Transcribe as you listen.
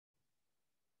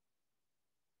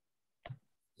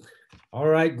All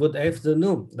right, good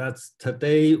afternoon. That's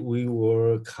today we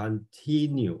will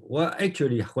continue. Well,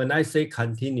 actually, when I say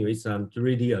continue, it's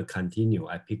really a continue.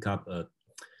 I pick up a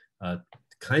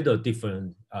kind of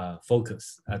different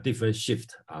focus, a different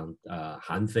shift on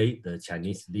Han Fei, the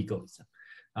Chinese legalism.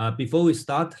 Before we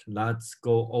start, let's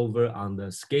go over on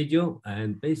the schedule,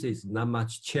 and basically not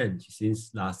much change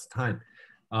since last time.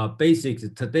 Basically,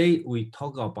 today we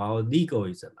talk about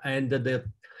legalism, and the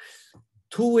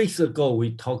 2 weeks ago,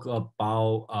 we talked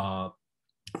about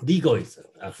legalism,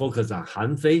 focus on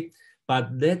Han Fei.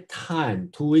 But that time,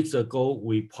 2 weeks ago,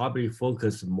 we probably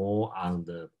focused more on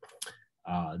the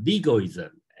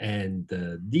legalism and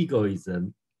the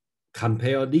legalism,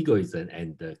 compare legalism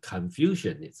and the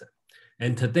Confucianism.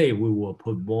 And today, we will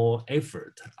put more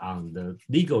effort on the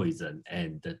legalism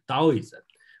and the Taoism,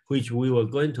 which we were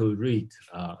going to read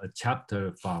a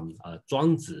chapter from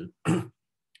ZhuangZi,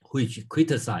 which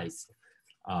criticized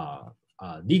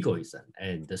legalism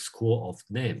and the school of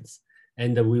names.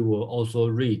 And we will also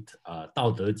read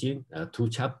Dao De Jing, 2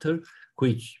 chapters,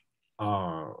 which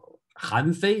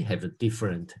Han Fei have a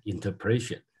different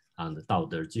interpretation on the Dao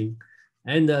De Jing.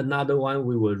 And another one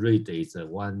we will read is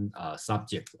one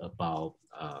subject about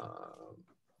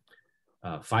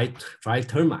five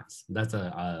termites. That's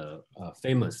a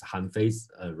famous Han Fei's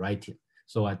writing.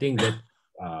 So I think that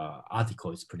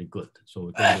article is pretty good. So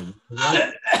we're going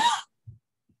to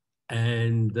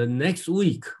and the next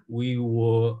week, we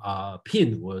will,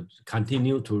 Pin will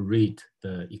continue to read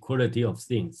the equality of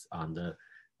things on the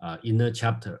inner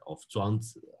chapter of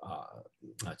ZhuangZi,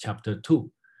 chapter 2.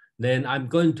 Then I'm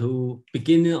going to,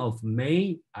 beginning of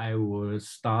May, I will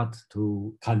start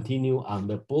to continue on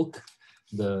the book,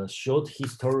 The Short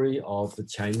History of the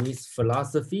Chinese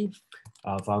Philosophy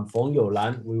from Feng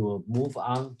Youlan. We will move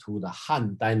on to the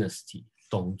Han Dynasty,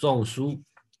 Dong Zhongshu.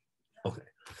 Okay.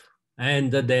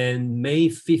 And then May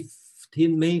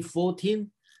 15, May 14,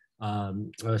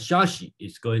 Shashi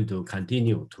is going to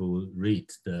continue to read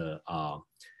the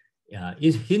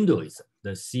in Hinduism,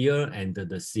 the seer and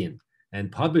the sin.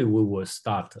 And probably we will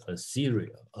start a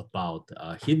series about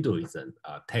Hinduism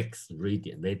text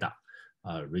reading, Veda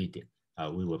reading.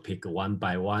 We will pick one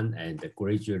by one, and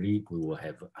gradually we will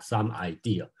have some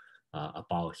idea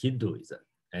about Hinduism.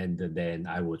 And then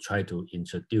I will try to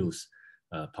introduce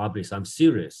probably some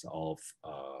series of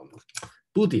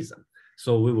Buddhism.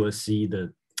 So we will see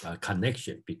the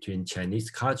connection between Chinese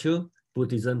culture,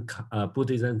 Buddhism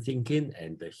thinking,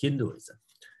 and the Hinduism.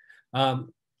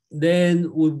 Then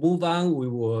we move on, we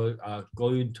will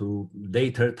go into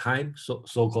later time,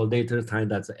 so-called later time,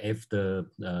 that's after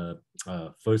the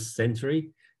 1st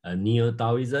century,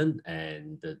 Neo-Taoism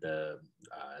and the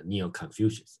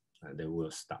Neo-Confucianism, and then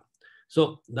we'll stop.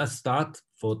 So let's start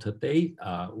for today.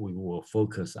 We will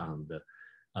focus on the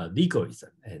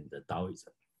legalism and the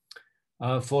Taoism.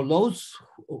 For those,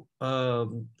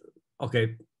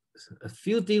 okay, a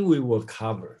few things we will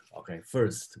cover. Okay,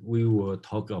 first we will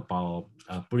talk about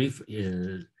brief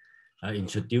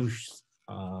introduce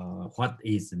what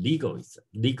is legalism.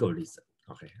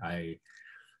 Okay,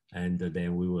 and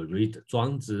then we will read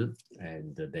ZhuangZi,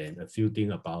 and then a few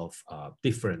things about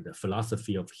different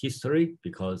philosophy of history,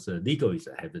 because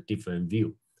legalism have a different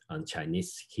view on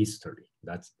Chinese history.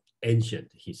 That's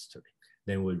ancient history.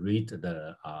 Then we read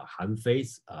the Han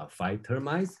Fei's 5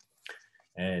 termites,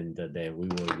 and then we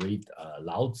will read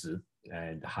Laozi,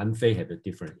 and Han Fei have a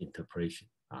different interpretation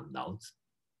on Laozi.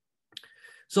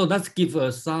 So let's give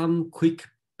some quick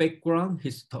background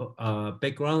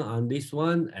on this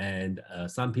one, and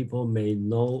some people may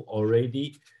know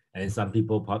already, and some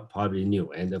people probably new.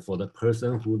 And for the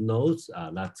person who knows,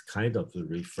 that's kind of a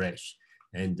refresh.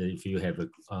 And if you have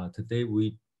today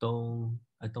I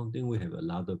don't think we have a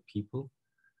lot of people.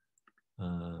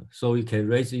 So you can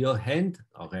raise your hand,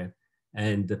 okay?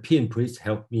 And the Pin, please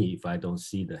help me if I don't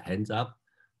see the hands up.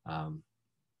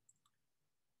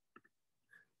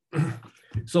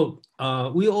 So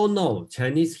we all know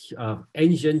Chinese,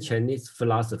 ancient Chinese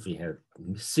philosophy have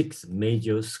 6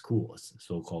 major schools,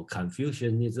 so-called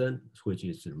Confucianism, which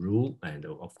is Ru, and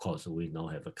of course we now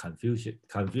have a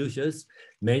Confucius,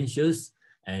 Mencius,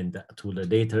 and to the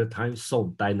later time,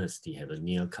 Song Dynasty have a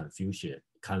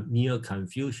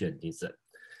Neo-Confucianism.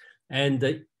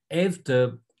 And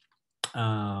after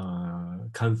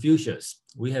Confucius,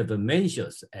 we have the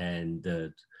Mencius and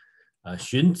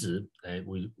Xunzi.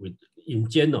 In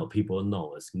general, people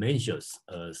know as Mencius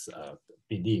as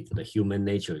believe the human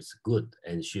nature is good,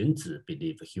 and Xunzi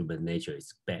believe human nature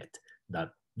is bad.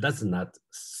 That's not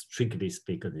strictly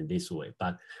speaking in this way,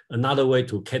 but another way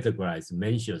to categorize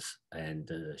Mencius and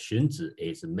Xunzi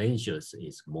is Mencius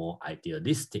is more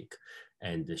idealistic,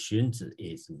 and Xunzi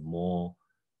is more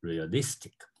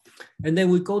realistic. And then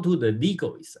we go to the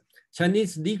legalism.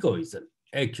 Chinese legalism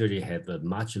actually have a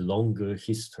much longer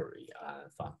history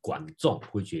from Guanzhong,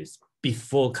 which is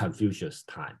before Confucius'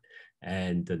 time.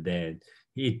 And then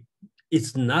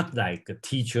it's not like a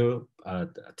teacher, a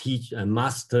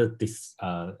master,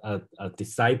 a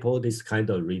disciple, this kind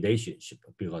of relationship,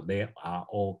 because they are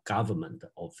all government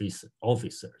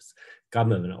officers,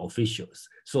 government officials.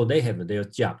 So they have their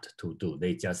job to do.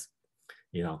 They just,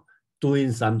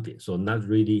 doing something. So not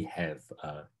really have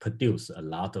produced a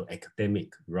lot of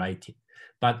academic writing.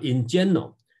 But in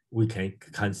general, we can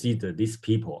consider these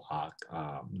people are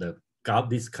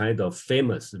this kind of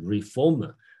famous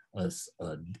reformer as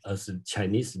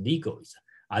Chinese legalists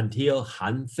until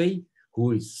Han Fei,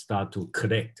 who is start to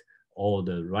collect all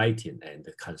the writing and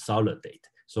consolidate.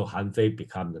 So Han Fei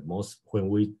become the most, when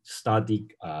we study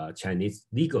Chinese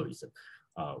legalism,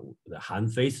 the Han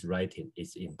Fei's writing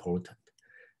is important.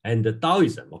 And the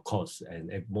Taoism, of course,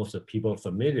 and most people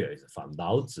familiar is from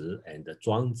Laozi and the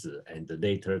ZhuangZi, and the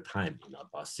later time,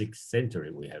 about 6th century,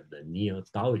 we have the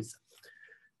Neo-Taoism.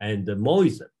 And the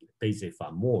Moism, basically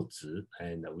from Mozi,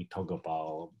 and we talked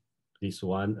about this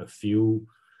one a few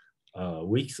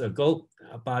weeks ago,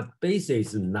 but basically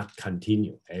it's not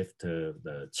continue after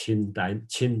the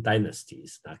Qin dynasty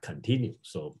is not continue.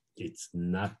 So it's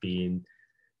not being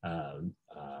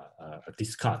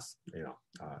discussed,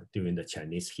 during the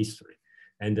Chinese history.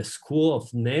 And the school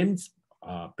of names,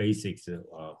 basically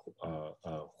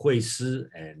Hui Shi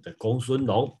and Gong Sun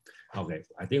Long. Okay,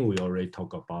 I think we already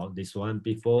talked about this one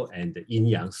before, and the Yin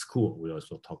Yang school, we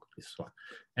also talked this one.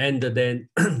 And then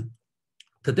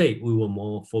today we will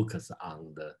more focus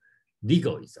on the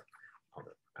legalism.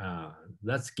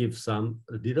 Let's give a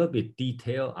little bit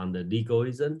detail on the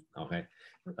legalism. Okay,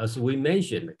 as we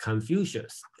mentioned,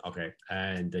 Confucius. Okay,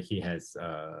 and he has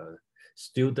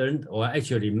student, or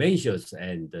actually Mencius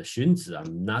and ZhuangZi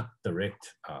are not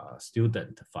direct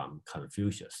student from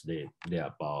Confucius. They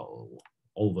are about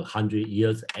over 100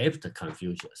 years after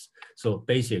Confucius. So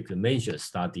basically, Mencius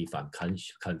studied from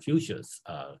Confucius'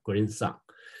 grandson.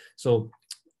 So,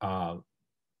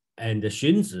 and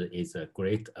ZhuangZi is a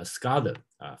great scholar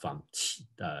from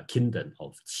kingdom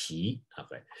of Qi.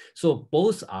 Okay, so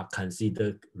both are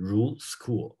considered Ru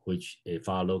school, which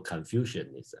follow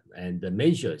Confucianism, and the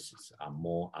Mencius are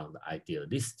more on the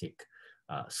idealistic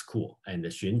school, and the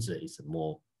ZhuangZi is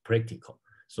more practical.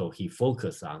 So he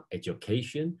focused on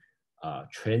education,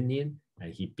 training,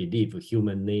 and he believed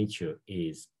human nature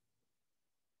is,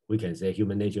 we can say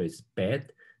human nature is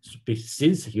bad.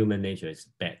 Since human nature is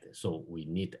bad, so we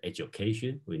need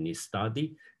education, we need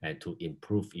study, and to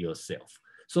improve yourself.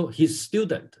 So his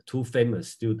student, two famous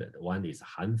students, one is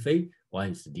Han Fei,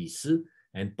 one is Li Si,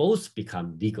 and both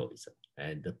become legalism,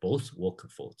 and both work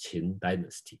for Qin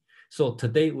dynasty. So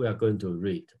today we are going to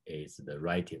read is the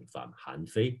writing from Han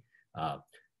Fei.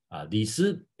 Li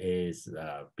Si is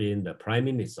being the prime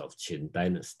minister of Qin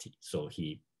dynasty, so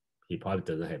he probably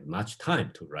doesn't have much time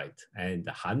to write. And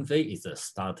Han Fei is a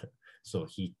starter, so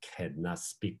he cannot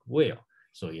speak well.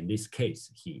 So in this case,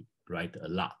 he write a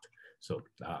lot. So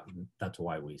that's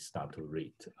why we start to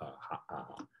read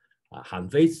Han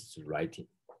Fei's writing.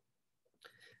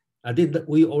 I think that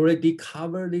we already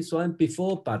covered this one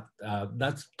before, but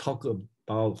let's talk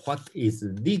about what is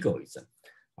legalism.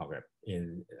 Okay,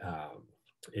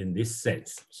 in this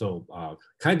sense. So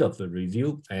kind of a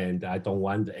review, and I don't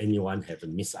want anyone have a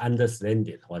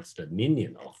misunderstanding what's the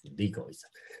meaning of legalism.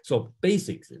 So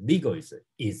basically, legalism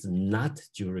is not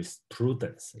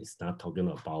jurisprudence. It's not talking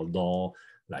about law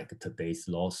like today's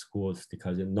law schools,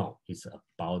 because no, it's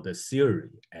about the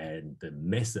theory and the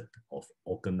method of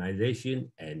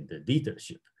organization and the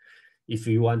leadership. If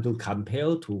you want to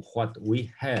compare to what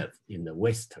we have in the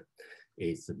Western,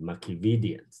 is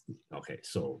Machiavellian. Okay,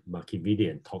 so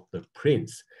Machiavellian the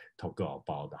prince talk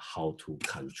about how to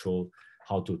control,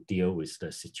 how to deal with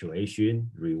the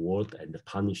situation, reward and the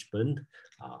punishment,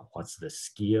 what's the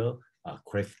skill,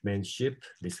 craftsmanship,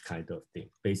 this kind of thing.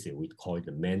 Basically, we call it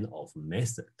the man of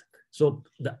method. So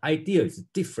the idea is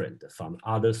different from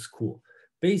other school.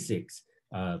 Basics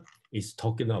is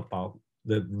talking about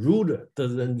the ruler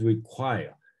doesn't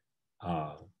require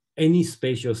any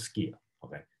special skill.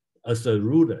 Okay. As a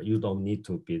ruler, you don't need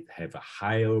to have a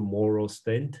higher moral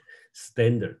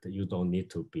standard. You don't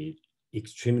need to be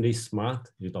extremely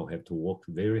smart. You don't have to work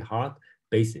very hard.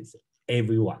 Basically,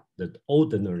 everyone, the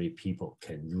ordinary people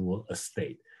can rule a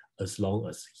state as long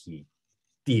as he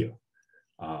deal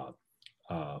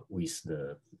with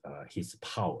his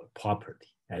power properly.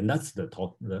 And that's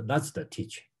the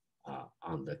teaching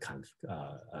on the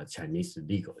Chinese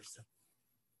legalism.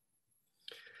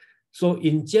 So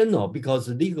in general, because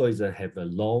legalism have a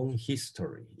long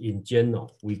history, in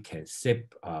general, we can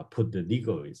put the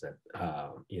legalism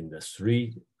in the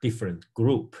three different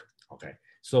group. Okay,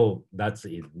 so that's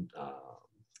in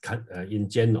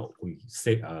general, we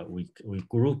say we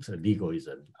group the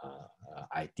legalism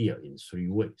idea in three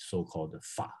ways, so-called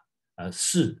fa,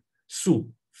 世, 术,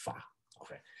 fa.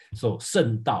 Okay, so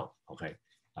圣道, okay,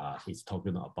 he's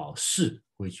talking about 世,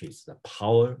 which is the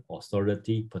power,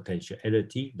 authority,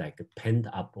 potentiality, like pent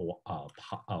up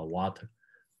water,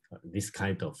 this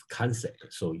kind of concept.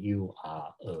 So you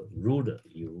are a ruler,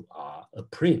 you are a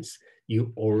prince,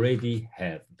 you already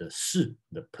have the 世,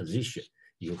 the position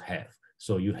you have.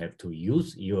 So you have to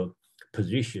use your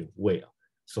position well.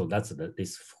 So that's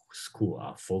this school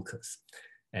focus.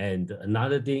 And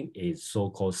another thing is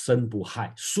so-called 生不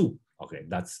害, 术. Okay,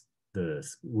 that's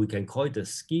we can call it the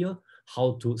skill,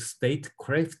 how to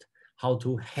statecraft, how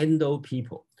to handle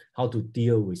people, how to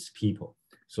deal with people.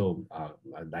 So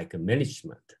like a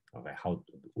management, okay, how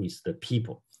with the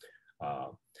people.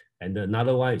 And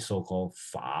another one is so-called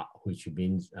法, which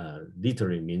means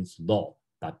literally means law,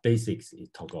 but basics is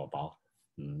talk about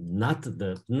not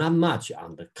much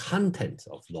on the content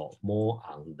of law, more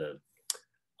on the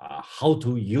how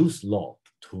to use law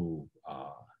to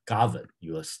govern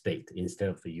your state instead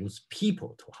of use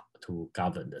people to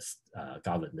govern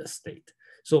the state.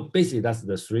 So basically, that's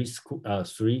the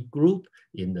three group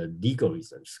in the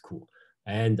legalism school.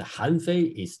 And Han Fei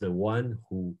is the one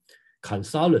who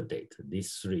consolidate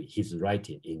these three. His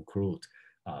writing include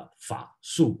法,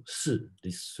 术, 士,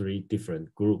 these three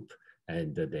different group,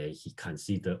 and he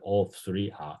consider all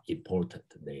three are important.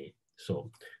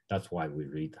 So that's why we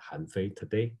read Han Fei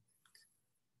today.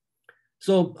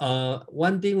 So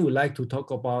one thing we like to talk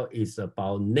about is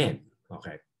about name.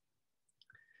 Okay.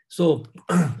 So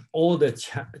all the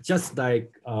just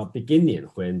like beginning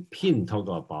when Pin talked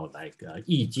about like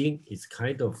Yi Jing is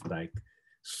kind of like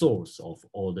source of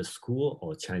all the school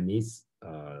or Chinese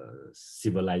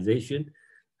civilization.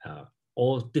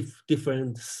 All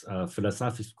different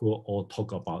philosophy school all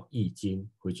talk about Yi Jing,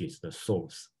 which is the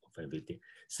source of everything.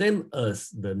 Same as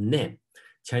the name,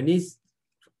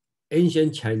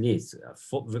 ancient Chinese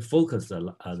focus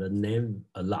the name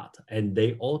a lot, and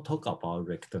they all talk about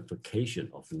rectification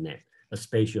of name,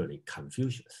 especially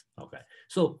Confucius. Okay,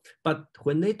 so but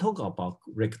when they talk about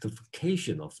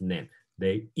rectification of name,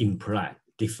 they imply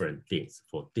different things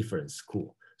for different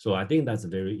school. So I think that's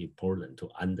very important to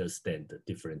understand the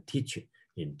different teaching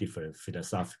in different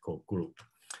philosophical group.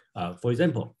 For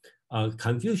example,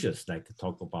 Confucius like to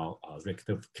talk about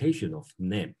rectification of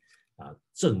name,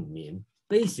 正名.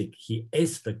 Basic, he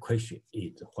asked the question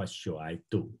is what should I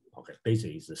do? Okay,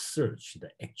 basically it's a search the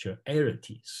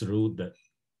actuality through the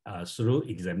through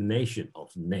examination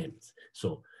of names.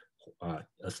 So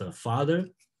as a father,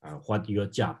 what your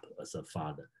job as a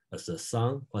father? As a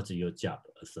son, what's your job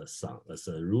as a son? As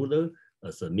a ruler,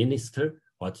 as a minister,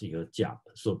 what's your job?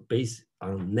 So based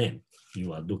on name,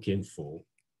 you are looking for,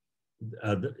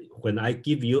 when I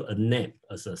give you a name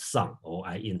as a son, or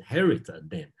I inherit a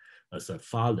name as a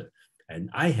father, and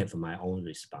I have my own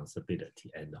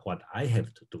responsibility and what I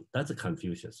have to do. That's a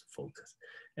Confucius focus.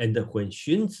 And when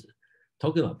Xunzi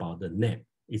talking about the name,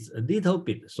 it's a little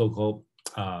bit so-called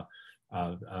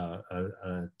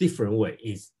different way.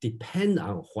 It's depend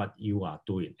on what you are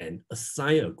doing and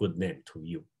assign a good name to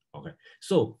you. Okay,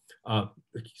 so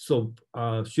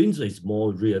Xunzi is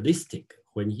more realistic.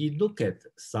 When you look at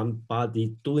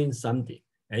somebody doing something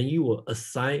and you will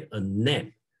assign a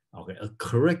name, okay, a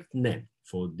correct name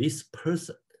for this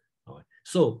person. Okay.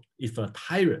 So if a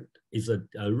tyrant is a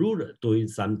ruler doing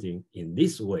something in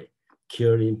this way,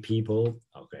 killing people,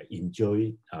 okay,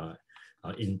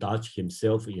 indulge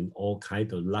himself in all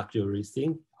kinds of luxury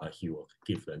things, he will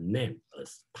give the name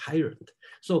as tyrant.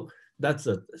 So that's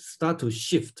start to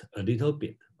shift a little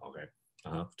bit, okay,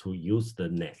 to use the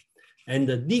name. And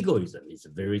the legalism is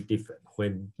very different.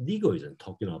 When legalism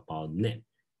talking about name,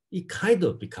 it kind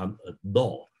of become a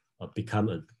law, become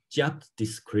a job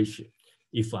description.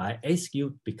 If I ask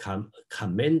you to become a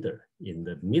commander in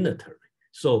the military,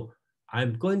 so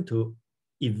I'm going to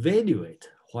evaluate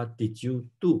what did you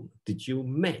do? Did you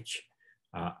match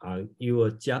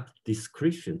your job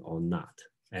description or not?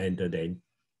 And then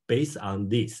based on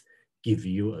this, give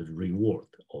you a reward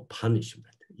or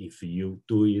punishment. If you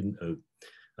doing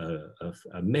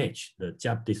a match the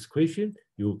job description,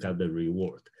 you got the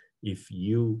reward. If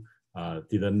you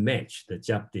didn't match the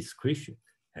job description,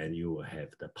 and you will have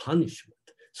the punishment.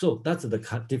 So that's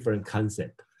the different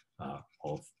concept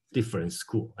of different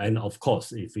school. And of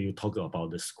course, if you talk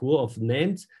about the school of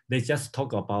names, they just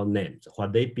talk about names.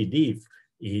 What they believe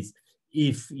is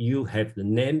if you have the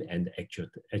name and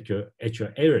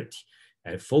actuality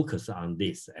and focus on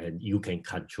this, and you can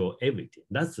control everything.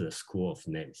 That's the school of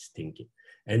names thinking.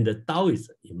 And the Taoists,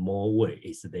 in more way,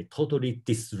 is they totally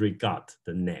disregard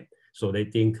the name. So they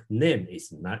think name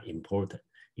is not important.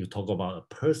 You talk about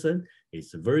a person,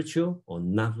 is virtual or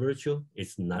not virtual,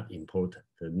 it's not important.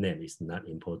 The name is not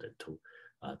important to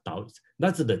Taoists.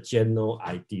 That's the general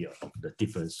idea of the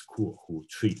different schools who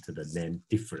treat the name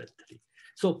differently.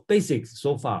 So basics,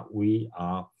 so far we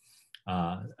are,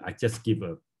 I just give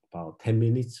about 10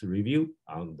 minutes review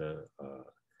on the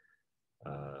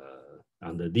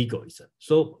legalism.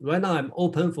 So right now I'm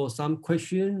open for some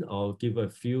question or give a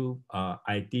few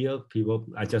idea. People,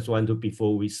 I just want to,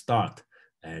 before we start,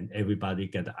 and everybody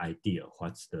get the idea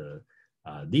what's the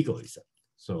legalism.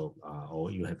 So, or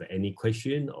you have any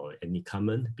question or any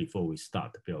comment before we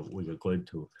start? We are going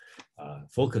to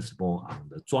focus more on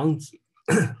the ZhuangZi,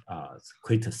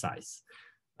 criticize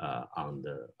on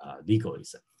the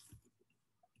legalism.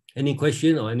 Any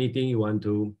question or anything you want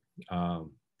to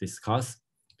discuss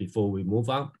before we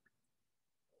move on?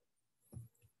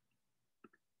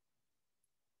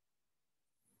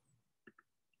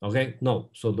 Okay, no,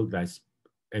 so look like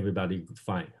everybody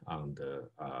fine on the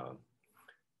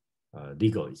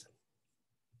legalism.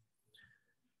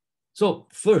 So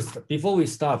first, before we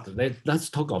start, let's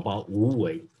talk about Wu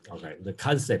Wei. Okay, the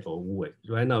concept of Wu Wei.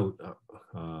 Right now,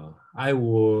 I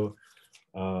will.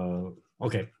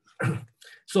 Okay,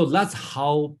 so that's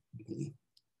how.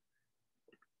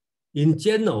 In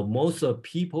general, most of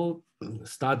people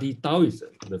study Taoism.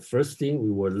 The first thing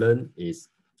we will learn is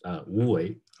Wu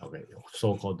Wei. Okay,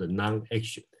 so-called the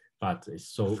non-action. But it's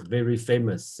so very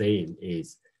famous saying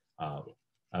is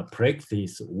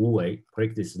practice Wu Wei,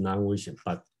 practice non-action,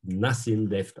 but nothing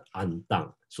left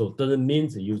undone. So it doesn't mean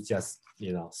you just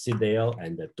sit there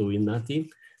and doing nothing,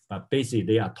 but basically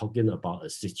they are talking about a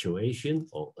situation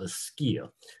or a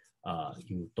skill.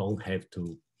 You don't have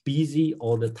to busy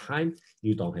all the time.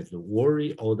 You don't have to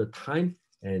worry all the time,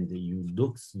 and you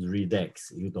look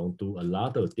relaxed. You don't do a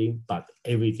lot of things, but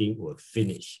everything will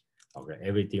finish. Okay,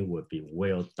 everything will be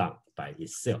well done by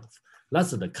itself.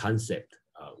 That's the concept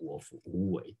of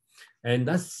Wu Wei. And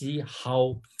let's see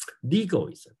how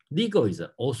legalism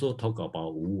also talk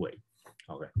about Wu Wei.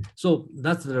 Okay, so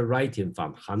that's the writing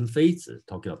from Han Feizi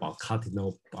talking about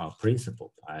cardinal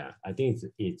principle. I think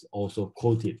it's also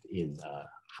quoted in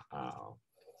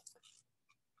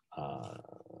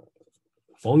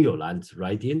Feng Youlan's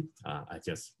writing. I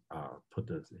just put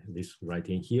this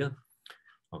writing here.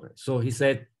 Okay, so he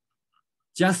said,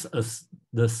 just as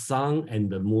the sun and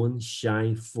the moon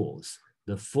shine forth,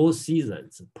 the four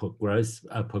seasons progress,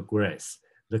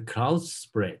 the clouds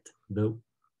spread, the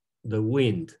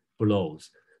wind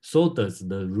blows, so does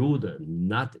the ruler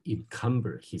not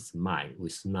encumber his mind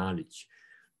with knowledge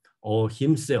or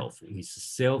himself with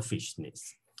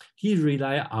selfishness. He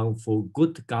relies on for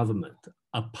good government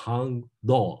upon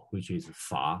law, which is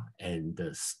Fa, and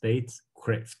the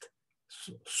statecraft,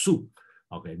 Su.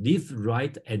 Okay, leave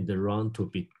right and wrong to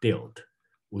be dealt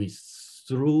with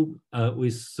through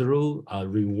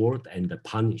reward and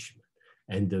punishment,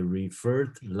 and the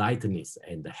referred lightness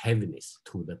and heaviness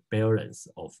to the balance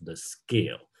of the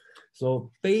scale.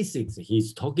 So basically,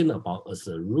 he's talking about as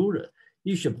a ruler,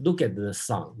 you should look at the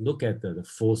sun, look at the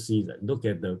four seasons, look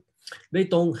at they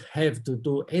don't have to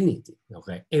do anything,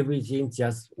 okay? Everything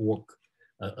just work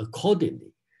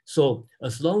accordingly. So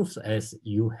as long as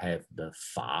you have the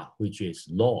Fa, which is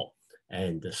law,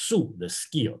 and the Su, the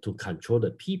skill to control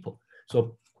the people.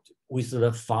 So with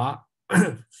the Fa,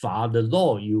 the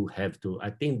law, you have to, I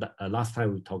think that last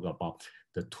time we talked about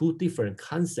the two different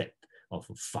concepts of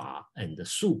Fa and the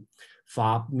Su.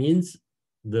 Fa means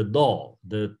the law,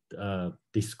 the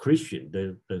discretion,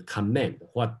 the command,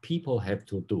 what people have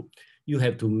to do. You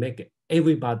have to make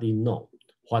everybody know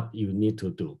what you need to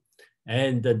do.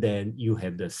 And then you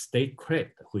have the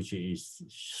statecraft, which is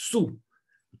Su.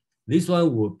 This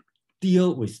one will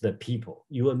deal with the people,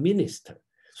 you are minister.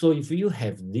 So if you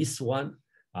have this one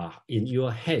in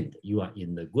your hand, you are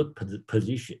in a good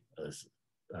position as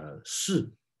Shi,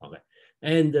 okay?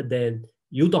 And then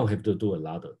you don't have to do a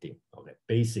lot of things, okay?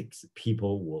 Basics,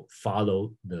 people will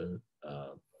follow the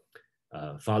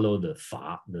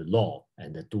Fa, the law,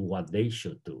 and do what they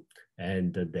should do.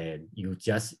 And then you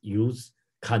just use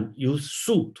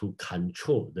Su to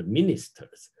control the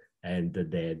ministers, and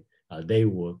then they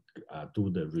will do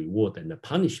the reward and the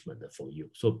punishment for you.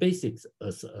 So basics,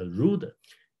 as a ruler,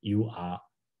 you are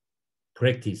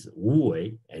practice Wu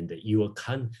Wei, and your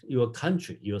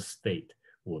country, your state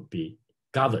will be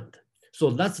governed.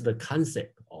 So that's the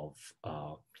concept of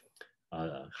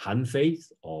Han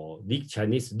faith or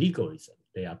Chinese legalism.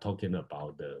 They are talking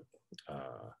about the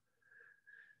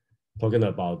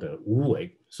Wu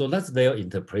Wei. So that's their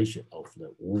interpretation of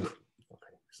the Wu Wei.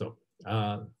 Okay, so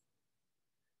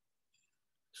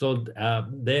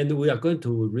then we are going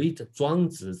to read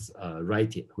ZhuangZi's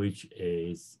writing, which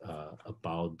is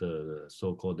about the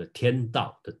so-called Tian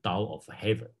Dao, the Dao of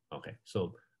heaven. Okay,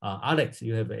 so Alex,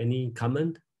 you have any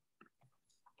comment?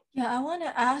 Yeah, I want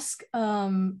to ask,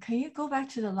 can you go back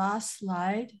to the last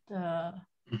slide?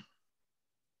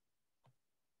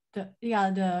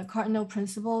 The cardinal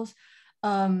principles,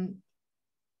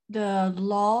 the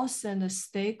laws and the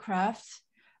statecraft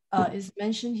is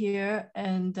mentioned here,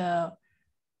 and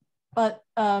but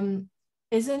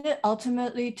isn't it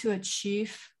ultimately to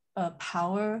achieve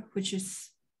power, which is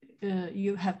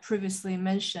you have previously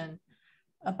mentioned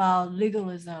about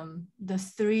legalism, the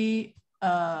three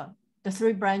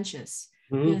branches.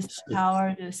 There's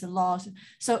power, there's the laws.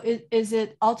 So is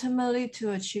it ultimately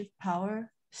to achieve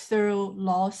power through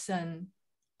laws and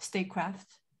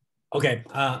statecraft? Okay,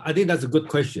 I think that's a good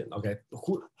question. Okay,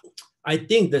 I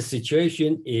think the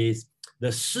situation is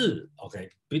the shi, okay,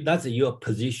 that's your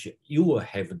position. You will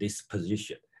have this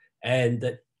position.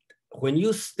 And when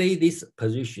you stay this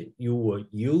position, you will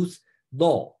use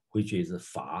law, which is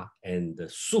fa, and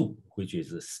su, which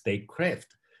is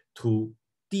statecraft, to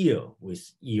deal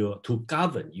with to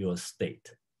govern your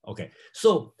state. Okay,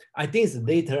 so I think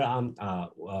later on,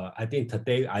 I think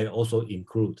today I also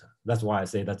include, that's why I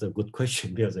say that's a good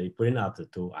question, because I bring up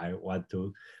to, I want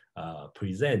to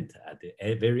present at the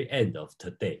very end of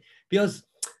today. Because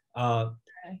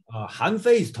Han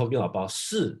Fei is talking about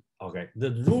shi, okay,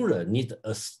 the ruler need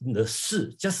the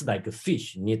shi, just like a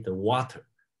fish need the water,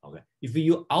 okay. If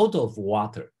you out of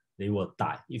water, they will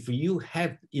die. If you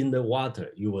have in the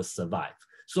water, you will survive.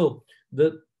 So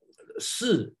the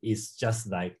shi is just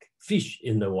like fish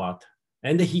in the water.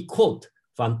 And he quote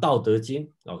from Dao De Jing,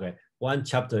 okay, one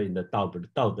chapter in the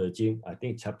Dao De Jing, I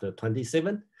think chapter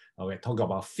 27, okay, talk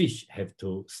about fish have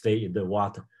to stay in the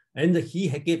water. And he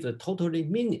gave a totally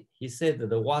meaning. He said that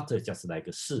the water is just like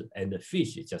a shi, and the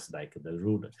fish is just like the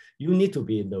ruler. You need to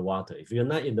be in the water. If you're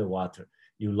not in the water,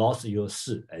 you lost your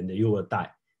shi and you will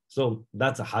die. So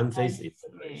that's a Han Fei's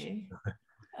interpretation.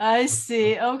 I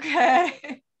see.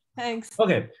 Okay. Thanks.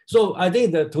 Okay, so I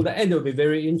think that to the end will be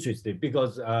very interesting,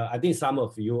 because I think some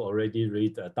of you already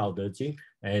read Dao De Jing,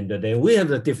 and then we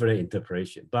have a different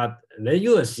interpretation. But then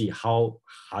you will see how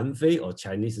Han Fei or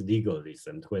Chinese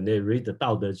legalism, when they read the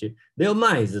Dao De Jing, their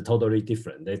mind is totally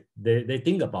different. They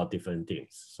think about different things.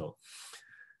 So,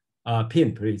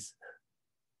 Pin, please.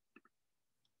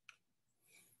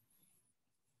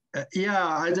 Yeah,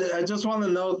 I just want to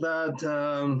note that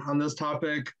on this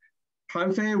topic,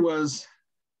 Han Fei was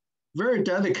very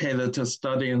dedicated to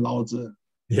studying Laozi.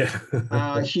 Yeah.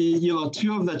 He,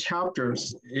 two of the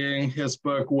chapters in his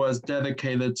book was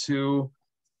dedicated to,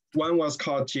 one was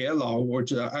called Jie Lao,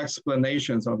 which are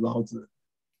explanations of Laozi.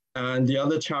 And the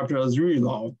other chapter is Ru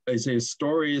Lao, basically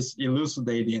stories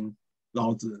elucidating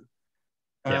Laozi.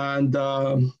 Yeah.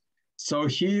 And so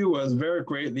he was very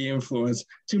greatly influenced.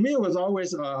 To me, it was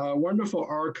always a wonderful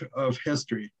arc of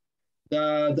history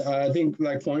that I think,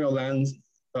 like Feng Youlan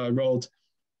wrote,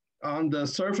 on the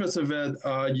surface of it,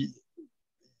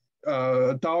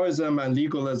 Taoism and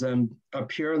legalism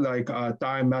appear like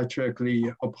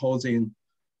diametrically opposing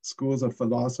schools of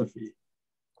philosophy.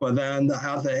 But then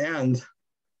at the end,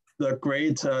 the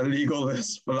great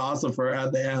legalist philosopher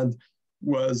at the end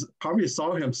probably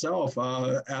saw himself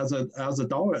as a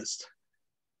Taoist.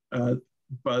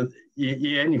 But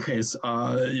in any case,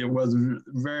 it was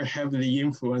very heavily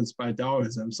influenced by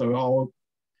Taoism. So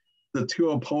the two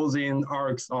opposing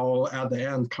arcs all at the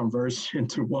end converge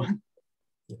into one.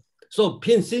 So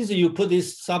Pin, since you put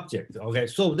this subject, okay,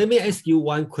 so let me ask you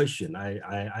one question.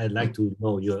 I'd like to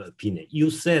know your opinion. You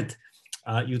said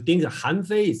you think Han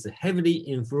Fei is heavily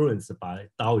influenced by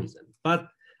Taoism, but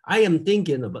I am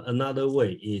thinking of another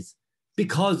way is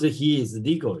because he is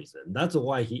legalism, that's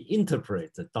why he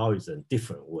interprets Taoism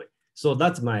different way. So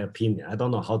that's my opinion. I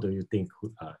don't know, how do you think?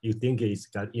 You think he's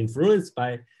got influenced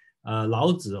by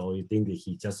Laozi, or you think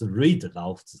he just read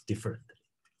Laozi differently?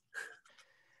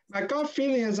 My gut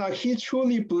feeling is that he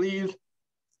truly believed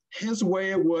his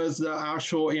way was the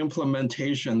actual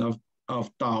implementation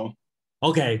of Tao.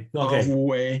 Okay. Of Wu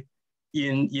Wei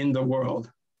in the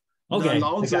world. Okay.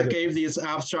 Laozi gave these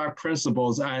abstract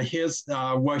principles, and his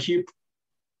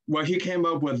what he came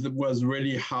up with was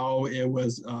really how it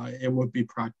would be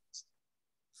practiced.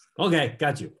 Okay,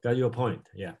 got you. Got your point.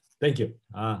 Yeah, thank you.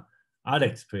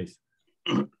 Alex, please.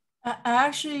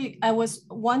 I was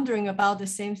wondering about the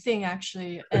same thing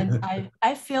actually, and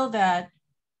I feel that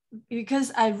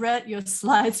because I read your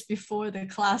slides before the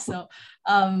class, so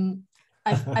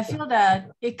I feel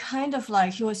that it kind of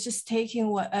like he was just taking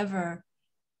whatever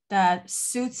that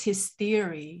suits his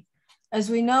theory. As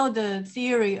we know, the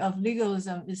theory of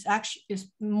legalism is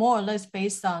more or less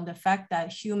based on the fact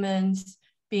that humans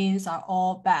beings are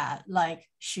all bad, like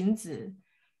荀子.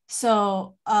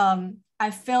 So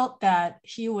I felt that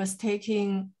he was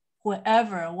taking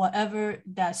whatever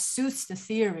that suits the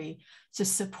theory to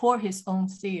support his own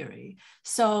theory.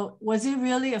 So was he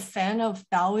really a fan of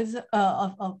Taoism,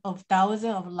 of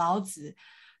Taoism, of Laozi?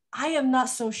 I am not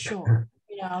so sure,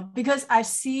 you know, because I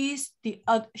see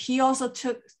he also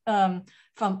took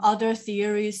from other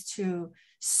theories to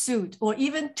suit or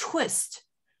even twist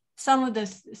some of the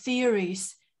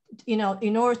theories, you know,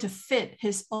 in order to fit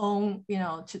his own, you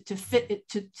know, to fit it,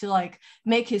 to like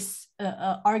make his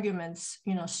arguments,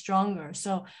 you know, stronger.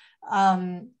 So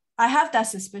I have that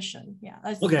suspicion. Yeah.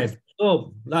 Okay.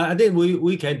 So I think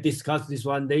we can discuss this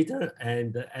one later.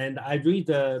 And I read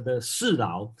the Shi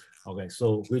Lao. Okay.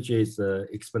 So which is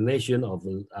explanation of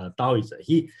Taoism.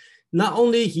 He not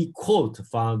only he quote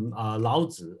from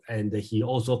Laozi, and he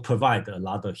also provide a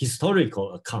lot of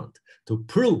historical account to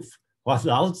prove what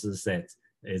Laozi said.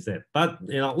 Is it? But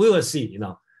you know, we will see. You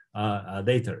know,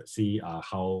 later see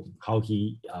how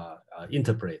he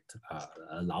interpret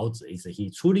Laozi. Is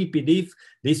he truly believe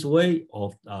this way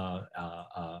of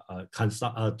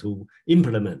to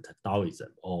implement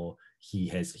Taoism, or he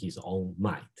has his own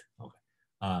mind?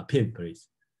 Okay, Pin, please.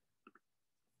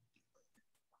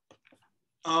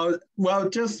 Well,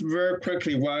 just very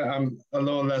quickly, why I'm a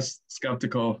little less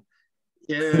skeptical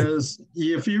is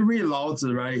if you read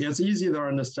Laozi, right, it's easy to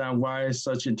understand why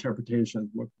such interpretations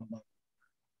would come up.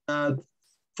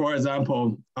 For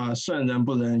example, 圣人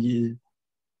不仁义，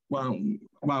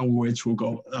万物为刍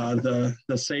狗.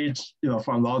 The sage, you know,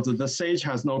 from Laozi, the sage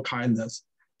has no kindness,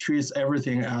 treats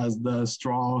everything as the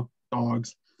straw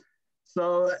dogs.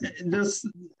 So this,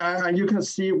 and you can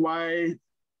see why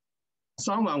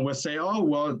someone would say, oh,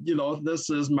 well, you know, this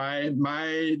is my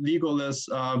legalist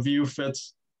view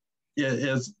fits,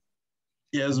 is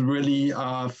really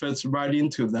fits right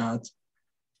into that.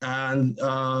 And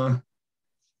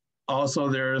also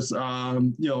there's,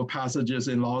 you know, passages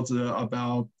in Laozi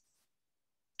about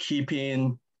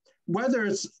keeping, there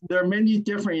are many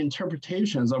different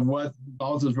interpretations of what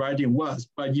Laozi's writing was,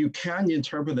 but you can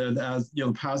interpret it as, you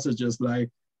know, passages like,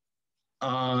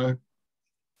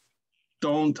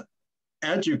 don't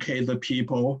educate the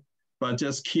people, but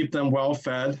just keep them well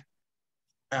fed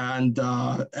and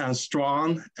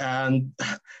strong. And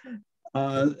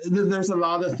there's a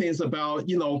lot of things about,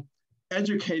 you know,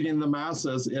 educating the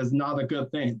masses is not a good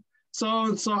thing.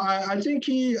 So I think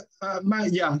he,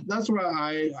 that's where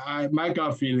my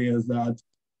gut feeling is that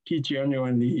he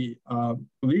genuinely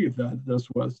believed that this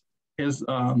was his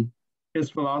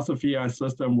philosophy and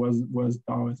system was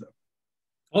Taoism.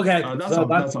 Okay,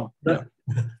 that's all. Yeah.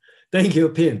 Thank you,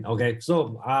 Pin. Okay,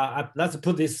 so let's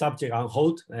put this subject on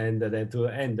hold, and then to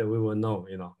end we will know,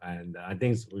 you know, and I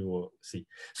think we will see.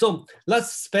 So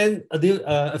let's spend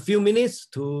a few minutes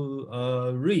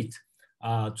to read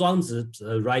ZhuangZi's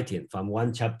writing from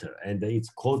one chapter, and it's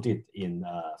quoted in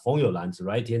Feng Youlan's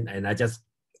writing, and I just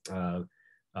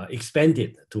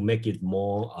expanded to make it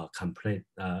more complete,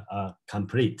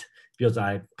 because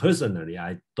I personally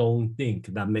don't think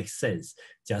that makes sense.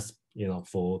 Just, you know,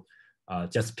 for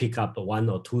just pick up one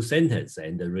or two sentences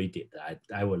and read it.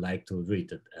 I would like to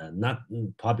read it.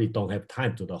 Probably don't have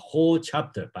time to the whole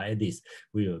chapter, but at least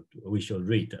we should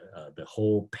read the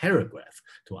whole paragraph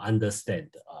to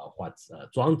understand what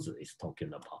ZhuangZi is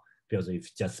talking about. Because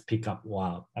if just pick up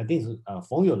one, I think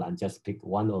Feng Youlan just pick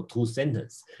one or two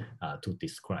sentences to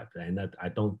describe, and I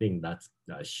don't think that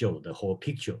show the whole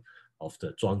picture of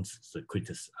the ZhuangZi's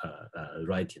critics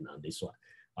writing on this one.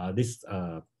 This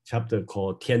chapter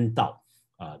called Tian Dao,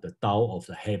 the Dao of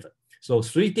the heaven. So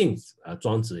three things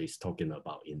ZhuangZi is talking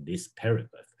about in this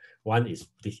paragraph. One is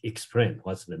to explain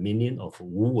what's the meaning of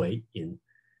Wu Wei in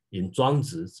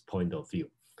ZhuangZi's point of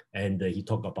view. And he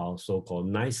talked about so-called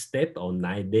 9 step or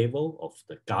 9 level of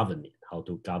the governing, how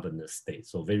to govern the state.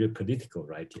 So very political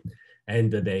writing.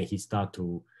 And then he start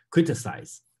to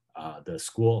criticize the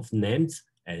school of names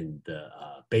and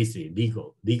basically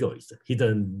legalism. He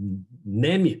didn't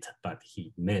name it, but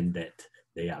he meant that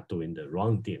they are doing the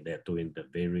wrong thing. They're doing the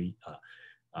very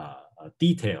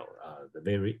detail, the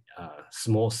very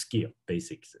small scale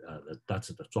basics. That's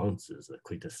the ZhuangZi's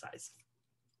criticizing.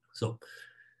 So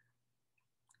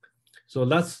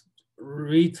let's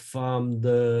read from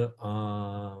the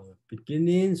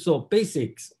beginning. So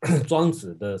basics,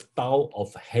 ZhuangZi, the Tao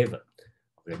of heaven.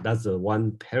 Okay, that's the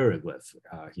one paragraph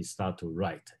he started to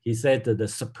write. He said that the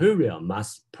superior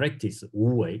must practice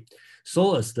Wu Wei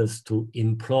so as to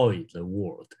employ the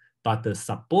world, but the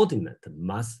subordinate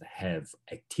must have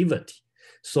activity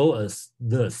so as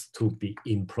thus to be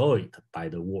employed by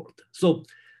the world. So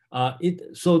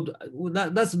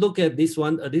let's look at this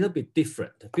one a little bit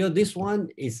different, because this one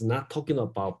is not talking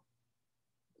about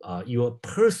your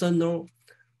personal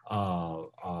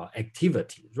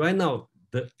activity. Right now,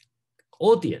 the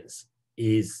audience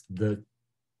is the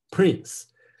prince,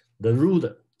 the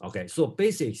ruler. Okay, so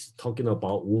basically talking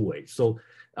about Wu Wei. So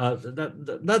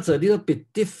that's a little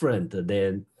bit different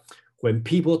than when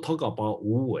people talk about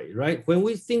Wu Wei, right? When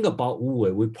we think about Wu Wei,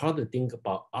 we probably think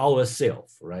about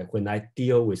ourselves, right? When I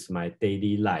deal with my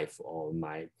daily life or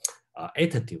my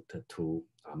attitude to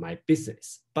my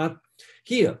business. But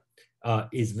here,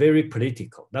 is very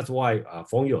political. That's why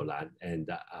Feng Youlan and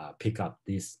pick up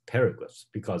these paragraphs,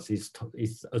 because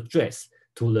it's addressed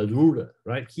to the ruler,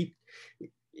 right?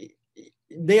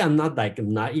 They are not like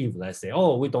naive, let's say,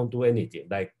 oh, we don't do anything,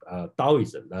 like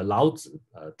Taoism, Laozi,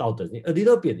 Taoism, a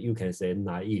little bit you can say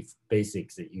naive,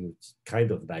 basics, you kind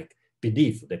of like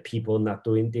believe that people not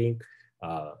doing things,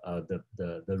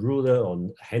 the ruler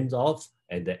on hands off,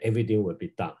 and that everything will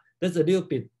be done. That's a little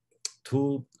bit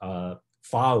too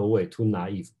far away, too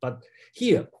naive. But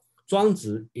here,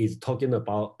 ZhuangZi is talking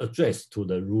about address to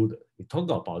the ruler. He talk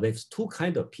about there's two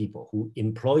kinds of people who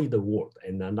employ the world,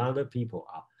 and another people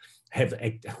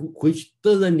which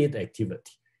doesn't need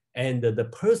activity. And the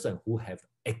person who have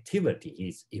activity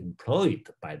is employed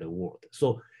by the world.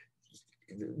 So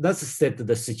let's set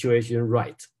the situation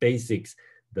right. Basics,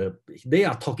 they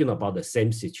are talking about the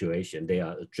same situation. They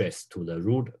are addressed to the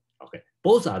ruler. Okay,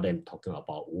 both of them talking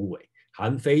about Wu Wei.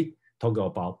 Han Fei talk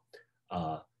about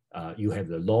you have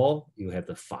the law, you have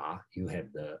the fa, you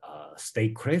have the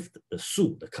statecraft, the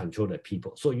su, the control the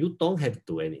people. So you don't have to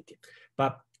do anything.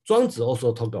 But ZhuangZi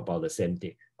also talk about the same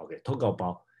thing. Okay, talk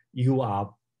about you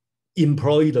are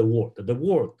employ the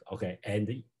world, okay,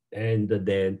 and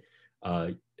then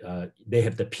they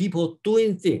have the people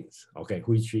doing things, okay,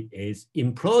 which is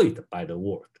employed by the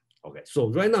world. Okay, so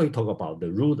right now you talk about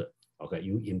the ruler. Okay,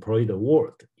 you employ the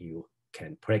world, you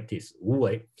can practice Wu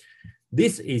Wei.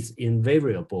 This is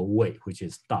invariable way, which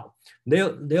is Tao.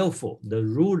 Therefore, the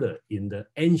ruler in the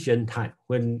ancient time,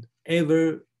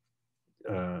 whenever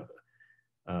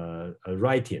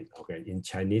writing, okay, in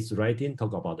Chinese writing,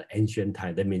 talk about the ancient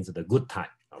time, that means the good time,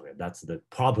 okay, that's the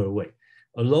proper way.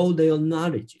 Although their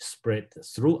knowledge spread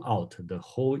throughout the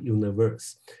whole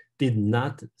universe, did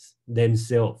not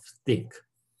themselves think.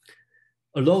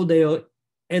 Although their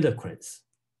eloquence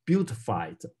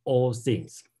beautified all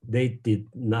things, they did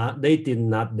not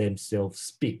themselves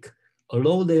speak.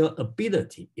 Although their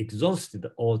ability exhausted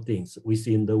all things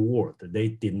within the world, they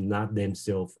did not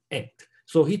themselves act.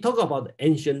 So he talked about the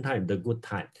ancient time, the good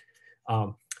time.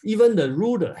 Even the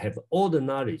ruler have all the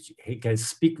knowledge. He can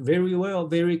speak very well,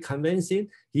 very convincing.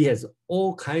 He has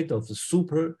all kinds of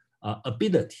super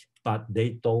ability, but they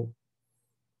don't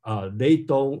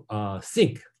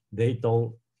think, they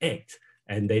don't act,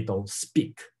 and they don't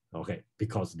speak. Okay,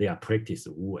 because they are practice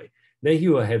Wu Wei. Then he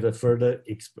will have a further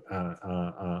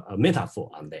a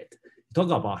metaphor on that. Talk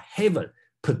about heaven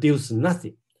produce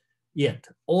nothing, yet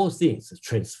all things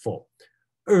transform.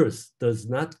 Earth does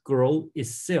not grow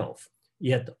itself,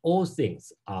 yet all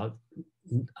things are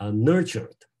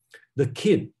nurtured. The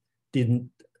king did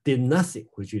nothing,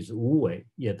 which is Wu Wei,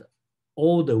 yet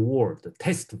all the world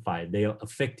testify they are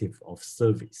effective of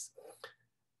service.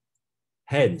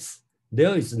 Hence,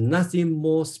 there is nothing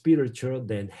more spiritual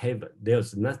than heaven.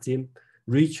 There's nothing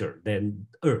richer than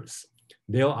earth.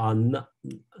 There are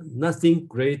nothing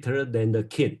greater than the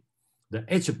king. The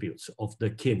attributes of the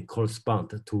king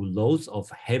correspond to those of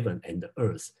heaven and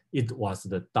earth. It was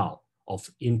the Tao of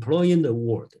employing the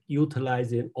world,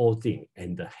 utilizing all things,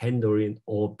 and handling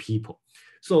all people.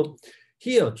 So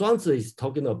here, ZhuangZi is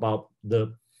talking about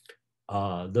the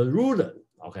ruler.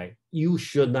 Okay, you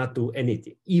should not do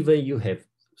anything. Even you have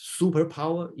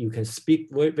superpower, you can speak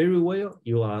very well,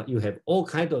 you have all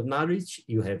kinds of knowledge,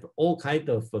 you have all kinds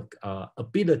of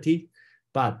ability,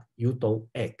 but you don't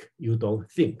act, you don't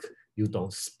think, you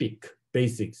don't speak.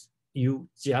 Basics, you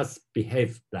just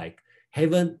behave like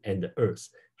heaven and earth.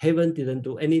 Heaven didn't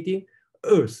do anything,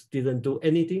 earth didn't do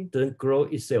anything, didn't grow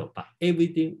itself, but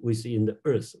everything within the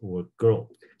earth will grow.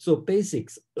 So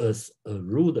basics, as a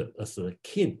ruler, as a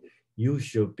king, you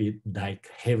should be like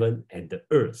heaven and the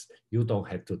earth. You don't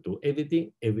have to do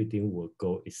everything. Everything will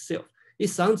go itself. It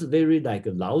sounds very like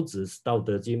Laozi's Tao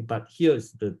Te Ching, but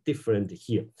here's the different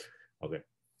here. Okay,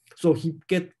 So he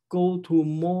go to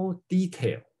more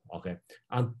detail, okay,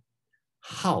 on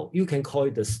how you can call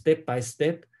it the step by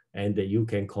step, and you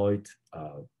can call it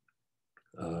a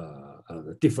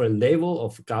different level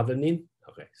of governing.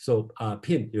 Okay, so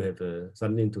Pin, you have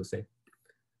something to say?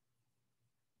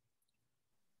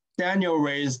 Daniel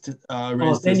raised his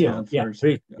Daniel, hand yeah, first.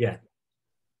 please, yeah.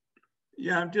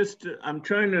 Yeah, I'm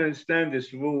trying to understand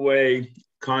this Wu Wei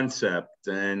concept.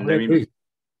 And Okay, I mean, please.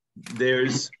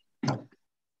 there's,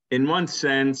 in one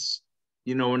sense,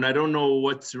 you know, when I don't know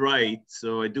what's right,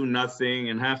 so I do nothing,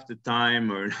 and half the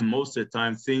time, or most of the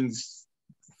time, things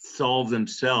solve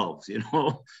themselves, you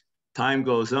know. Time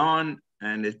goes on,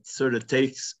 and it sort of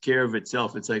takes care of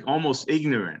itself. It's like almost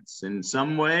ignorance. In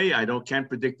some way, can't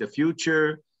predict the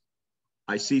future.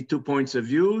 I see 2 points of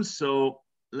view, so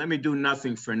let me do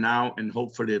nothing for now, and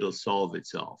hopefully it'll solve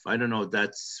itself. I don't know,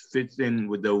 that fits in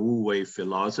with the Wu Wei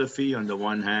philosophy on the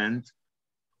one hand.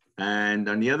 And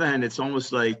on the other hand, it's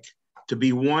almost like to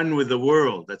be one with the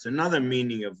world. That's another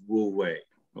meaning of Wu Wei,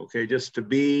 okay? Just to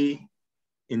be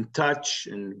in touch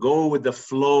and go with the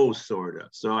flow, sort of.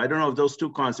 So I don't know if those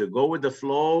two concepts, go with the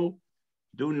flow,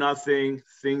 do nothing,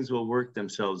 things will work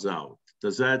themselves out.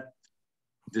 Does that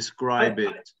describe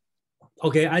it?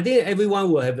 Okay, I think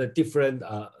everyone will have a different,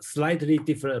 slightly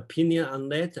different opinion on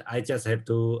that. I just have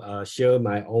to share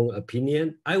my own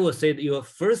opinion. I will say that your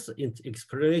first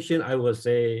explanation, I will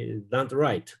say not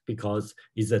right, because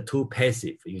it's too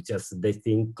passive. You just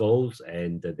letting goes,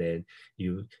 and then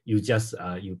you just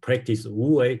you practice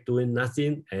Wu Wei, doing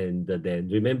nothing, and then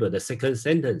remember the second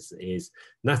sentence is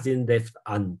nothing left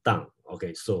undone.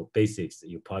 Okay, so basics,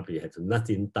 you probably have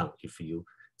nothing done if you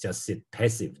just sit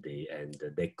passively and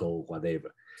let go,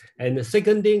 whatever. And the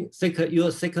second thing,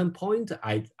 your second point,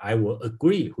 I will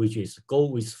agree, which is go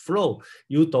with flow.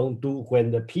 You don't do when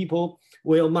the people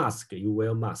wear mask, you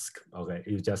wear mask. Okay,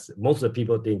 you just, most of the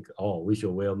people think, oh, we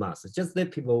should wear mask. Just let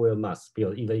people wear mask,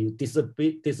 because even you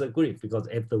disagree, because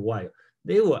after a while,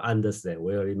 they will understand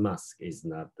wearing mask is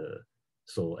not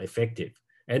so effective.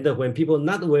 And when people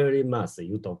not wearing mask,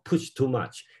 you don't push too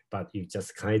much, but you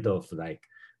just kind of like,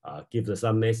 give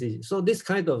some message. So this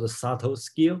kind of subtle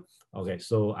skill. Okay,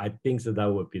 so I think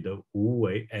that would be the Wu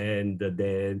Wei. And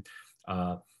then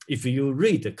if you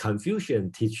read the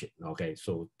Confucian teaching, okay,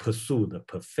 so pursue the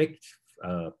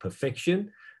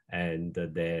perfection, and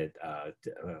that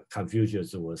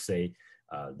Confucius will say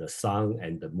the sun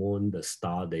and the moon, the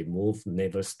star, they move,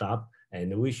 never stop.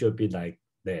 And we should be like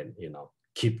then, you know,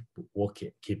 keep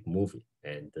working, keep moving,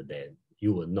 and then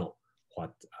you will know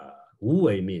what Wu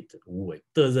Wei means. Wu Wei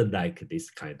doesn't like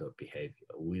this kind of behavior.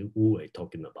 Wu Wei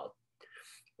talking about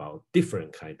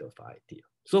different kind of idea.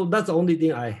 So that's the only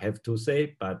thing I have to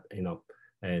say, but you know,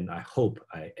 and I hope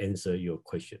I answer your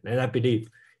question. And I believe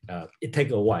it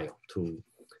takes a while to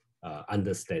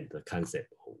understand the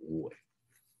concept of Wu Wei.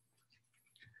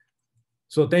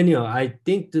 So Daniel, I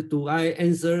think, do I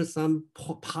answer some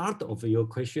part of your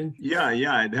question? Yeah,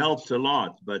 it helps a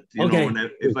lot. But you know,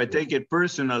 if I take it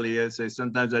personally, I say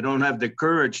sometimes I don't have the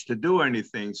courage to do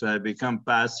anything, so I become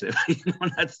passive. You know,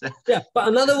 that's that. Yeah, but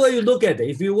another way you look at it,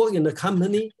 if you work in a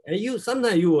company, and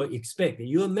sometimes you will expect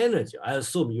your manager. I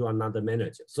assume you are not the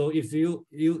manager. So if you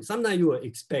sometimes you will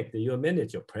expect your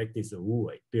manager practice Wu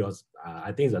Wei, because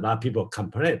I think a lot of people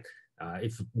complain.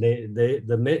 If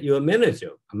your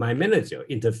manager, my manager,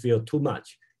 interfere too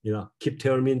much, you know, keep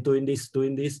telling me doing this,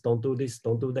 don't do this,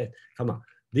 don't do that. Come on,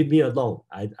 leave me alone.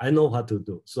 I know what to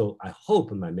do. So I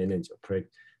hope my manager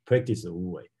practice Wu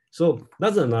Wei. So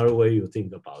that's another way you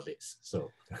think about this.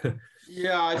 So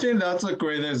yeah, I think that's a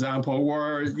great example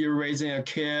where you're raising a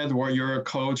kid, or you're a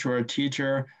coach or a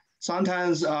teacher.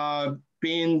 Sometimes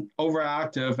being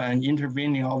overactive and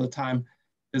intervening all the time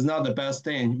is not the best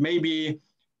thing.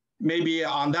 Maybe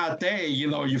on that day, you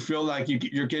know, you feel like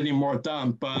you're getting more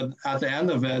done, but at the end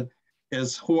of it,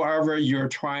 is whoever you're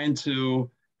trying to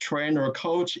train or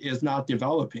coach is not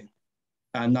developing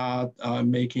and not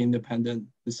making independent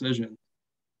decisions.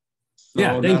 So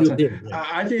yeah, thank you.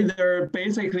 I think they're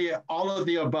basically all of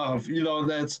the above. You know,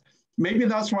 that's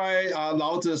why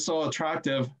Lao Tzu is so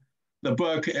attractive. The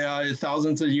book,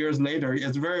 thousands of years later,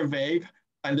 it's very vague,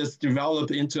 and it's developed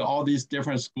into all these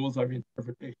different schools of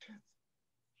interpretation.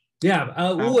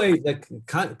 Yeah, Wu Wei, the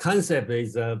concept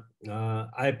is,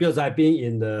 because I've been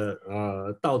in the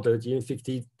Tao Te Ching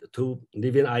 52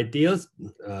 Living Ideas,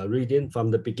 reading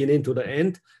from the beginning to the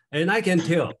end, and I can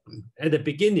tell at the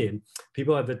beginning,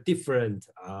 people have a different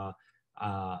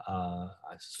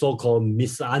so-called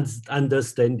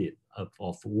misunderstanding of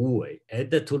Wu Wei. And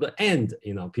to the end,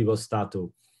 you know, people start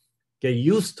to get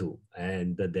used to,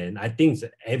 and then I think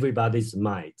that everybody's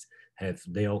mind have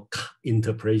their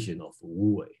interpretation of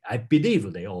Wu Wei. I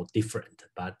believe they're all different,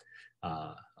 but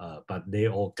they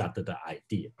all got the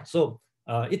idea. So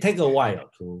it takes a while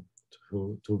to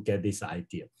get this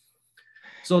idea.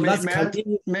 So let's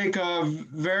continue. Make a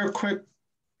very quick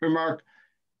remark.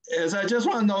 Is I just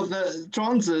want to note that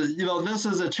ZhuangZi, this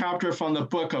is a chapter from the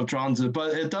book of ZhuangZi,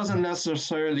 but it doesn't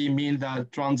necessarily mean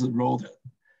that ZhuangZi wrote it.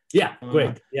 Yeah,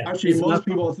 great. Yeah. Actually, most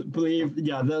people believe,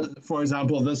 for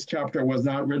example, this chapter was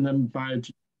not written by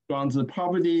ZhuangZi,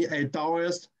 probably a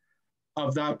Taoist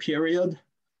of that period,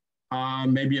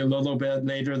 maybe a little bit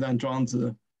later than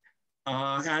ZhuangZi.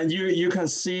 And you can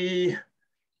see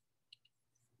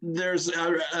there's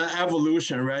an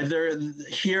evolution, right?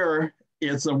 Here,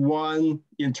 it's a one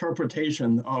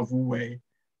interpretation of Wu Wei.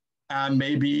 And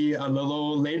maybe a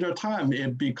little later time,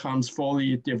 it becomes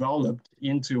fully developed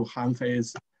into Han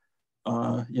Fei's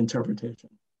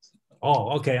interpretation.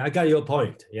 Oh, okay. I got your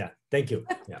point. Yeah. Thank you.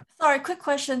 Yeah. Sorry, quick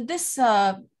question. This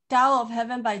Tao of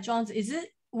Heaven by ZhuangZi, is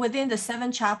it within the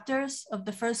 7 chapters of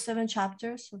the first 7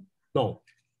 chapters?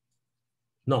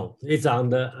 No, it's on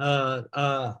the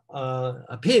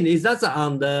Pin. Is that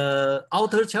on the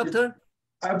outer chapter?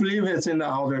 I believe it's in the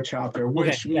outer chapter,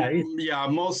 which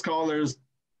most scholars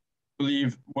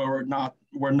believe were not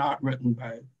written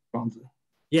by ZhuangZi.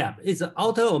 Yeah, it's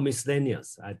outer or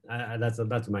miscellaneous.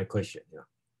 That's my question. Yeah.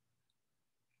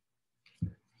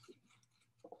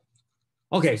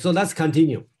 Okay, so let's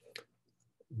continue.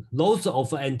 Laws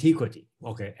of antiquity.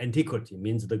 Okay, antiquity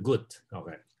means the good.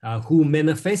 Okay, who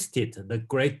manifested the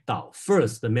great Tao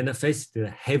first? Manifested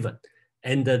heaven,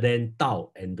 and then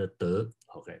Tao and the De.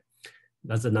 Okay.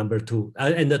 That's the number 2.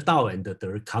 And the Tao and the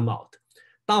De come out.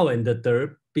 Tao and the De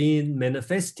being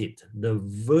manifested, the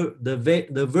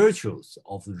virtues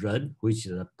of Ren, which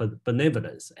is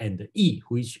benevolence, and the Yi,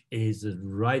 which is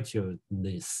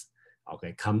righteousness,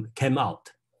 okay, came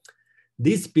out.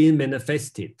 This being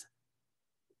manifested,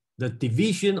 the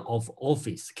division of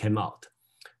office came out.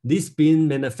 This being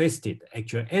manifested,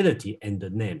 actuality and the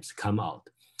names come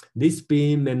out. This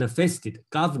being manifested,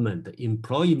 government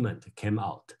employment came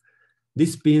out.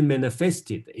 This being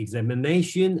manifested,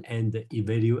 examination and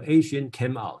evaluation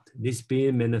came out. This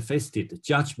being manifested,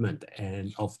 judgment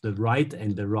and of the right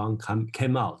and the wrong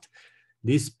came out.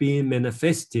 This being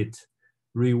manifested,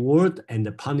 reward and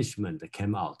the punishment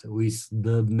came out. With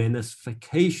the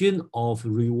manifestation of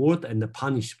reward and the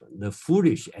punishment, the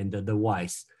foolish and the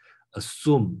wise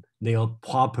assume their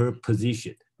proper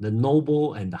position. The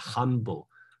noble and the humble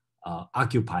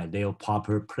occupy their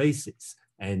proper places.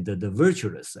 And the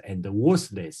virtuous and the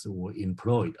worthless were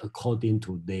employed according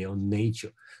to their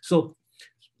nature. So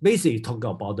basically talk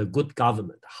about the good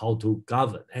government, how to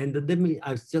govern. And let me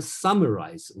just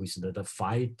summarize with the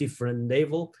 5 different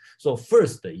levels. So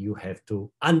first, you have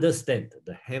to understand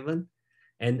the heaven.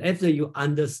 And after you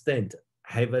understand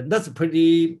heaven, that's a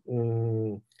pretty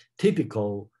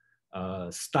typical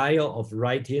style of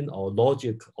writing or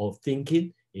logic of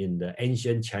thinking in the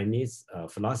ancient Chinese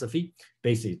philosophy.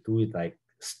 Basically do it like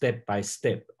step by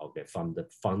step, okay, from the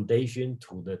foundation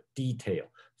to the detail,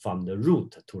 from the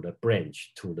root to the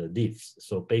branch to the leaves.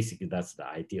 So basically that's the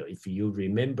idea. If you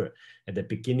remember at the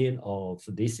beginning of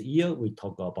this year, we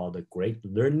talked about the great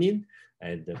learning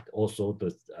and also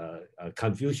the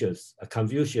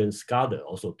Confucian scholar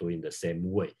also doing the same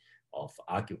way of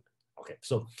argument. Okay,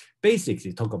 so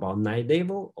basically talk about 9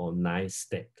 level or 9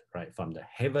 steps, right? From the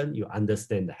heaven, you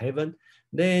understand the heaven.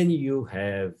 Then you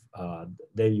have,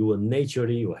 then you will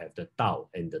naturally, you have the Tao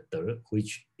and the De,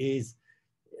 which is,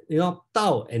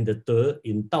 Tao and the De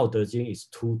in Tao Te Ching is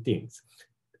 2 things,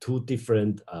 2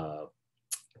 different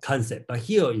concepts. But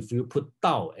here, if you put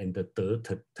Tao and the De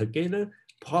together,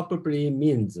 probably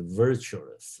means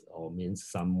virtuous or means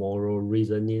some moral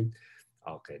reasoning.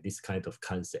 Okay, this kind of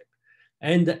concept.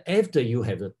 And after you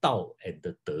have the Tao and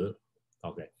the De,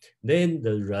 okay, then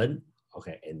the Ren,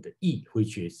 okay, and the Yi,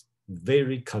 which is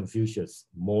very Confucius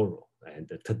moral.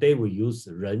 And today we use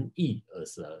Ren Yi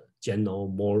as a general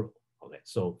moral. Okay,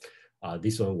 so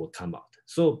this one will come out.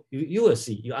 So you will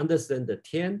see, you understand the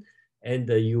Tian, and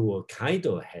you will kind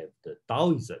of have the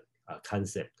Taoism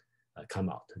concept come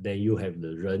out. Then you have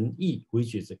the Ren Yi,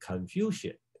 which is a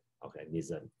Confucian, okay, is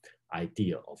an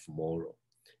idea of moral.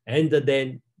 And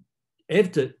then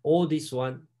after all this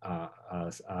one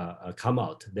come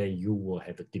out, then you will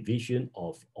have a division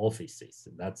of offices.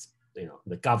 That's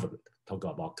the government. Talk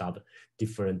about government,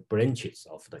 different branches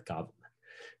of the government.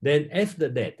 Then after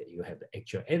that, you have the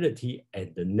actuality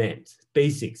and the names.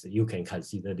 Basics, you can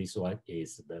consider this one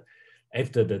is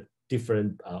after the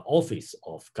different office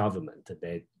of government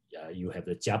that you have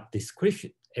the job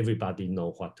description. Everybody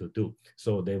know what to do.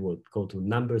 So they will go to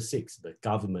number 6, the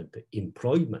government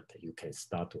employment. You can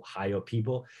start to hire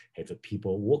people, have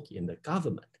people work in the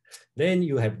government. Then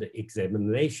you have the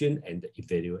examination and the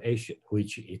evaluation,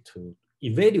 which is to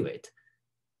evaluate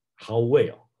how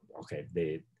well, okay,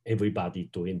 everybody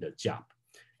doing the job.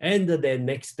 And the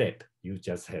next step, you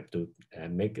just have to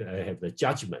have the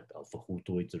judgment of who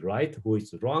do it right, who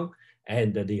is wrong,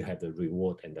 and then you have the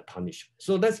reward and the punishment.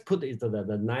 So let's put it at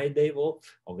the 9th level,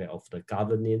 okay, of the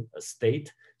governing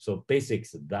state. So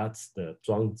basics, that's the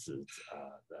ZhuangZi.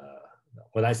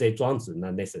 When I say ZhuangZi,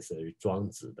 not necessarily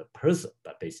ZhuangZi, the person,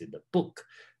 but basically the book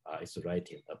is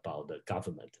writing about the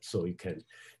government. So you can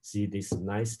see this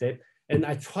 9th step. And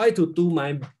I try to do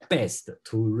my best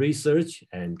to research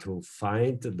and to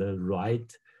find the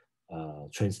right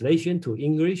translation to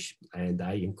English, and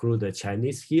I include the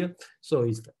Chinese here. So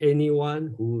if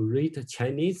anyone who read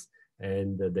Chinese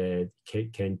and they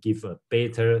can give a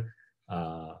better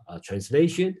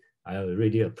translation, I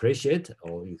really appreciate,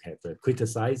 or you have to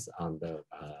criticize on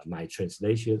my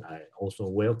translation, I also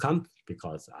welcome,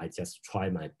 because I just try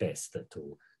my best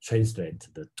to translate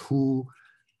the 2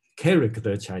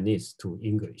 character Chinese to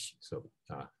English. So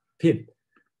Pin,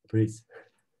 please.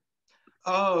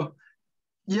 Oh,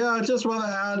 yeah, I just want to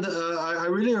add, I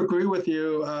really agree with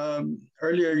you.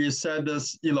 Earlier you said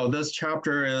this, this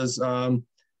chapter is an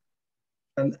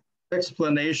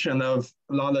explanation of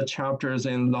a lot of chapters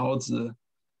in Laozi.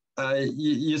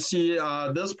 You see,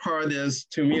 this part is,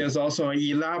 to me, is also an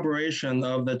elaboration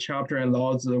of the chapter in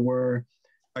Laozi where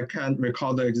I can't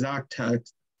recall the exact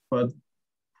text, but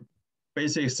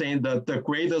basically saying that the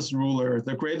greatest ruler,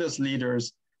 the greatest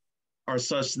leaders are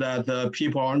such that the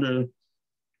people under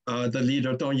the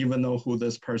leader don't even know who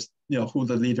this person, who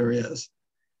the leader is.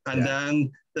 And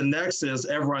then the next is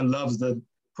everyone loves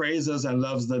praises and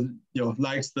loves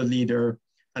likes the leader.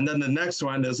 And then the next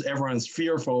one is everyone's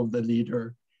fearful of the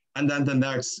leader. And then the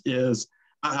next is,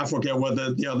 I forget what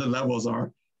the other levels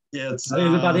are. It's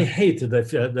everybody hate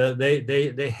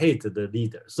they hate the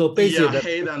leader. So basically,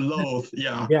 hate and loathe.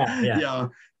 Yeah.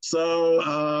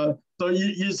 So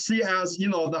you see, as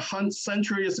the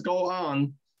centuries go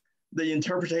on, the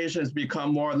interpretations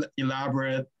become more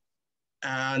elaborate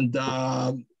and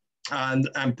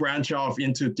branch off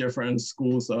into different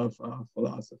schools of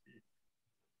philosophy.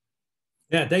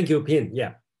 Yeah, thank you, Pin.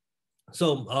 Yeah.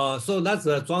 So so that's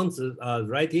the ZhuangZi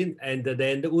writing, and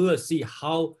then we will see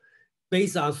how.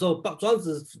 Based on, so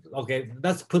ZhuangZi, okay,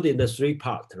 let's put in the 3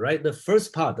 parts, right? The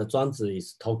first part, the ZhuangZi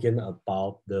is talking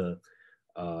about the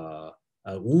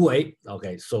Wu Wei,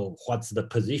 okay, so what's the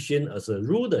position as a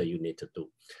ruler you need to do?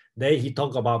 Then he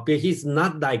talk about, he's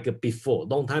not like before,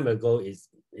 long time ago,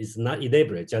 is not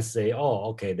elaborate, just say,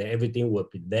 oh, okay, then everything will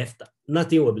be left,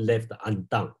 nothing will be left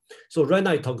undone. So right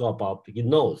now he talk about, he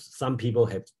knows some people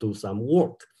have to do some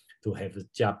work to have the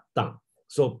job done.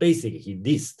 So basically he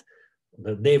lists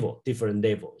the level, different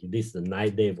level. It is the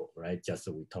 9th level, right? Just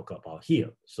we talk about here.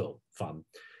 So from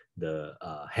the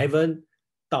heaven,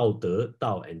 Dao De,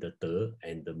 Dao and the De,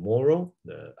 and the moral,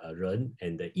 the Ren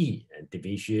and the Yi, and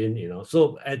division,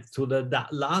 So to the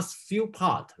last few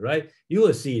part, right? You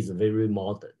will see it's very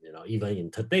modern, even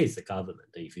in today's government.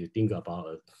 If you think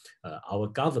about our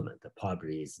government,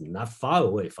 probably is not far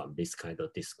away from this kind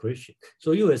of description.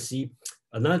 So you will see,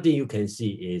 another thing you can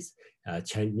see is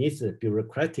Chinese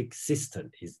bureaucratic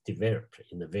system is developed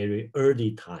in a very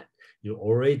early time. You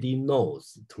already know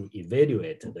to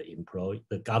evaluate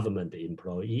the government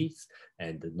employees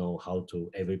and know how to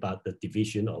the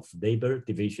division of labor,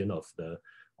 division of the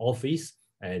office,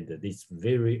 and this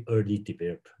very early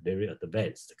developed, very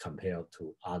advanced compared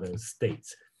to other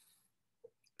states.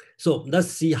 So let's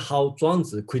see how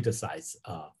ZhuangZi criticized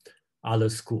other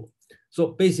schools. So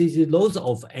basically, those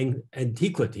of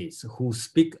antiquities who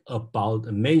speak about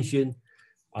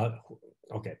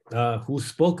who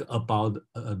spoke about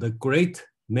the great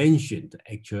mentioned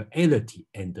actuality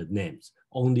and the names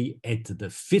only at the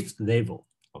 5th level.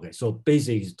 Okay, so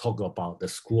basically talk about the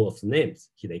school of names.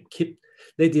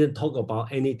 They didn't talk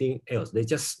about anything else. They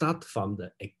just start from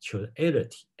the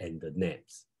actuality and the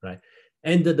names, right?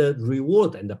 And the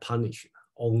reward and the punishment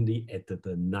only at the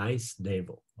 9th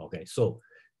level. Okay, so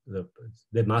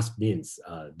they must means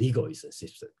legalist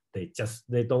system.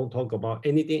 They don't talk about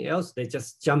anything else. They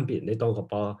just jump in. They don't talk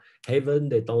about heaven.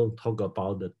 They don't talk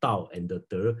about the Dao and the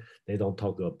De. They don't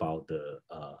talk about the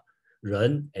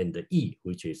Ren and the Yi,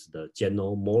 which is the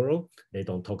general moral. They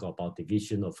don't talk about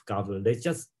division of government. They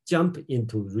just jump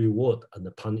into reward and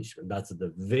the punishment. That's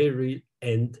the very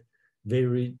end,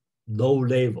 very low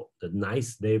level, the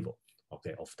 9th level,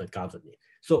 okay, of the governing.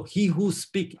 So he who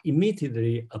speaks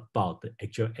immediately about the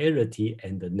actuality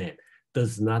and the name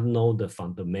does not know the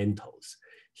fundamentals.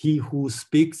 He who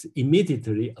speaks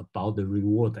immediately about the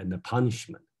reward and the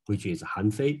punishment, which is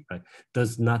hanfei, right,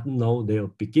 does not know their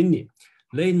beginning.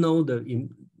 They know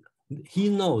he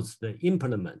knows the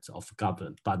implements of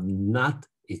government, but not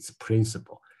its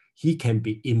principle. He can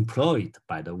be employed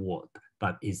by the word,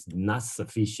 but is not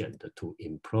sufficient to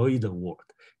employ the word.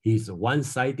 He is a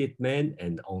one-sided man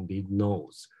and only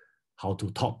knows how to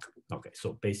talk. Okay,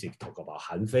 so basically talk about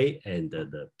hanfei and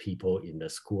the people in the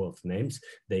school of names.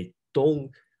 They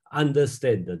don't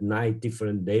understand the 9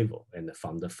 different levels, and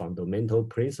from the fundamental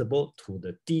principle to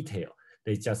the detail.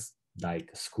 They just like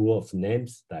school of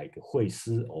names, like Hui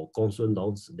Si or Gongsun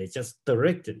Longs, they just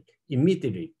directly,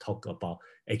 immediately talk about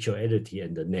actuality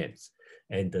and the names.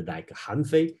 And like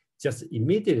hanfei, just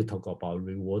immediately talk about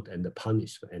reward and the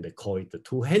punishment, and they call it the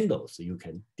 2 handles. You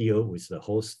can deal with the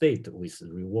whole state with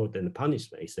reward and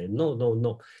punishment. They say, no, no,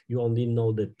 no, you only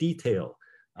know the detail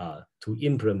to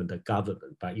implement the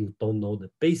government, but you don't know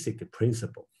the basic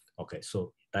principle. Okay,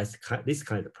 so that's this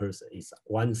kind of person is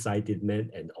one-sided man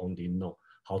and only know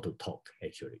how to talk.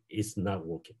 Actually, it's not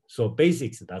working. So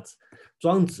basics, that's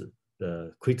ZhuangZi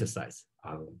criticize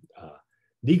on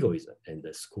legalism and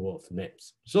the school of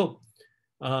names. So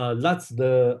that's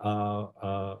the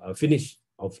finish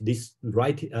of this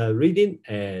reading.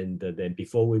 And then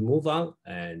before we move on,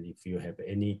 and if you have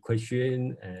any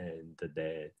question, and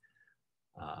then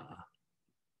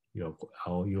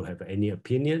you have any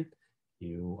opinion,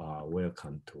 you are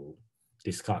welcome to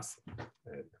discuss.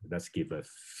 Let's give a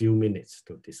few minutes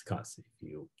to discuss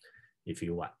if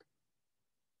you want.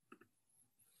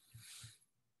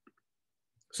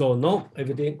 So no,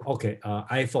 everything okay.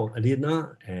 iPhone,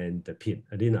 Alina and the Pin.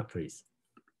 Alina, please.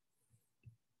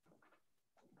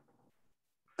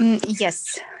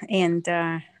 Yes, and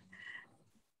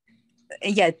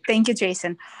yeah, thank you,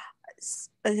 Jason.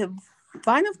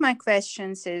 One of my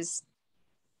questions is,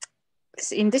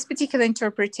 in this particular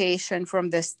interpretation from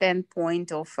the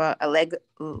standpoint of a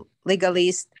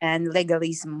legalist and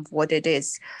legalism, what it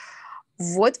is,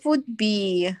 what would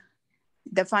be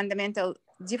the fundamental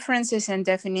differences and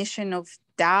definition of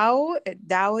Tao?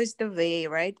 Tao is the way,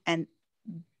 right? And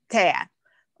Te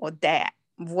or De.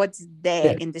 What's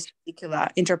De in this particular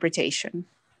interpretation?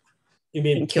 You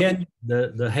mean Tian,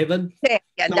 the heaven?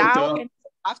 Yeah, No, Tao and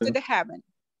after the heaven.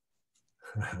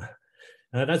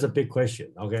 That's a big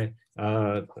question. Okay,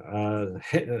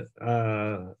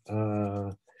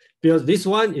 because this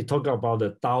one is talking about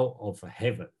the Tao of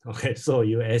heaven. Okay, so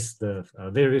you asked the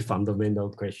very fundamental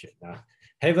question.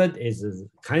 Heaven is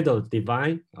kind of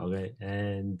divine. Okay,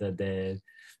 and then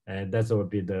that will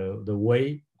be the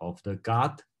way of the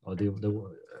God, or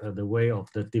the way of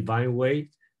the divine way.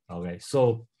 Okay,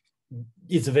 so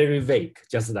it's very vague,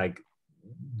 just like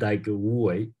Wu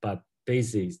Wei, but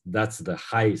basically that's the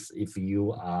highest. If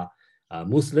you are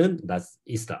Muslim, that's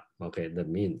Islam. Okay, that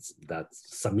means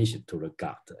that's submission to the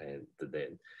God. And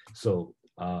then so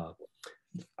I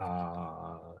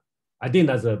think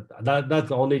that's the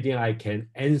only thing I can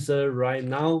answer right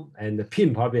now. And the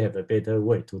Pin probably have a better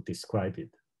way to describe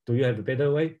it. Do you have a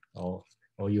better way, or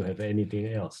you have anything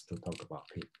else to talk about,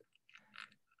 Pin?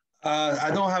 I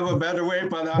don't have a better way,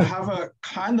 but I have a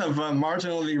kind of a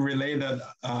marginally related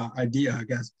idea, I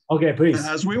guess. Okay, please.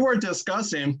 As we were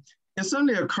discussing, it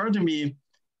suddenly occurred to me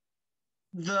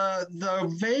the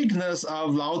vagueness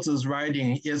of Lao Tzu's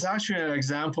writing is actually an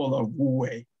example of Wu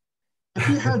Wei. If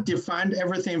he had defined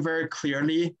everything very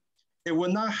clearly, it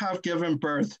would not have given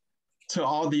birth to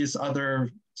all these other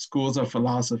schools of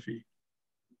philosophy.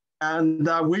 And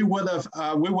we would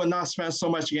not spend so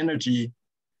much energy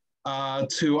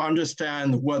to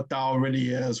understand what Tao really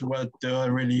is, what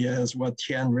De really is, what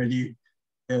Tian really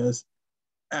is.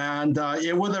 And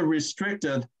it would have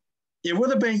restricted, it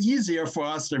would have been easier for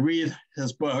us to read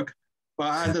his book,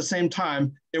 but at the same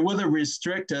time, it would have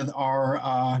restricted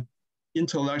our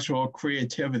intellectual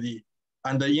creativity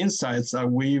and the insights that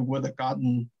we would have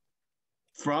gotten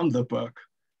from the book.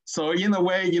 So in a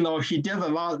way, he did a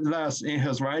lot less in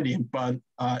his writing, but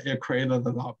it created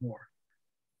a lot more.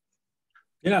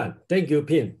 Yeah, thank you,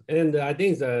 Pin. And I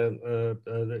think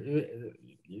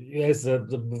you asked a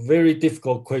very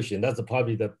difficult question. That's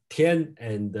probably the Tian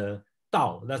and the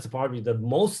Dao. That's probably the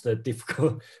most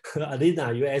difficult.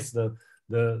 Alina, you asked the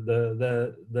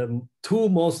 2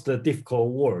 most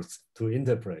difficult words to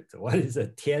interpret. One is the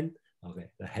Tian, okay,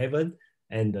 the heaven,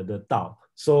 and the Dao.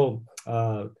 So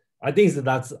I think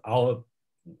that's our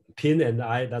Pin and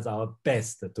I, that's our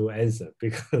best to answer,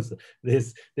 because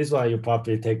this one you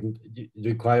probably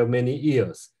require many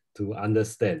years to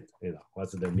understand,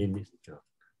 what's the meaning.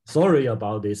 sorry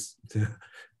about this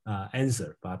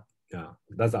answer, but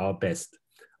that's our best.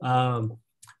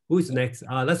 Who is next?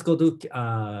 Let's go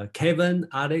to Kevin,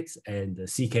 Alex, and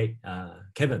CK.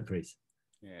 Kevin, please.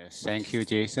 Yes, thank you,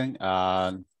 Jason.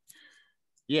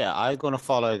 Yeah, I'm gonna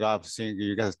follow up. Seeing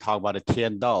you guys talk about the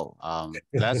Tian Dao.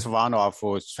 That's one of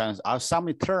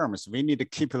some terms. We need to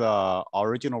keep the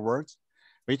original words.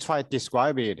 We try to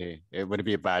describe it. It would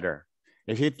be better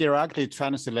if you directly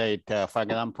translate, for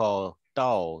example,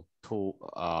 Dao to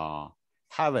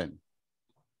heaven.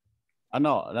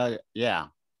 No, yeah.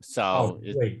 So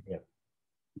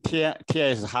Tia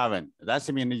is heaven. That's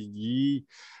mean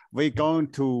we're going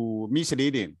to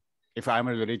misleading if I'm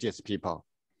a religious people.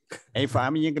 If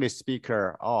I'm an English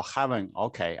speaker, oh, heaven,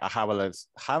 okay, I have a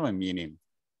heaven meaning.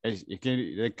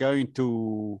 They're going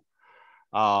to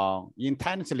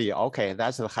intensely, okay,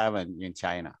 that's the heaven in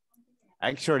China.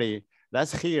 Actually,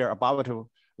 let's hear about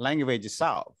language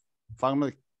itself.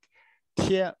 From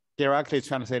Tia directly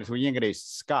translated to English,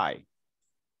 sky.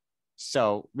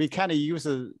 So we can use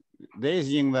this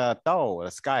in the Dao,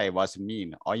 the sky was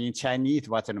mean, or in Chinese,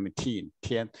 what's the mean?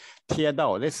 Tian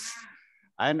Dao. This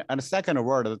and the second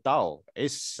word, the Dao,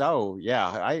 is so, yeah,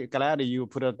 I'm glad you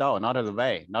put a Dao, not the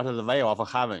way of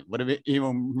heaven, would be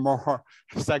even more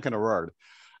second word.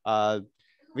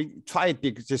 We try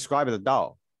to describe the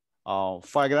Dao.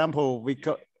 For example, we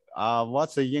could,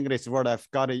 what's the English word? I've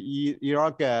got for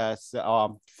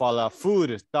the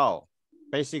food Dao.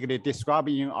 Basically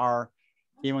describing our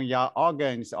even your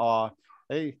organs, or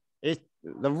the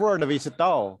word with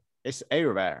Dao is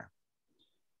everywhere.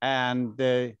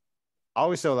 And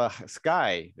also the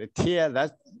sky, the Tia,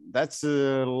 that's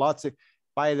lots of,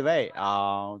 by the way,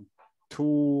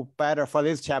 to better for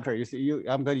this chapter,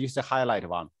 I'm going to use the highlight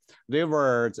one.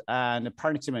 Rewards and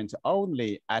punishment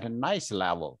only at a nice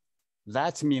level.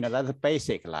 That means that's a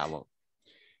basic level.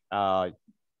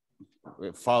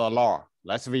 For the law,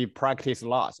 let's we practice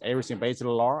laws, everything based on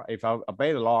the law. If I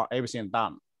obey the law, everything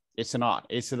done. It's not,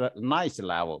 it's a nice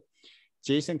level.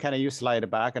 Jason, can you slide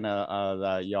back and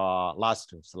your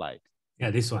last slide?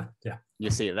 Yeah, this one, yeah. You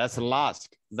see, that's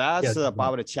last. That's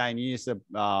about the Chinese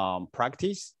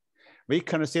practice. We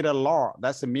consider law,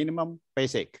 that's the minimum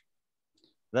basic.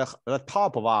 The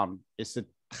top one is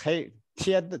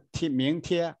Ming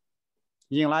Tia,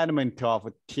 enlightenment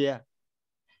of Tia.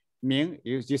 Ming,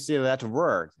 you see that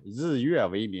word, 日月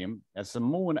为明, it's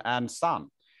moon and sun.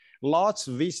 Lots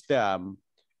of wisdom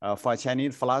for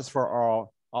Chinese philosopher or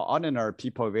ordinary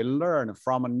people will learn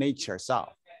from nature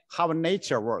itself. How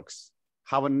nature works,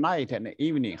 how night and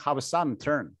evening, how sun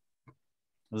turn.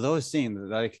 Those things,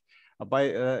 like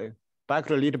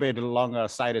back a little bit longer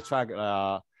side track,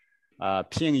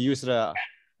 Ping used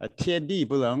天地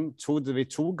不能出之为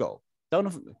刍狗.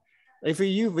 If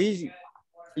we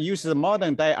use the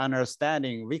modern day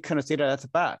understanding, we consider that's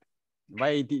bad.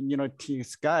 Why,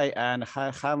 sky and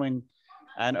heaven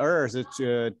and earth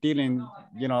dealing,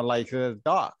 like a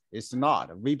dog. It's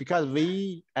not. Because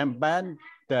we abandoned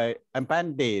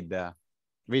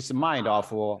with mind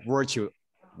of virtue,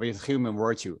 with human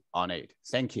virtue on it.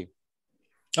 Thank you.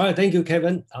 All right, thank you,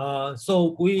 Kevin.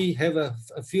 So we have a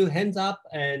few hands up,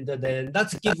 and then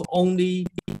let's give only,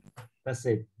 let's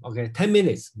say, okay, 10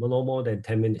 minutes, no more than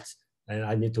 10 minutes. And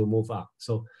I need to move up.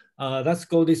 So let's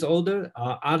go this order.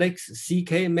 Alex,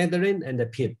 CK, Madeline, and the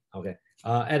Pin. Okay,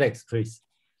 Alex, please.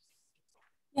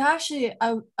 Yeah, actually,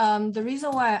 the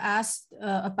reason why I asked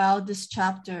about this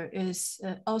chapter is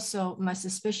also my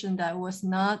suspicion that it was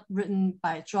not written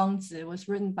by ZhuangZi, it was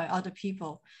written by other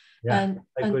people. Yeah,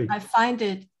 and I find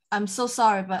it, I'm so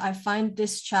sorry, but I find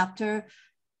this chapter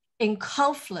in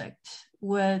conflict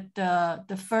with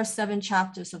the first 7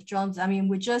 chapters of ZhuangZi. I mean,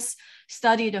 we just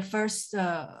studied the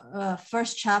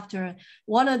first chapter.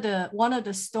 One of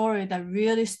the story that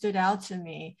really stood out to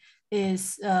me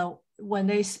is when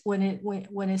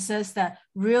it says that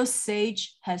real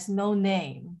sage has no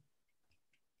name.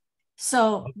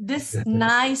 So this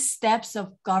 9 steps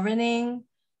of governing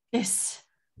is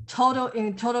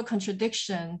in total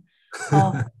contradiction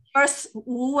of first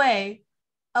Wu Wei,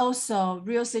 also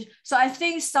real sage. So I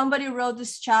think somebody wrote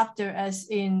this chapter as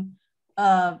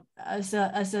a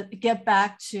get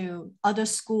back to other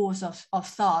schools of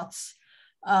thoughts.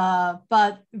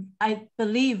 But I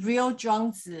believe real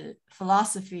ZhuangZi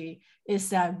philosophy is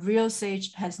that real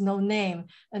sage has no name,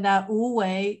 and that Wu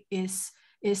Wei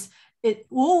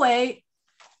Wu Wei,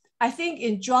 I think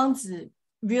in ZhuangZi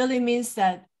really means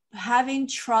that having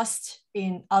trust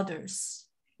in others.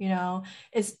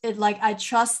 It's like I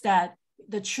trust that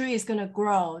the tree is going to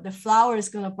grow, the flower is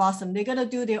going to blossom, they're going to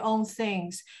do their own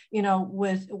things,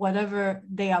 with whatever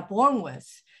they are born with.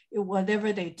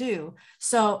 whatever they do.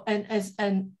 So,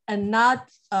 and not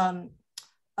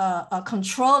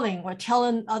controlling or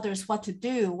telling others what to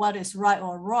do, what is right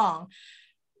or wrong.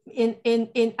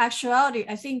 In actuality,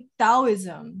 I think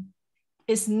Taoism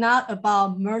is not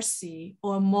about mercy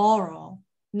or moral.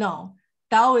 No,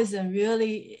 Taoism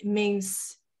really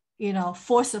means,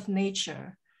 force of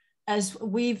nature, as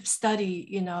we've studied,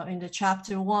 in the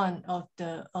chapter 1 of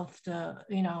the,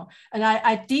 and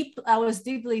I was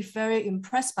deeply very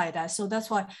impressed by that. So that's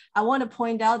why I want to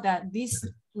point out that these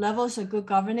levels of good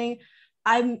governing,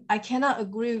 I cannot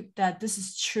agree that this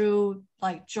is true,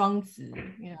 like ZhuangZi,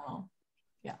 yeah.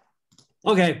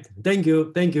 Okay, thank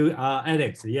you,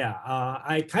 Alex. Yeah,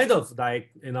 I kind of like,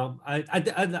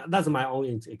 I that's my own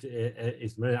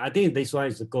experience. I think this one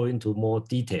is going into more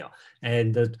detail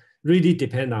and really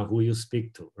depend on who you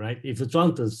speak to, right? If you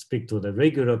want to speak to the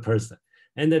regular person,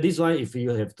 and this one, if you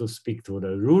have to speak to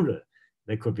the ruler,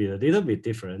 they could be a little bit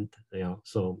different,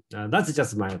 So that's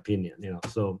just my opinion,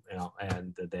 So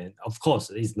and then of course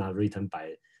it's not written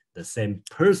by the same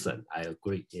person. I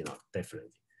agree,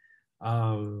 definitely.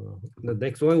 The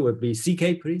next one would be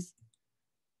CK, please.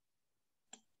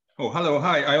 Oh, hello,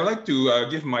 hi. I would like to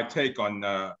give my take on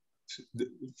a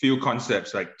few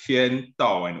concepts like Tian,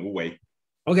 Dao, and Wu Wei.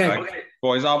 Okay.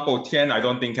 For example, Tian, I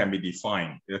don't think can be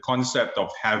defined. The concept of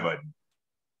heaven,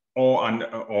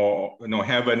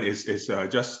 heaven is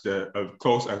just a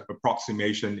close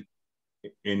approximation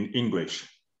in English.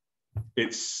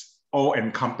 It's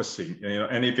all-encompassing.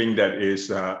 Anything that is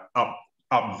up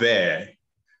there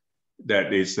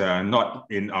that is not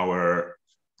in our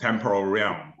temporal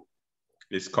realm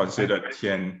is considered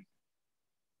Tian.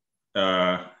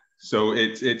 So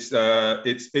it's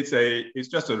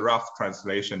just a rough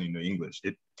translation into English.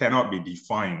 It cannot be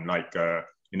defined like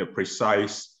in a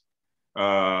precise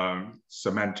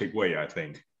semantic way, I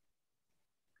think.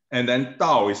 And then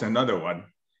Dao is another one.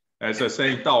 As I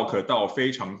say, Dao 可道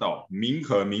非常道, 名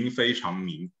可名非常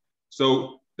名.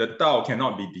 So the Dao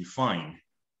cannot be defined.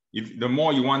 If the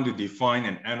more you want to define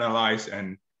and analyze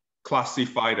and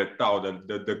classify the Tao,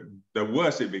 the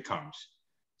worse it becomes.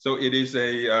 So it is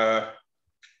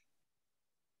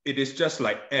it is just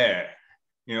like air,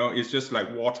 it's just like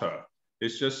water.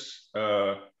 It's just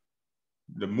the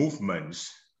movements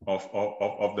of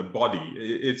the body.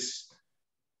 It's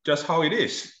just how it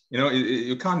is.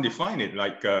 You can't define it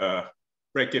like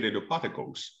break it into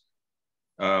particles.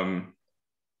 Then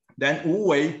Wu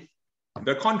Wei,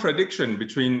 the contradiction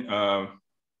between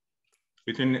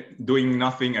doing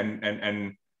nothing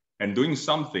and doing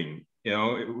something,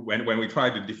 when we try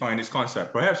to define this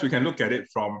concept, perhaps we can look at it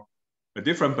from a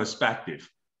different perspective.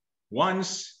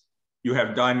 Once you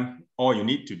have done all you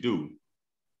need to do,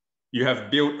 you have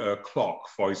built a clock,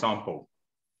 for example,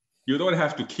 you don't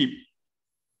have to keep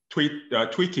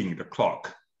tweaking the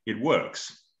clock. It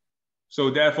works. So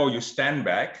therefore you stand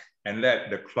back and let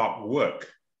the clock work.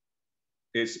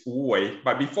 It's Wu Wei,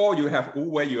 but before you have Wu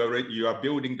Wei, you are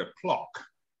building the clock.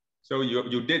 So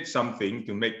you did something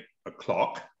to make a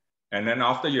clock, and then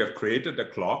after you have created the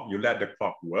clock, you let the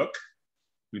clock work.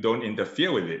 You don't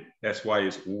interfere with it. That's why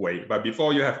it's Wu Wei. But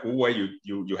before you have Wu Wei,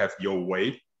 you have your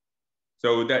way.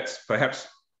 So that's perhaps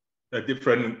a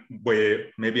different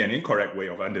way, maybe an incorrect way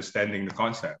of understanding the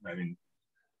concept. I mean.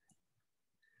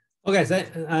 Okay,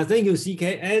 thank you,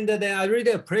 CK. And then I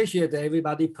really appreciate that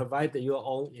everybody provide your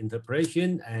own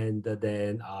interpretation, and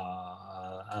then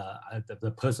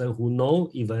the person who know,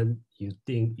 even you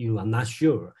think you are not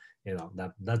sure,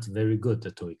 that's very good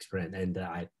to explain. And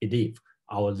I believe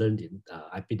our learning,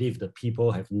 I believe the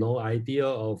people have no idea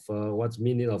of what's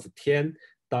meaning of Tian,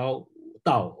 Dao,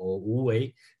 or Wu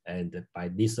Wei, and by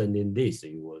listening this,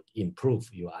 you will improve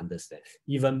your understand.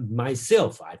 Even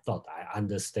myself, I thought I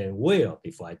understand well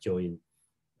before I joined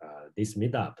this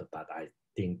meetup, but I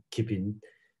think keeping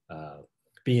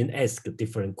being asked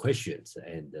different questions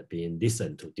and being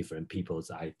listened to different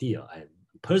people's idea, and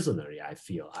personally, I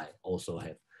feel I also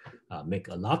have make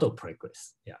a lot of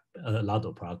progress. Yeah, a lot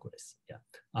of progress. Yeah,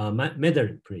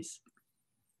 Madeline, please.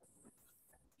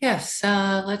 Yes,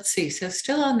 let's see. So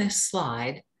still on this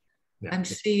slide, yeah. I'm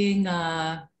seeing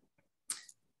the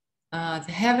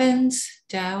heavens,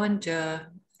 Tao and De,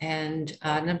 and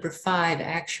number 5,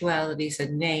 actualities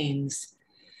and names.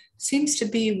 Seems to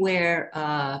be where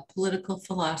political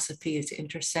philosophy is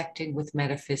intersecting with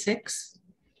metaphysics.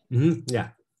 Mm-hmm. Yeah.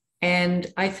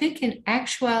 And I think in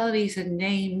actualities and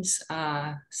names,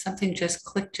 something just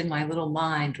clicked in my little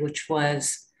mind, which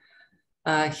was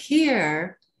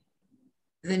here,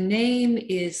 the name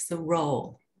is the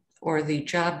role or the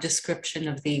job description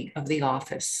of the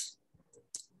office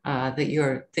that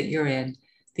you're in.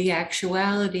 The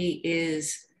actuality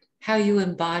is how you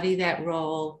embody that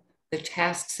role, the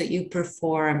tasks that you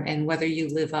perform, and whether you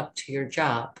live up to your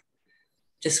job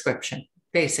description,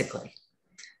 basically.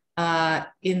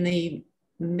 In the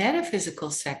metaphysical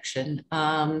section,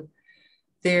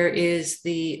 there is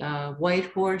the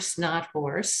white horse, not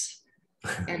horse,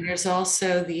 and there's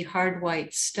also the hard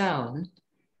white stone.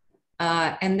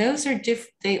 And those are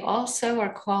they also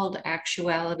are called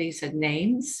actualities and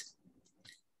names.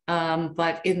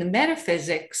 But in the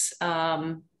metaphysics,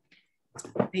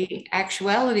 the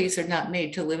actualities are not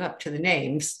made to live up to the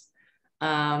names,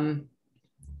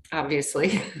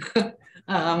 obviously.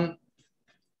 And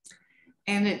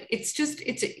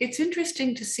it's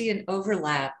interesting to see an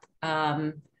overlap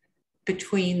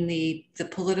between the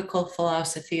political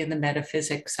philosophy and the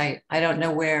metaphysics. I don't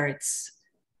know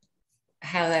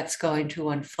how that's going to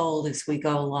unfold as we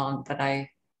go along, but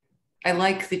I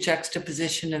like the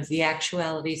juxtaposition of the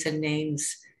actualities and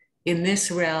names in this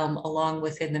realm along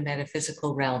within the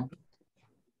metaphysical realm.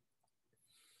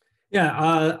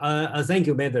 Yeah, thank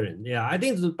you, Madeline. Yeah, I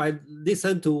think by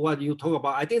listen to what you talk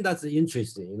about, I think that's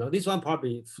interesting. You know, this one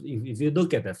probably, if you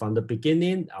look at it from the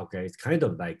beginning, okay, it's kind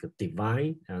of like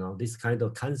divine, you know, this kind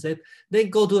of concept. Then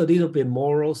go to a little bit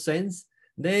moral sense.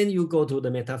 Then you go to the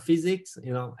metaphysics,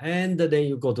 you know, and then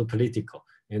you go to political,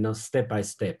 you know, step by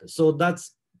step. So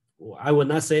that's, I would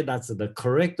not say that's the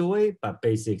correct way, but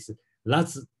basically,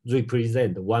 let's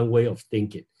represent one way of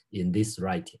thinking in this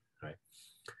writing, right?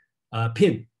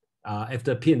 Pin.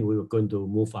 After Pin, we were going to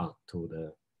move on to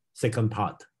the second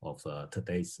part of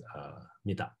today's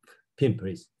meetup. Pin,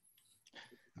 please.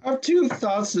 I have two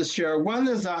thoughts to share. One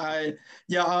is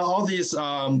all these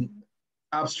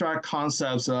abstract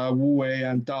concepts, Wu Wei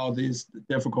and Dao, these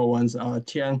difficult ones,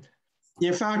 Tian.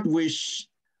 In fact,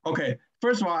 okay,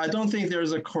 first of all, I don't think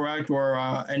there's a correct or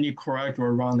any correct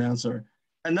or wrong answer.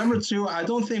 And number two, I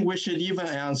don't think we should even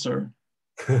answer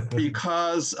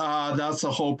because that's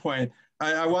the whole point.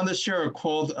 I want to share a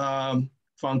quote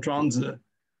from ZhuangZi.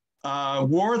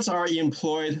 Words are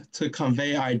employed to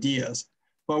convey ideas,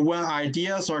 but when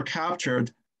ideas are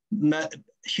captured,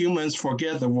 humans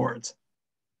forget the words.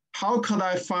 How could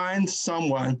I find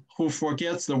someone who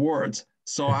forgets the words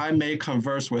so I may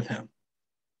converse with him?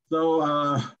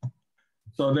 So,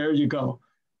 so there you go.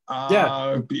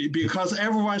 Because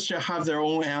everyone should have their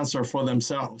own answer for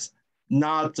themselves,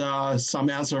 not some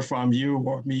answer from you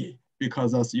or me,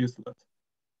 because that's useless.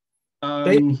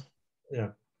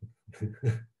 Yeah.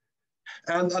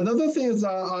 And another thing is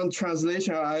on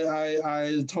translation,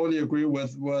 I totally agree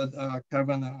with what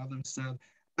Kevin and others said.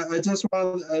 I just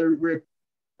want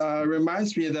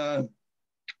reminds me that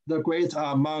the great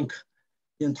monk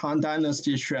in Tang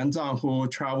Dynasty, Xuanzang, who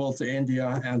traveled to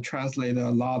India and translated a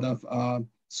lot of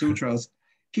sutras,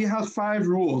 he has 5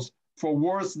 rules for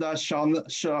words that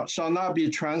shall not be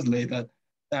translated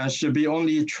and should be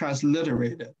only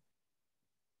transliterated.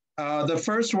 The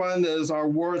first one is our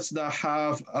words that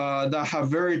have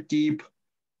very deep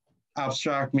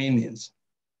abstract meanings.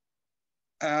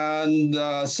 And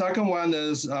the second one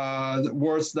is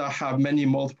words that have many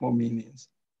multiple meanings.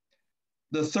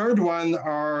 The third one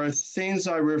are nouns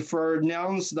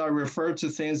that refer to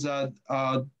things that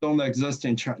didn't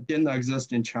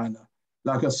exist in China,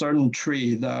 like a certain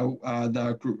tree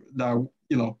that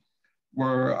you know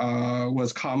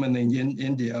was common in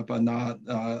India, but not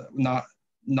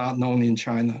known in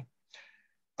China.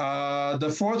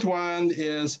 The fourth one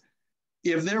is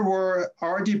if there were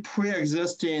already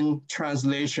pre-existing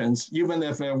translations, even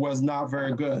if it was not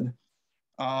very good,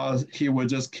 he would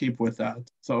just keep with that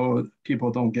so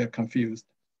people don't get confused.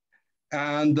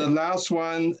 And the last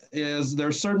one is there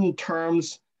are certain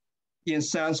terms in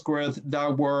Sanskrit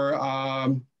that were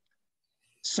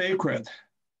sacred,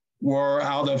 were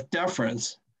out of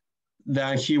deference,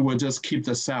 then he would just keep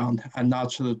the sound and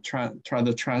not try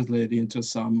to translate into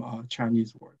some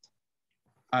Chinese words.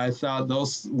 I thought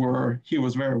he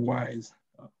was very wise.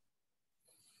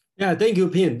 Yeah, thank you,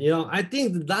 Pin. You know, I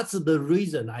think that's the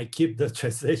reason I keep the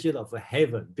translation of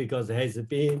heaven, because it has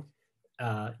been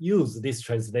used, this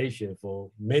translation, for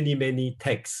many, many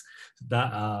texts.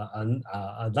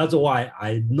 That's why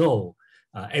I know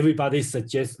everybody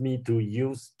suggests me to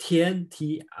use Tian,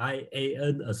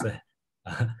 T-I-A-N, as a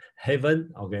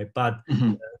heaven, okay, but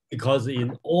because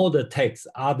in all the texts,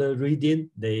 other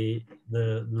reading, the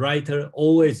writer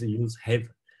always use heaven,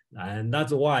 and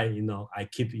that's why, you know, I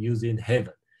keep using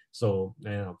heaven. So, you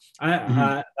know,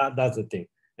 that's the thing.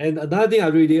 And another thing I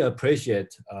really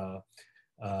appreciate,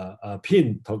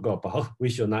 Pin talk about, we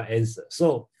should not answer.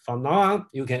 So from now on,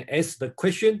 you can ask the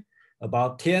question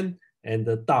about Tian and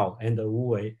the Dao and the Wu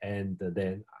Wei, and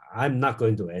then I'm not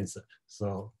going to answer.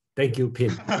 So Thank you,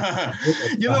 Pin.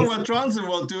 You know what ZhuangZi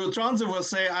will do? ZhuangZi will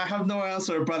say, I have no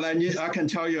answer, but I can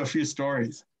tell you a few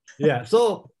stories. Yeah,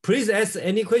 so please ask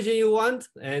any question you want,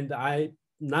 and I'm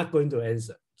not going to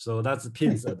answer. So that's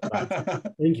Pin's advice.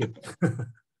 Thank you.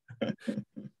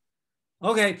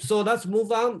 Okay, so let's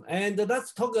move on and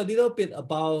let's talk a little bit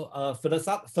about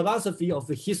philosophy of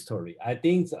history. I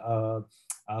think Feng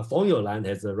Youlan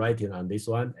has a writing on this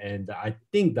one, and I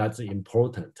think that's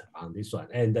important on this one.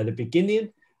 And at the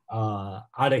beginning,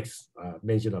 Alex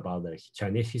mentioned about the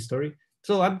Chinese history.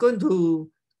 So I'm going to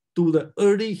do the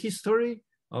early history,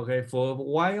 okay, for a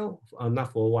while,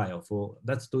 not for a while,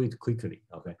 let's do it quickly,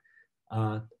 okay.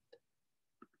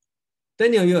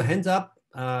 Daniel, your hands up.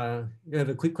 You have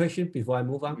a quick question before I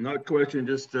move on? Not question,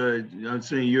 just I'm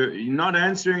saying you're not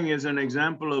answering is an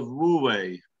example of Wu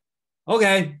Wei.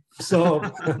 Okay, so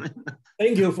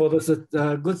thank you for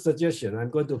the good suggestion. I'm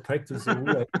going to practice Wu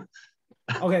Wei.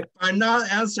 Okay. By not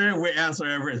answering, we answer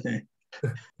everything.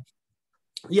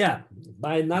 Yeah,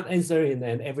 by not answering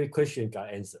and every question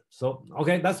got answered. So,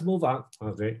 okay, let's move on.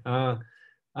 Okay.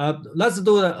 Let's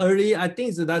do the early. I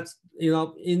think that's,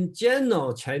 in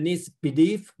general, Chinese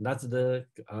belief, that's the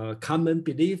common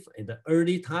belief in the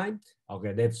early time.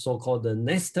 Okay, they've so-called the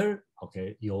Nestor.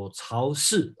 Okay, 有曹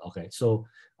氏. Okay, so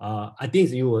I think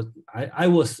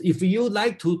if you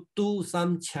like to do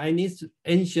some Chinese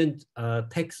ancient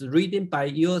text reading by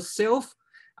yourself,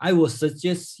 I would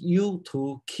suggest you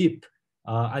to keep,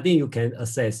 I think you can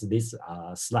access this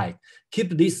slide.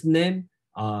 Keep this name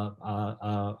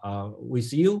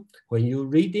with you when you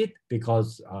read it,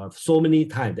 because so many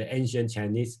times the ancient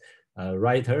Chinese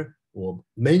writer will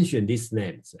mention these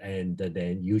names, and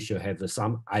then you should have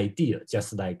some idea,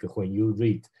 just like when you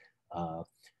read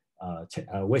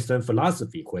Western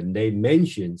philosophy, when they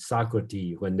mention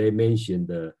Socrates, when they mention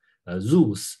the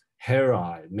Zeus,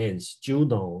 Hera,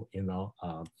 Juno,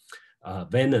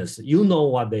 Venus, you know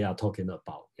what they are talking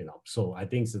about, So I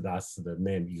think that's the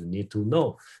name you need to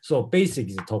know. So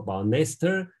basically talk about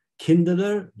Nestor,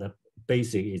 Kindler, the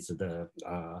basic is the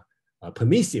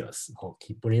Prometheus, or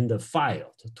bring the fire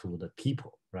to the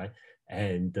people, right?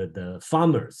 And the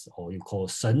farmers, or you call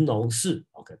神农氏,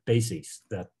 okay, basics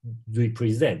that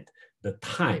represent the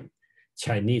time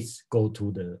Chinese go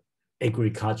to the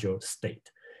agricultural state.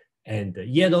 And the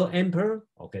Yellow Emperor,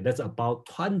 okay, that's about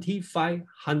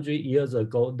 2,500 years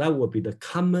ago. That would be the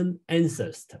common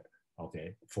ancestor,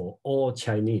 okay, for all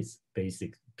Chinese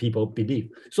basic people believe.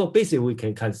 So basically we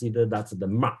can consider that's the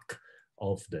mark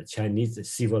of the Chinese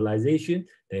civilization.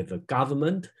 They have a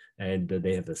government, and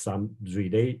they have some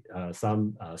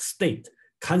state,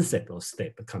 concept of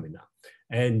state coming up.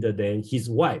 And then his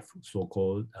wife,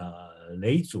 so-called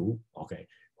Lei Zhu, okay,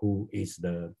 who is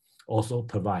also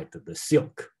provide the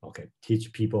silk, okay,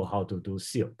 teach people how to do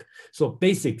silk. So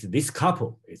basically this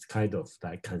couple is kind of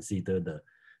like considered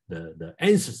the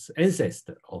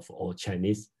ancestor of all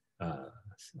Chinese,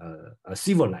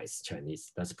 civilized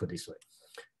Chinese, let's put it this way.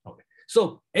 Okay.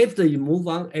 So after you move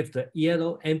on, after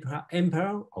Yellow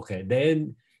Emperor, okay,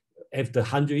 then after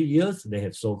 100 years, they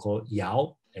have so-called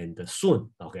Yao and the Sun.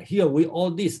 Okay, here we all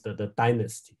list the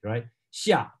dynasty, right?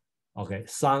 Xia, okay,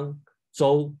 Shang,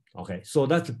 Zhou, okay, so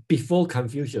that's before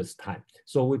Confucius time.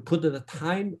 So we put the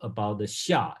time about the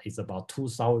Xia is about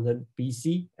 2000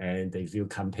 BC, and if you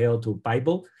compare to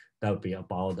Bible, that would be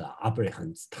about the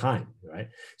Abraham's time, right?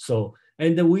 So,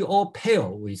 and then we all pair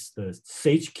with the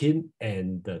sage king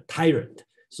and the tyrant.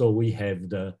 So we have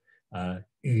the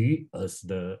Yu as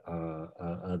the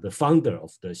founder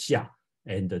of the Xia,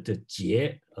 and the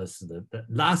Jie as the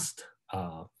last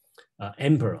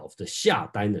emperor of the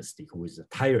Xia dynasty, who is a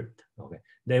tyrant. Okay,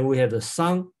 then we have the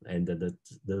Shang, and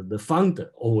the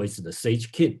founder, always the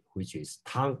sage king, which is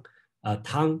Tang,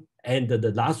 and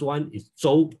the last one is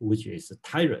Zhou, which is a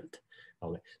tyrant.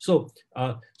 Okay, so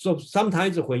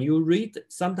sometimes when you read,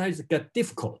 sometimes it gets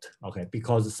difficult. Okay,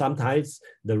 because sometimes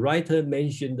the writer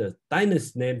mentioned the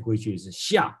dynasty name, which is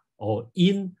Xia or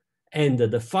Yin, and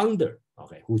the founder,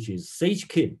 okay, which is sage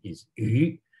king, is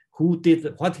Yu. Who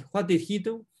did what did he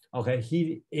do? Okay,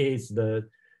 he is the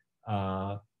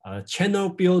channel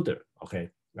builder. Okay,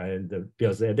 and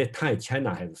because at that time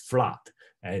China had flood,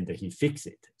 and he fixed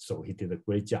it, so he did a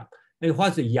great job. And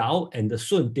what Yao and the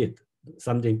Sun did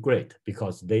something great,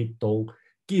 because they don't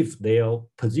give their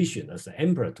position as the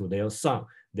emperor to their son.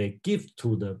 They give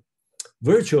to the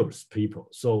virtuous people.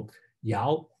 So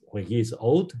Yao, when he is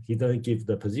old, he doesn't give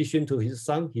the position to his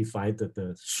son. He finds that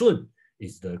the Sun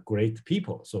is the great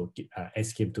people, so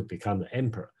ask him to become the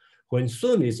emperor. When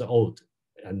Sun is old,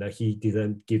 and he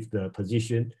didn't give the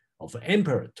position of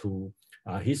emperor to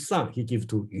his son, he gave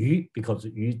to Yu, because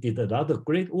Yu did another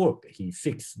great work. He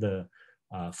fixed the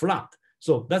flood.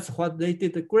 So that's what they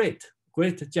did a great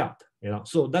job,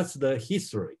 So that's the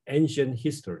history, ancient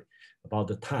history about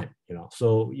the time,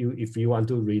 So if you want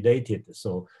to relate it,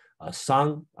 so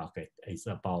Shang, is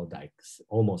about like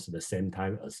almost the same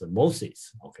time as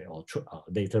Moses, or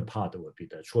later part will be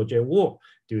the Trojan War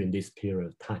during this period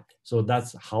of time. So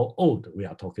that's how old we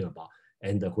are talking about.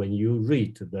 And when you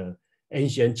read the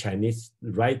ancient Chinese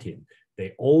writing,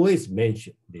 they always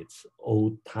mention this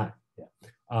old time.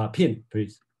 Pin,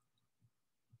 please.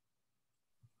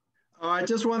 I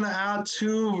just want to add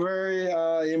two very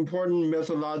important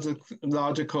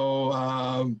mythological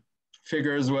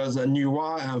figures was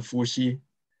Nuwa and Fuxi.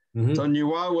 So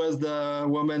Nuwa was the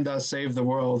woman that saved the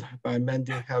world by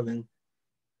mending heaven.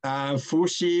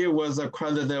 Fuxi was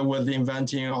accredited with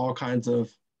inventing all kinds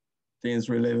of things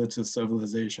related to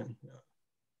civilization.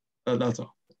 That's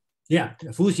all. Yeah,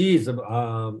 Fuxi is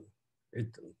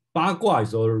Bagua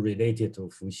is all related to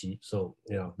Fuxi. So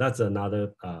that's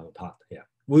another part. Yeah,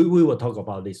 we will talk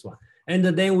about this one. And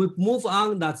then we move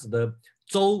on. That's the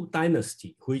Zhou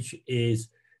dynasty, which is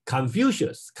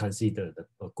Confucius considered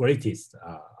the greatest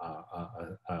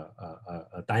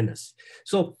dynasty.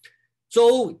 So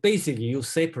Zhou basically you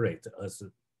separate as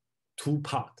two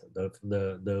parts,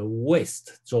 the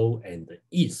West Zhou and the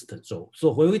East Zhou.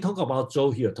 So when we talk about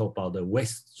Zhou here, talk about the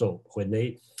West Zhou. When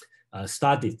they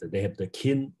studied, they have the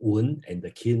King Wen and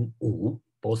the King Wu,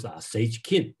 both are sage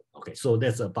king. So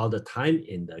that's about the time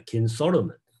in the King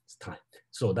Solomon's time.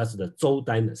 So that's the Zhou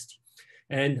dynasty.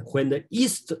 And when the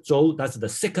East Zhou, that's the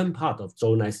second part of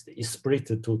Zhou dynasty, is split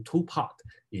to two parts.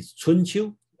 It's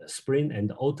Chunqiu, spring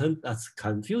and autumn, that's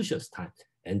Confucius time.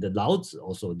 And the Laozi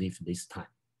also lived this time.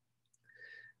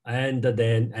 And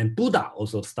Buddha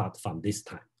also start from this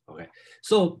time.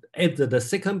 So at the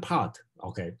second part,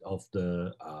 of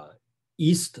the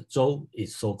East Zhou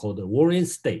is so-called the warring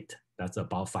state. That's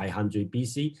about 500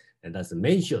 BC, and that's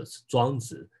mentions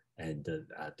ZhuangZi and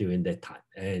during that time.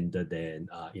 And then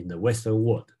in the Western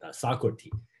world,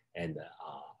 Socrates and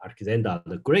Alexander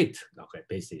the Great,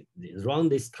 basically around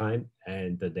this time,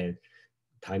 and then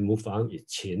time move on, is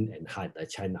Qin and Han,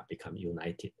 China become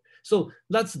united. So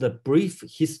that's the brief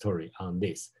history on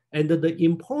this. And the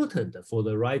important for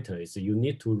the writer is you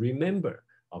need to remember,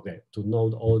 to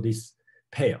know all this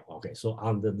pair. So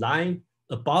on the line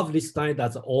above this line,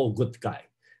 that's all good guy.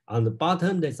 On the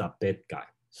bottom, there's a bad guy.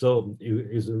 So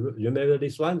you remember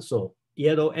this one? So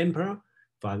Yellow Emperor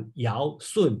from Yao,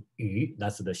 Sun, Yu,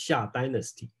 that's the Xia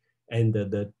dynasty. And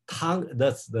the Tang,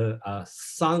 that's the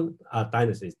Shang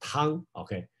dynasty, Tang,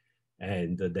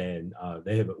 And then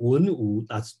they have Wen Wu,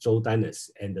 that's Zhou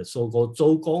dynasty, and the so-called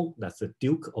Zhou Gong, that's the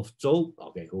Duke of Zhou,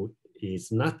 who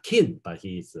is not king, but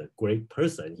he is a great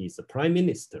person. He's a prime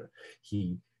minister.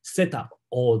 He set up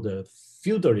all the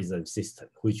feudalism system,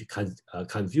 which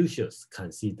Confucius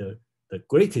considered the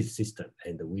greatest system,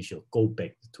 and we should go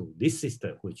back to this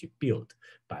system, which is built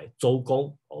by Zhou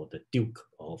Gong, or the Duke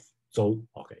of Zhou.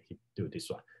 He do this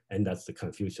one, and that's the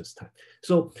Confucius time.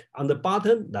 So on the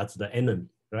bottom, that's the enemy,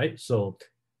 right? So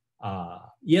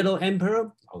Yellow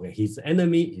Emperor, his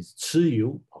enemy is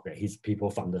Chiyu, his people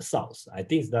from the south. I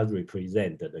think that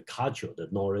represent the culture, the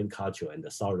northern culture and the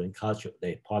southern culture.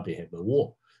 They probably have a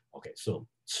war. So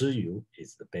Chiyu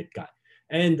is the bad guy.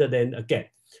 And then again,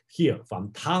 here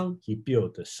from Tang, he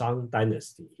built the Shang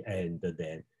dynasty, and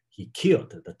then he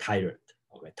killed the tyrant.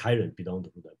 Tyrant belonged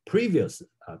to the previous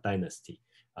dynasty.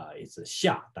 It's a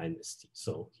Xia dynasty.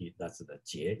 So that's the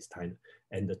Jie is tyrant.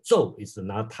 And the Zhou is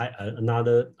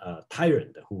another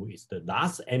tyrant who is the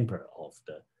last emperor of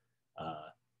the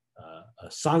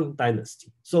Shang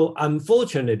dynasty. So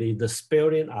unfortunately, the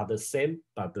spelling are the same,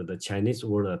 but the Chinese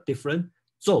word are different.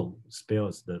 Zhou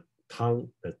spells the Tang,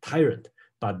 the tyrant,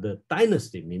 but the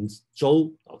dynasty means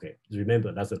Zhou.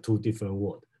 Remember that's the two different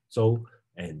words, Zhou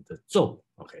and the Zhou.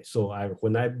 So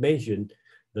when I mention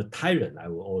the tyrant, I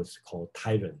will always call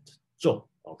tyrant Zhou.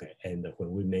 And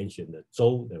when we mention the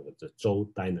Zhou, there was the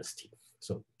Zhou dynasty.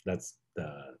 So that's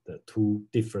the two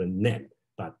different names,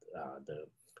 but the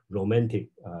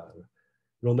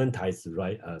romanized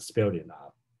spelling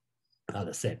are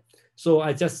the same. So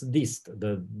I just list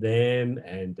the name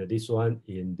and this one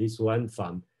in this one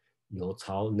from Yo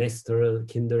Cao, Nestor,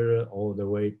 Kinder, all the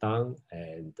way down,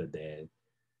 and then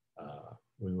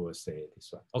we will say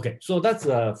this one. So that's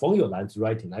Feng Youlan's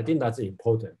writing. I think that's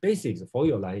important. Basically, Feng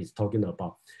Youlan is talking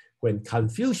about when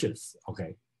Confucius,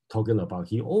 talking about,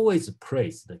 he always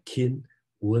praised the King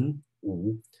Wen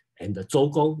Wu and the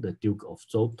Zhou Gong, the Duke of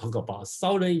Zhou, talk about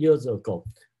 1,000 years ago.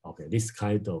 This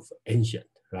kind of ancient,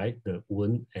 right? The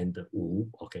Wen and the Wu,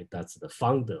 that's the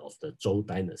founder of the Zhou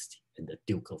dynasty and the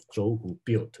Duke of Zhou who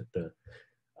built the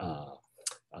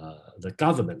the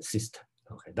government system.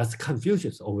 Okay, that's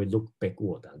Confucius always look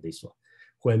backward on this one.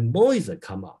 When Moism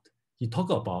come out, he talk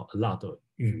about a lot of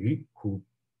Yu, who,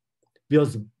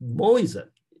 because Moism,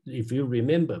 if you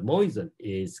remember, Moism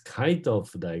is kind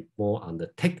of like more on the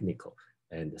technical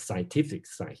and the scientific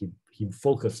side. He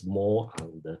focused more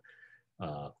on the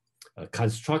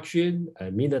construction,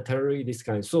 military, this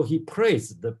kind. So he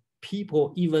praised the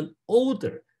people even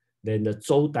older than the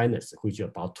Zhou dynasty, which is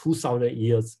about 2,000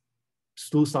 years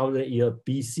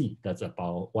BC. That's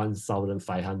about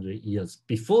 1,500 years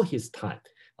before his time.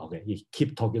 Okay, he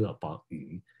keep talking about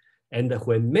Yu. And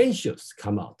when Mencius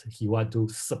come out, he want to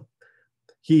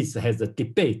he has a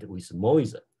debate with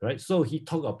Moism, right? So he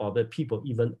talk about the people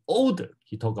even older.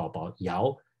 He talk about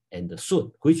Yao and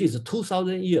Sun, which is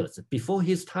 2,000 years before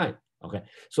his time. Okay,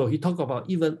 so he talk about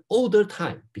even older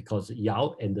time because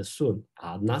Yao and Sun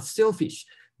are not selfish.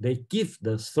 They give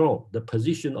the throne, the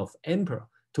position of emperor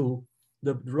to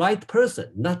the right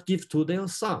person, not give to their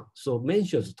son. So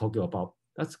Mencius talking about,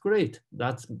 that's great,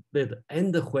 that's better.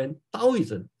 And when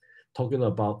Taoism talking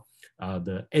about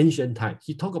the ancient time,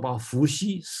 he talk about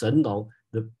Fuxi, Shenlong,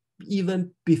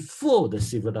 even before the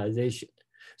civilization.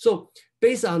 So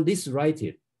based on this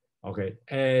writing, okay,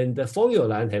 and Feng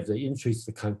Youlan has an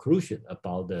interesting conclusion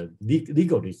about the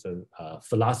legalism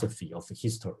philosophy of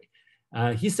history.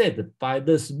 He said that by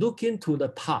this looking to the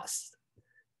past,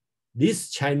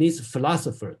 this Chinese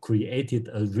philosopher created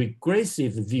a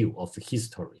regressive view of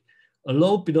history.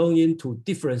 Although belonging to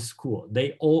different schools,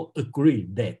 they all agree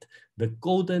that the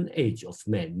golden age of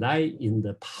man lies in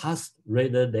the past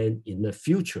rather than in the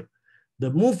future. The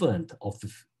movement of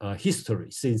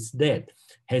history since then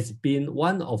has been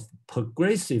one of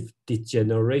progressive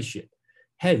degeneration.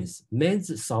 Hence,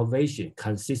 man's salvation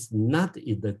consists not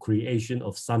in the creation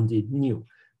of something new,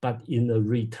 but in a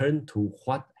return to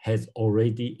what has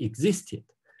already existed.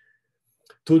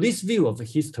 To this view of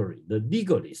history, the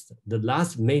legalists, the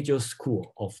last major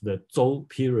school of the Zhou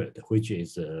period, which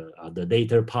is the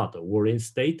later part of warring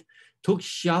state, took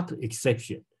sharp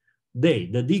exception. They,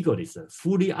 the legalists,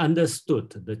 fully understood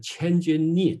the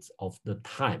changing needs of the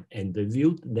time and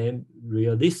viewed them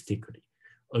realistically,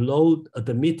 although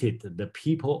admitted the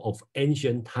people of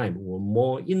ancient time were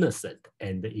more innocent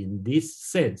and in this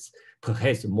sense,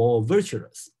 perhaps more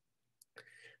virtuous.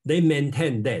 They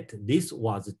maintained that this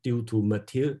was due to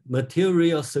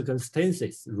material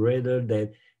circumstances rather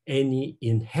than any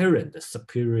inherent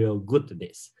superior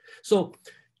goodness. So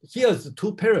here's the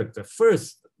two paragraphs.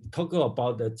 First, talking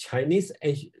about the Chinese,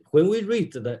 when we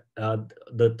read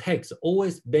the text,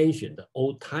 always mention the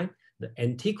old time, the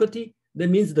antiquity, that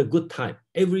means the good time.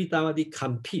 Everybody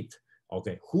compete,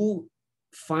 okay? Who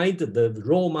find the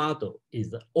role model is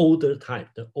the older time,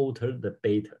 the older, the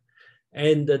better.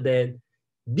 And then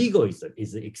legalism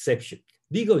is the exception.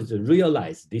 Legalists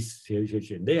realize this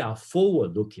situation. They are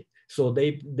forward-looking. So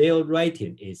their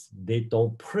writing is, they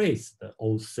don't praise the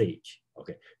old sage.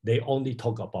 Okay, they only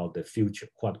talk about the future,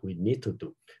 what we need to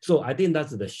do. So I think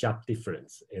that's the sharp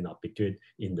difference, between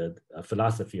in the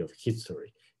philosophy of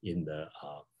history in the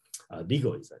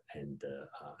legalism and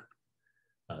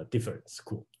different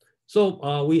school.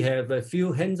 So we have a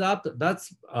few hands up.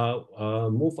 Let's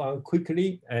move on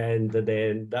quickly, and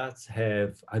then let's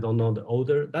have, I don't know the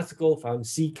order. Let's go from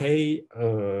CK,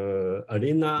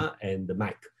 Alina, and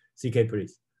Mike. CK,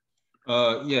 please.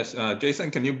 Yes,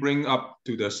 Jason, can you bring up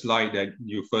to the slide that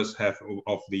you first have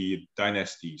of the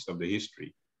dynasties of the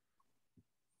history?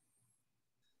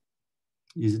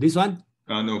 Is this one?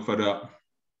 No, further up.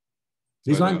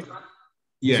 This further one? up.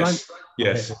 Yes, this one?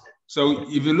 yes. Okay. So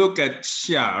if you look at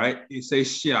Xia, right, it says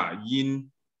Xia, Yin.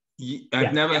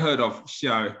 I've never heard of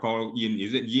Xia called Yin.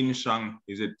 Is it Yin Shang?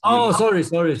 Is it? Yin? Oh, sorry.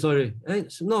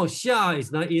 No, Xia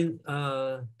is not in.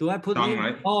 Do I put Shang, in?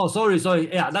 right? Oh, sorry.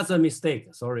 Yeah, that's a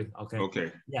mistake. Sorry. Okay.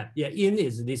 Okay. Yeah. Yin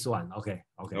is this one. Okay.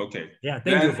 Yeah,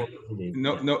 thank you for listening.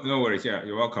 No worries. Yeah,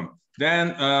 you're welcome.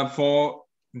 Then for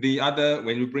the other,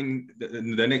 when you bring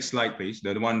the next slide, please,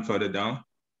 the one further down.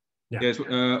 Yeah. Yes.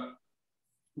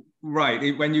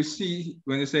 Right. When you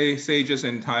say sages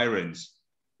and tyrants,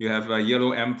 you have a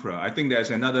yellow emperor. I think there's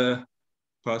another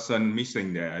person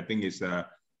missing there. I think it's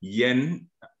Yan.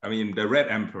 I mean the red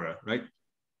emperor, right?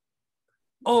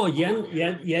 Oh,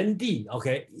 Yan Di.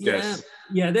 Okay. Yes.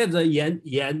 Yeah. There's a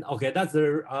Yan. Okay, that's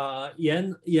the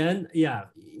Yan. Yeah.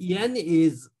 Yan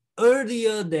is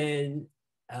earlier than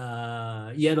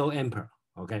Yellow Emperor.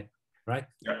 Okay. Right.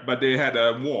 Yeah, but they had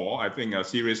a war. I think a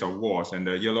series of wars, and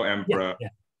the Yellow Emperor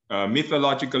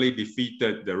mythologically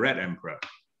defeated the Red Emperor.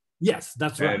 Yes,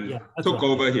 that's right. And took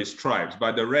over his tribes.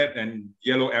 But the Red and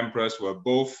Yellow Emperors were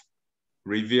both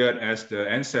revered as the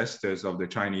ancestors of the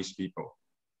Chinese people.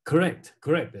 Correct.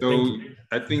 Thank So you.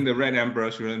 I think the red emperor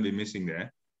shouldn't be missing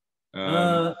there.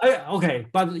 Okay,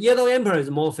 but yellow emperor is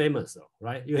more famous, though,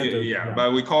 right? You have to, yeah,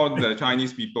 but we call the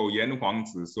Chinese people Yan Huang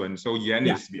Zi Sun. So Yan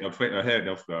Yeah. is ahead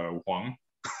of Huang.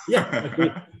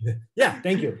 Yeah,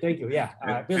 thank you. Yeah,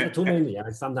 because too many,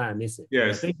 sometimes I miss it.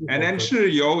 Yes, Yeah, and then Shi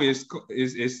You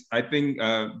is I think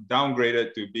downgraded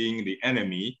to being the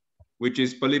enemy, which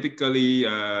is politically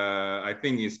I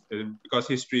think is because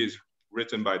history is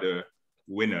written by the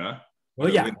winner. Oh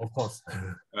yeah, of course.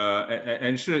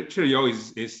 And Shi You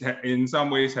is in some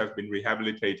ways have been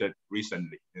rehabilitated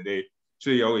recently.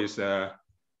 Shi You is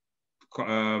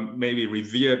maybe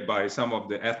revered by some of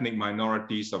the ethnic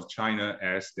minorities of China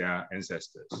as their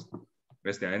ancestors.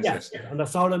 Yes, on the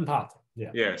southern part.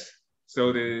 Yeah. Yes.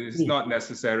 So it's not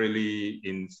necessarily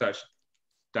in such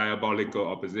diabolical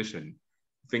opposition.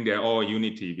 I think they're all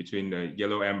unity between the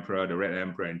Yellow Emperor, the Red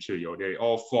Emperor, and Shi You. They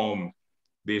all form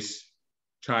this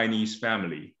Chinese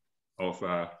family of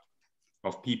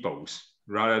peoples,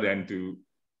 rather than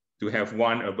to have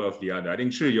one above the other. I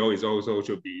think Shi You is also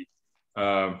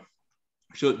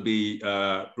should be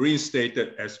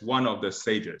reinstated as one of the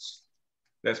sages.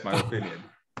 That's my opinion.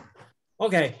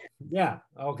 Okay. Yeah.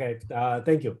 Okay.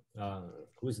 Thank you.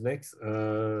 Who's next?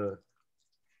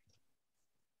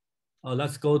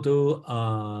 Let's go to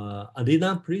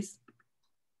Adina, please.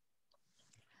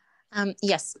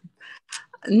 Yes.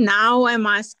 Now I'm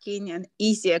asking an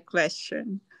easier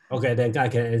question. Okay, then I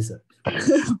can answer.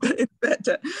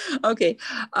 Better. Okay.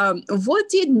 What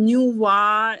did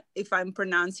Nuwa, if I'm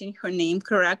pronouncing her name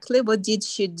correctly, what did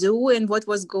she do, and what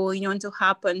was going on to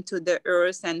happen to the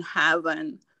earth and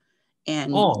heaven?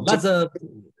 And that's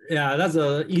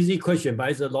an easy question,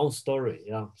 but it's a long story.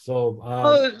 Yeah. So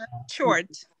short.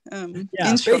 Yeah,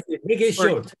 basically, make it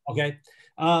short. Okay.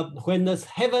 When the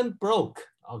heaven broke,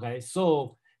 okay,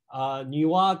 so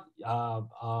Nuwa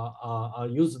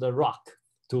used the rock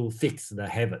to fix the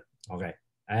heaven. Okay.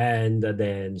 And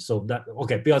then so that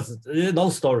because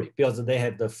long story, because they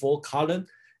have the 4 column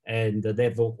and they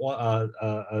have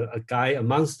a guy, a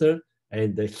monster,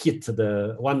 and hit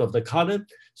the one of the column,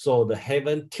 so the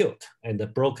heaven tilt and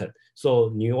broken. So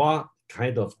Nuwa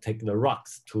kind of take the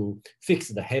rocks to fix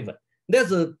the heaven.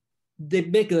 They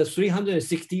make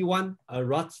 361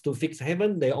 rocks to fix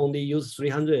heaven. They only use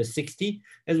 360,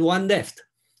 and one left,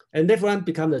 and that one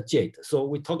become the jade. So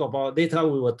we talk about later.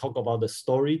 We will talk about the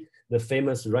story, the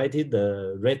famous writing,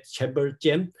 the red chamber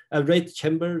gem, red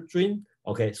chamber dream.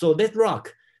 Okay, so that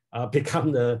rock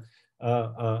become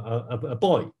a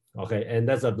boy. Okay, and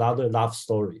that's another love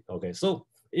story. Okay, so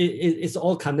it's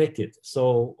all connected.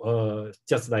 So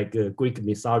just like Greek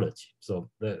mythology. So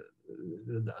the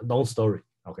long story.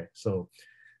 Okay, so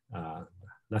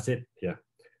that's it. Yeah,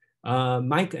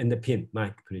 Mike and the pin.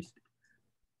 Mike, please.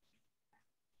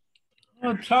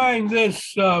 Well, tying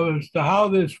this as to how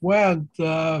this went,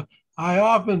 I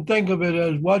often think of it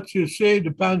as what you see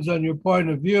depends on your point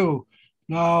of view.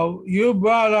 Now, you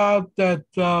brought out that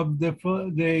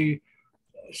the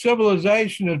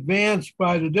civilization advanced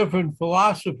by the different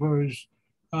philosophers,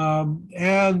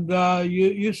 and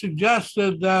you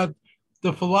suggested that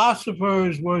the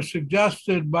philosophers were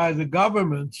suggested by the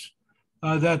governments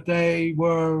that they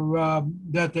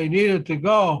needed to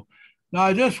go. Now,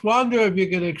 I just wonder if you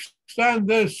could extend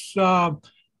this,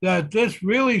 that this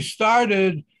really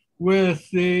started with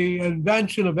the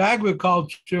invention of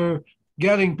agriculture,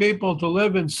 getting people to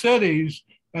live in cities,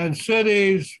 and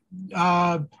cities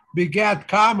begat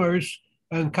commerce,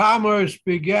 and commerce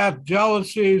begat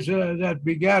jealousies that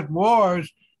begat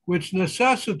wars, which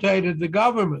necessitated the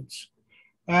governments.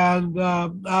 And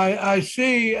I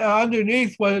see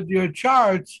underneath your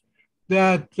charts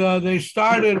that they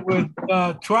started with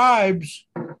tribes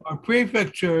or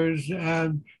prefectures,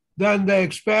 and then they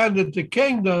expanded to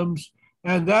kingdoms,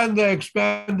 and then they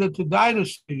expanded to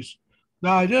dynasties.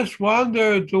 Now, I just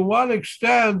wonder to what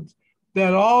extent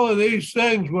that all of these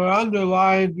things were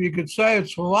underlined. You could say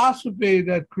it's philosophy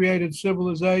that created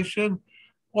civilization,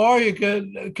 or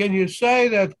can you say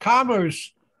that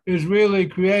commerce is really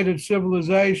created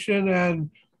civilization, and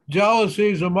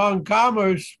jealousies among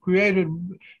commerce created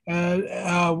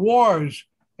wars,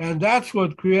 and that's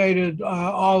what created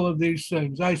all of these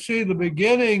things. I see the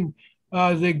beginning,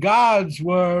 the gods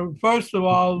were, first of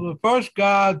all, the first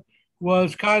god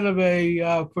was kind of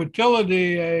a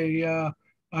fertility, an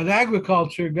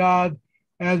agriculture god,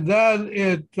 and then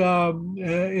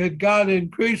it got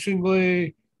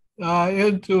increasingly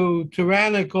into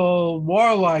tyrannical,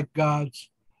 warlike gods.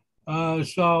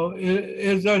 So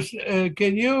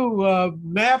can you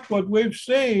map what we've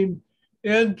seen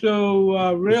into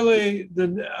really the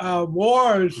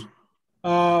wars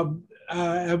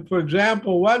and for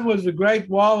example, when was the Great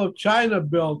Wall of China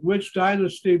built? Which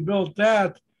dynasty built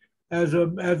that as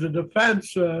a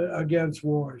defense against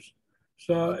wars?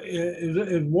 So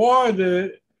is war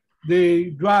the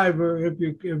driver, if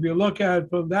you look at it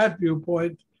from that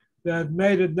viewpoint, that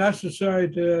made it necessary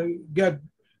to get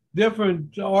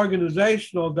different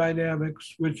organizational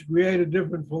dynamics, which created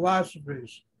different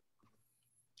philosophies?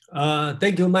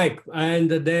 Thank you, Mike. And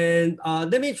then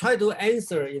let me try to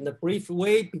answer in a brief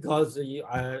way, because you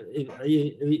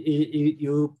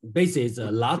basically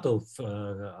a lot of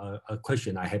a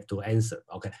question I have to answer.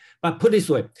 Okay, but put this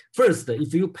way: first,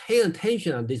 if you pay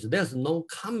attention on this, there's no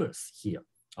commerce here.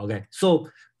 Okay, so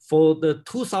for the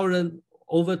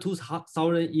over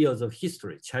 2,000 years of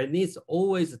history, Chinese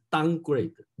always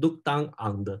look down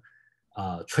on the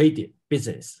trading,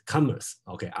 business, commerce.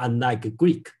 Okay, unlike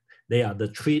Greek. They are the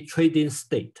trading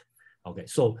state. Okay,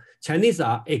 so Chinese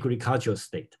are agricultural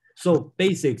state. So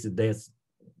basics, there's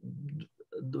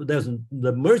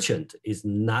the merchant is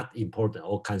not important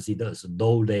or considered as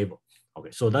low level.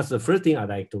 Okay, so that's the first thing I'd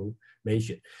like to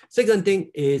mention. Second thing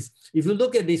is, if you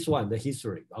look at this one, the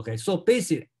history. Okay, so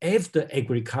basically after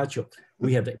agriculture,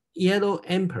 we have the Yellow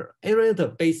Emperor. Yellow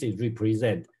Emperor basically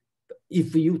represent,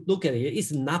 if you look at it,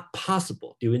 it's not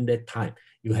possible during that time.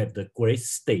 You have the great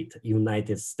state,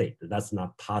 United States. That's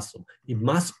not possible. It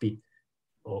must be,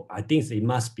 or I think it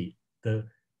must be the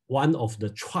one of the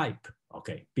tribe,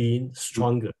 okay, being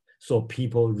stronger. So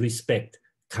people respect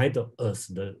kind of as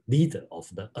the leader of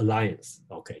the alliance,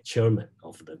 okay, chairman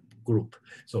of the group.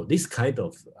 So this kind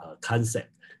of concept.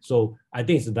 So I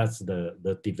think that's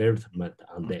the development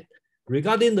on that.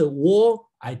 Regarding the war,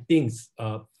 I think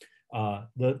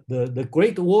the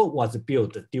Great Wall was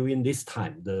built during this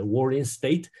time, the warring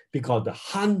state, because the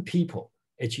Han people,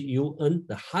 H-U-N,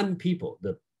 the Han people,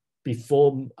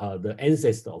 before the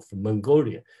ancestors of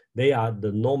Mongolia, they are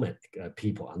the nomadic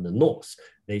people on the north.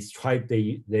 They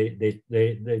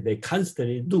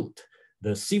constantly loot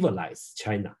the civilized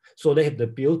China. So they have to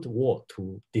build wall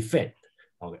to defend.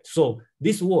 Okay, so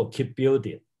this wall keep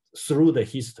building through the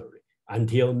history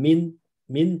until Ming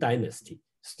Dynasty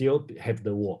still have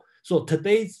the wall. So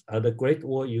today's the Great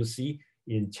Wall you see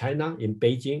in China, in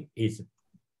Beijing, is,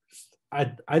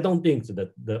 I don't think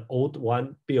that the old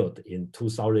one built in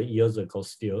 2,000 years ago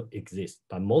still exists,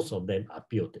 but most of them are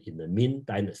built in the Ming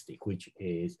Dynasty, which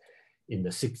is in the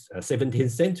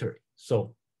 17th century.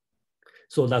 So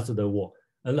that's the wall.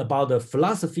 And about the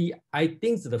philosophy, I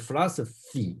think the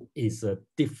philosophy is a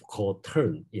difficult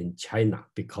term in China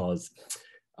because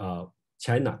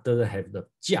China doesn't have the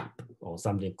job or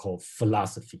something called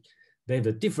philosophy. They have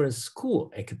a different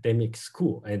school, academic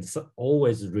school, and it's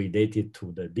always related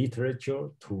to the literature,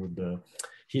 to the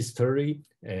history,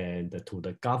 and to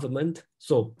the government.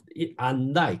 So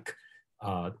unlike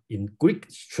in Greek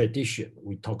tradition,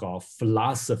 we talk about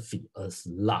philosophy as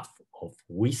love of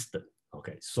wisdom.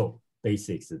 Okay, so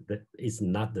basically that is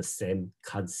not the same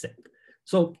concept.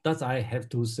 So that's I have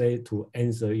to say to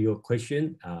answer your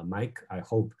question, Mike. I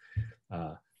hope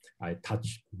I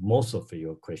touched most of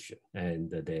your question, and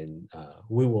then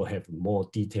we will have more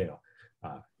detail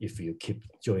if you keep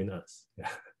joining us.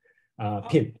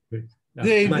 Pim.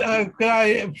 Can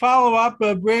I follow up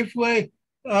briefly?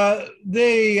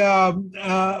 The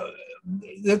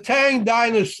Tang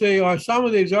dynasty or some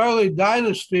of these early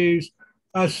dynasties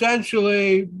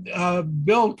essentially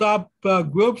built up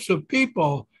groups of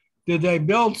people. Did they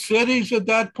build cities at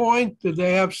that point? Did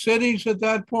they have cities at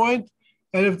that point?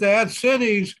 And if they had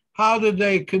cities, how did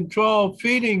they control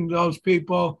feeding those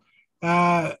people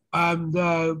and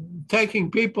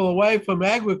taking people away from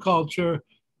agriculture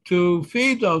to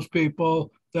feed those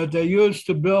people that they used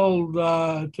to build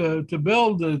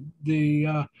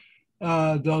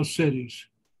those cities?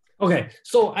 Okay,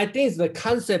 so I think the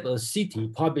concept of city,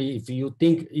 probably if you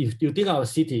think of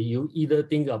city, you either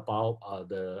think about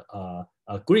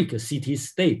a Greek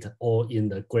city-state, or in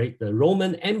the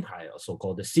Roman Empire,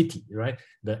 so-called the city, right?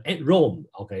 The Rome,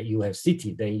 okay, you have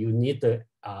city, then you need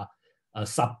a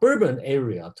suburban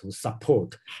area to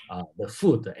support the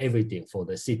food, everything for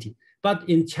the city. But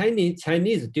in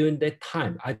Chinese during that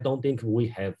time, I don't think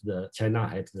China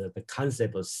has the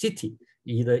concept of city,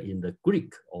 either in the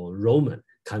Greek or Roman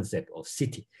concept of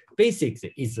city.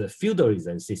 Basically, it's a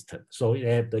feudalism system. So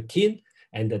they have the king,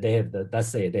 and they have let's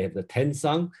say they have the 10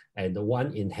 sons, and the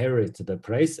one inherits the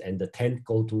place, and the 10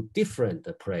 go to different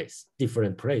place,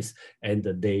 and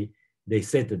they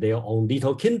set their own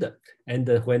little kingdom. And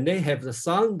when they have the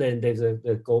son, then that's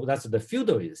the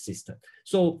feudalism system.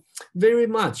 So very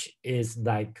much is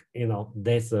like,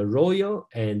 there's a royal,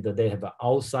 and they have an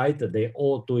outside, they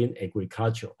all doing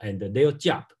agriculture, and their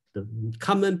job The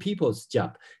common people's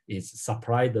job is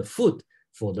supply the food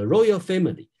for the royal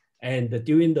family. And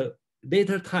during the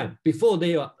later time, before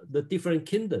they are the different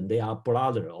kingdom, they are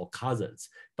brother or cousins,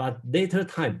 but later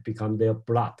time become their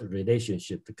blood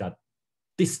relationship got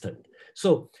distant.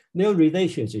 So their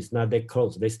relationship is not that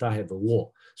close. They start have a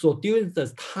war. So during the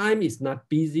time is not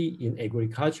busy in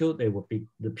agriculture, they will be,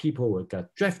 the people will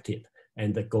get drafted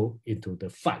and they go into the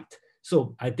fight.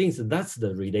 So I think that's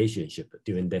the relationship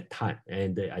during that time.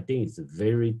 And I think it's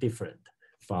very different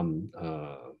from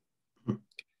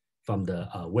the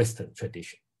Western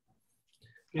tradition.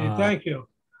 Okay, thank you.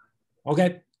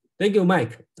 Okay, thank you,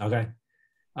 Mike. Okay,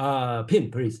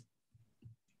 Pim, please.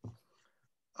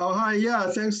 Oh, hi. Yeah,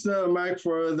 thanks, Mike,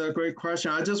 for the great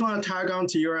question. I just want to tag on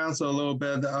to your answer a little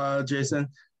bit, Jason.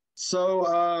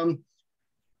 So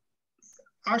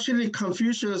actually,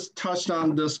 Confucius touched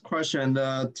on this question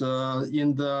that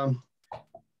in the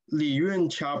Li Yun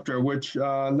chapter, which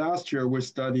last year we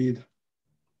studied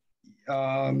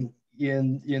in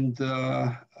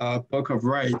the Book of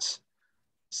Rights.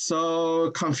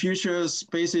 So Confucius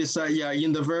basically said, yeah,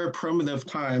 in the very primitive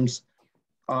times,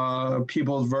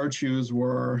 people's virtues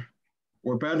were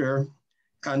better,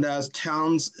 and as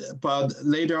towns, but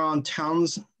later on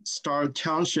townships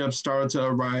started to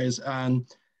arise, and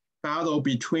battle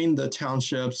between the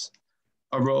townships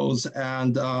arose,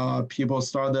 and people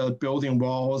started building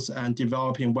walls and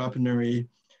developing weaponry,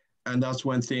 and that's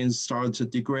when things started to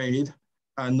degrade,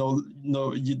 and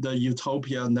the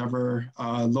utopia never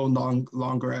no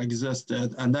longer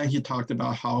existed. And then he talked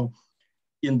about how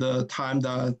in the time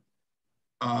that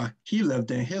he lived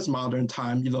in, his modern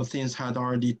time, things had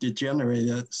already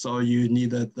degenerated, so you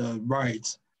needed the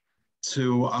rights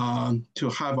to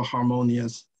have a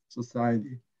harmonious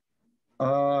society.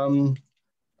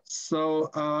 So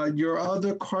your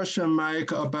other question,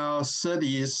 Mike, about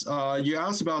cities, you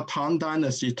asked about Tang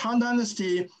Dynasty. Tang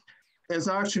Dynasty is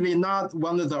actually not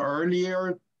one of the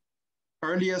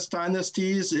earliest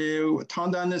dynasties.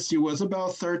 Tang Dynasty was about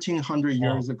 1,300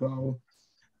 years ago.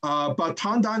 But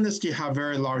Tang Dynasty have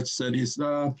very large cities.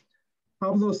 The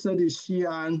capital city,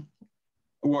 Xi'an,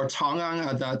 or Chang'an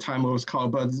at that time it was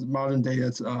called, but modern day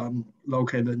it's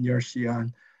located near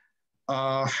Xi'an,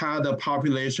 had a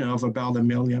population of about 1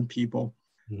 million people.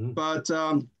 Mm-hmm. But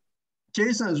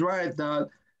Jason is right that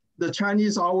the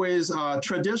Chinese always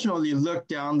traditionally looked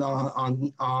down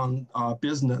on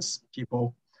business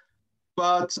people,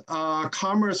 but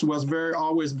commerce was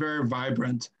always very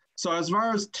vibrant. So as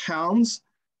far as towns,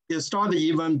 it started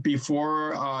even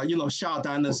before, Xia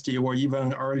Dynasty or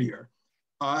even earlier.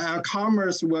 And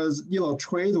commerce was,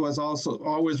 trade was also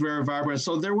always very vibrant.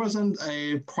 So there wasn't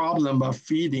a problem of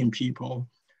feeding people.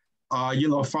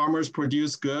 Farmers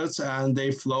produced goods and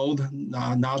they flowed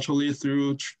naturally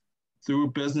through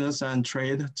business and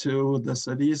trade to the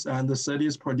cities, and the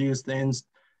cities produced things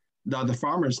that the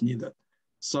farmers needed.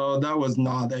 So that was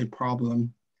not a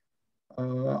problem.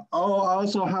 I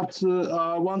also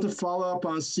want to follow up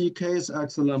on CK's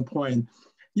excellent point.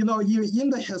 In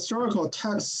the historical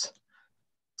texts,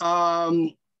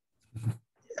 some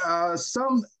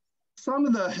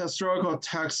of the historical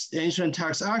texts, ancient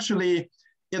texts, actually,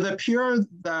 it appeared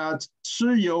that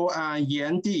Shi You and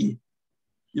Yan Di,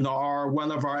 are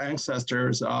one of our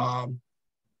ancestors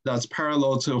that's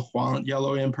parallel to Huang,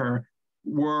 Yellow Emperor,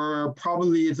 were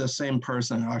probably the same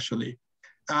person, actually.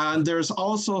 And there's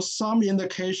also some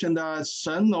indication that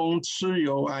Shen Nong, Shi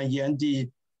You, and Yan Di,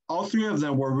 all three of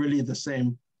them were really the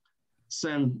same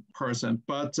person.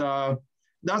 But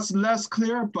that's less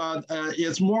clear, but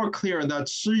it's more clear that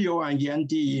Shi You and Yan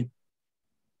Di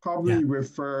probably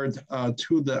referred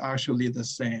to the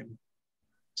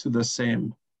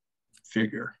same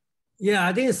figure. Yeah,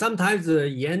 I think sometimes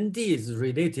Yan Di is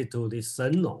related to the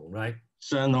Shen Nong, right?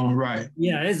 Shen Nong, right.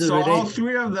 Yeah, it's so related. All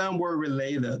three of them were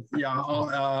related.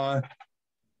 Yeah,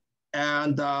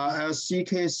 and as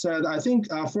CK said, I think,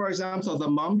 for example, the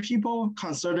Hmong people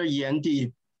consider Yan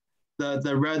Di,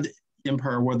 the Red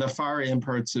Emperor or the Fire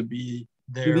Emperor, to be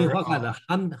their... You mean what kind of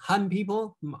Han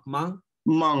people? Hmong?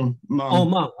 Hmong. Oh,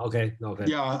 Hmong. Okay.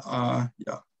 Yeah.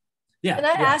 Yeah. Can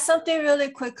I ask something really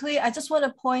quickly? I just want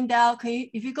to point out,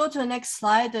 if you go to the next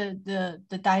slide,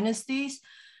 the dynasties,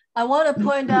 I want to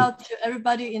point out to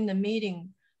everybody in the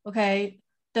meeting, okay,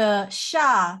 the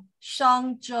Xia,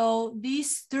 Shang, Zhou,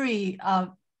 these three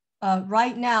are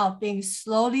right now being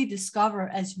slowly discovered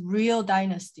as real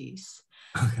dynasties.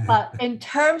 Okay. But in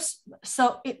terms,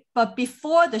 but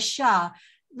before the Xia,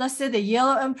 let's say the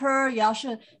Yellow Emperor, Yao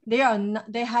Shun,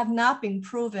 they have not been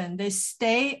proven. They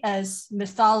stay as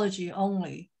mythology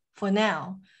only for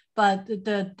now. But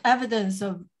the evidence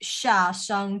of Xia,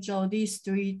 Shang, Zhou, these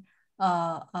three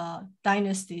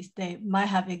dynasties, they might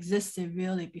have existed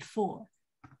really before.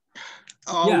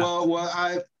 Oh, Yeah. well,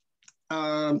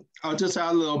 I'll just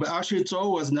add a little bit. Actually,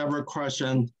 Zhou was never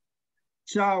questioned.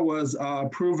 Xia was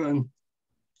proven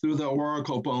through the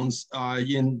oracle bones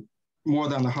in more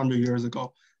than 100 years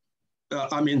ago.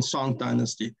 I mean, Shang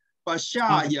Dynasty. But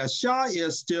Xia, yeah, Xia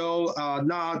is still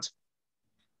not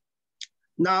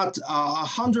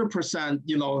 100%.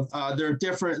 You know,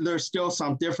 there's still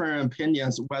some different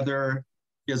opinions whether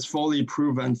it's fully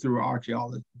proven through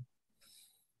archaeology.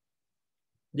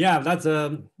 Yeah, that's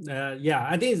yeah.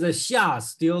 I think the Xia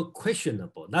still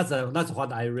questionable. That's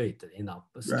what I read. You know,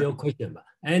 still questionable.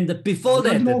 And before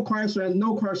There's that, no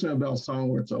question about Shang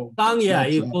or Zhou. Shang, yeah,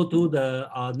 you go to the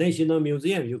National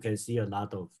Museum, you can see a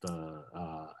lot of the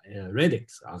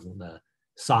relics on the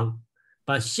Shang.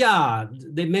 But Xia,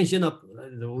 they mention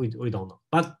we don't know.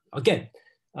 But again,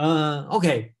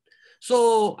 okay.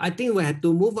 So I think we have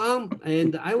to move on,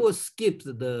 and I will skip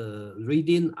the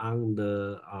reading on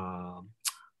the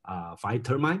five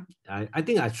termite. I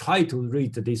think I try to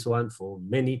read this one for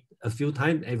a few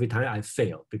times. Every time I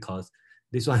fail because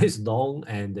this one is long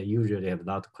and they usually have a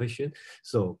lot of questions.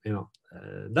 So, you know,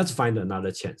 let's find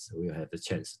another chance. We'll have the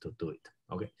chance to do it.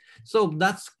 Okay, so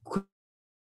that's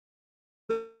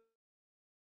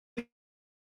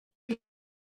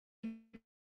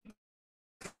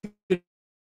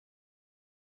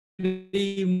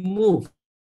move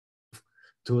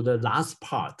to the last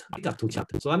part. I got two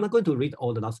chapters, so I'm not going to read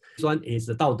all the last. This one is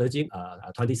the Dao De Jing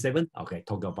 27. Okay,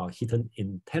 talk about hidden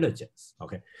intelligence.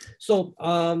 Okay, so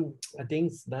I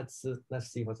think let's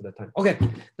see what's the time. Okay,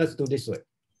 let's do this way.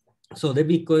 So let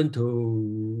me going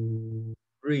to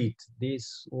read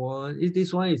this one.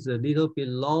 This one is a little bit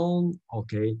long.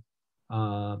 Okay,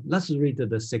 let's read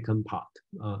the second part.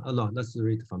 No, let's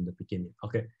read from the beginning.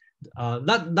 Okay.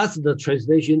 That's the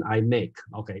translation I make.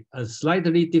 Okay,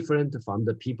 slightly different from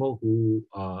the people who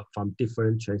from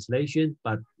different translation,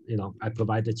 but you know I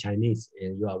provide the Chinese,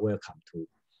 and you are welcome to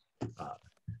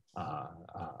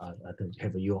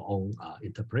have your own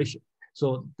interpretation.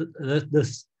 So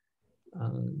let's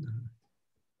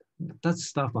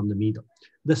start from the middle.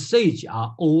 The sage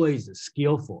are always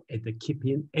skillful at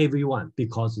keeping everyone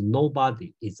because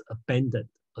nobody is abandoned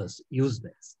as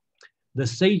useless. The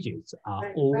sages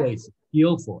are always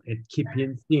skillful at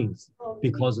keeping things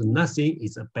because nothing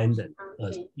is abandoned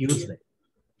as useless.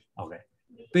 Okay,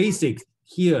 basics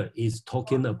here is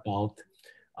talking about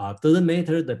doesn't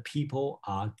matter the people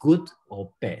are good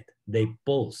or bad, they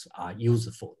both are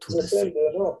useful to the state.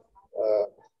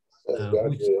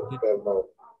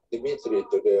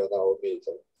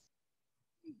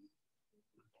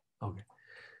 Okay.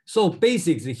 So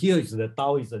basics here is the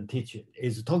Taoism teaching.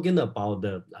 It's talking about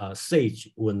the sage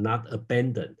will not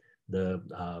abandon the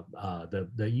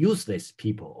useless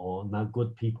people or not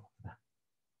good people.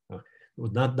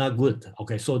 Not good.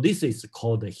 Okay, so this is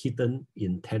called the hidden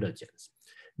intelligence.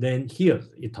 Then here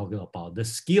it's talking about the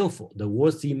skillful, the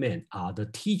worthy men are the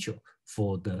teacher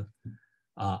for the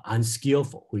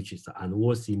unskillful, which is the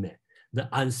unworthy man. The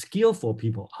unskillful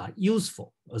people are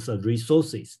useful as a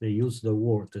resources. They use the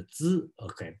word 资,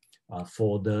 okay,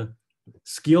 for the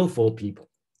skillful people.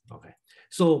 Okay,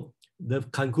 so the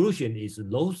conclusion is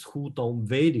those who don't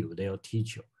value their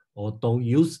teacher or don't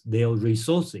use their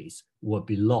resources will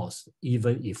be lost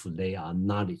even if they are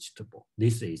knowledgeable.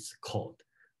 This is called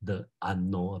the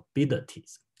unknown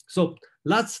abilities. So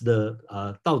that's the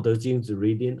Dao De Jing's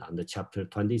reading on the chapter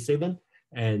 27,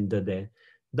 and then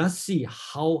let's see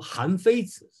how Han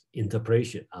Fei's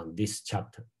interpretation on this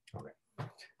chapter. Okay,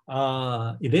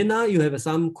 Elena, you have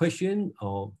some question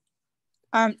or?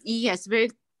 Yes, very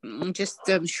just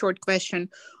a short question.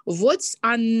 What's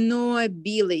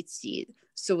unknowability?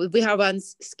 So we have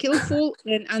skillful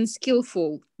and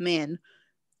unskillful men,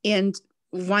 and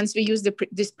once we use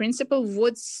this principle,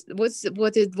 what does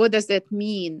that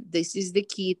mean? This is the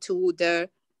key to the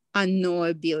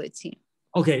unknowability.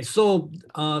 Okay, so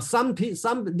some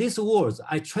these words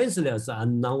I translate as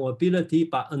unknowability,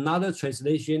 but another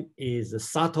translation is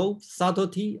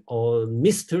subtlety or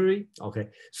mystery. Okay,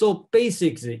 so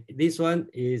basically this one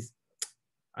is,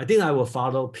 I think I will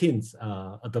follow Pin's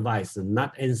advice and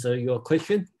not answer your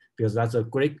question because that's a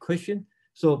great question.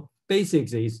 So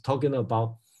basically it's talking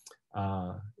about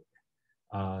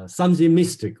something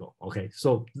mystical. Okay,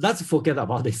 so let's forget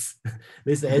about this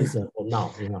answer for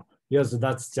now. You know. Because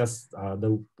that's just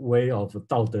the way of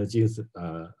Dao De Jing's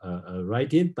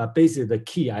writing. But basically the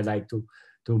key I like to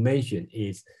mention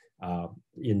is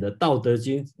in the Dao De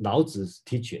Jing, Lao Tzu's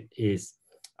teaching is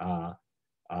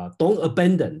don't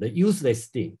abandon the useless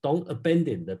thing. Don't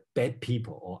abandon the bad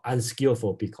people or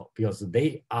unskillful people, because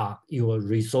they are your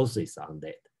resources on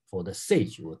that. For the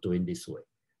sage, you are doing this way.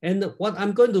 And what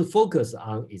I'm going to focus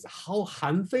on is how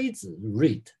Han Feizi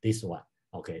read this one.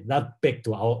 Okay, that back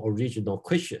to our original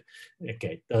question.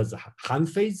 Okay, does Han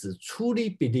Feizi truly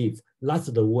believe that's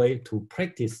the way to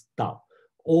practice Tao,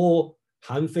 or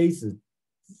Han Feizi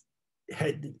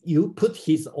you put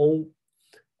his own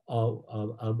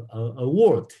a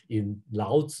word in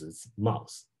Lao Tzu's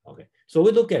mouth? Okay, so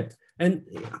we look at, and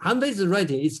Han Feizi's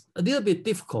writing is a little bit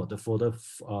difficult for the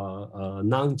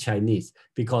non-Chinese,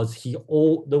 because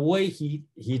the way he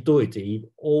do it, he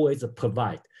always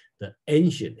provide the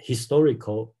ancient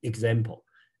historical example,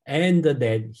 and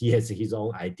then he has his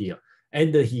own idea,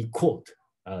 and he quote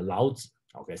Lao Tzu.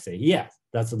 Okay, say yes,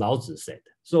 that's Lao Tzu said.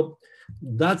 So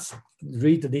let's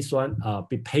read this one.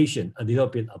 Be patient a little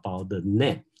bit about the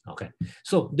name. Okay,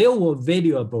 so there were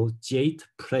valuable jade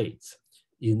plates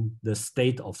in the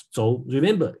state of Zhou.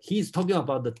 Remember, he's talking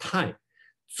about the time.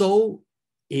 Zhou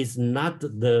is not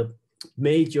the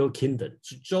major kingdom.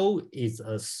 Zhou is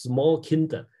a small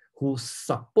kingdom who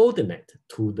subordinate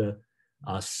to the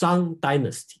Shang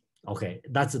dynasty. Okay,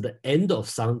 that's the end of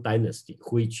Shang dynasty,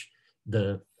 which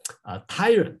the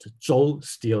tyrant Zhou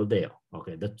still there.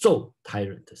 Okay, the Zhou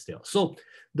tyrant still. So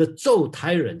the Zhou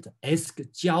tyrant asked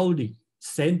Jiao Li,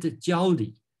 sent Jiao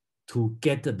Li to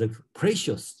get the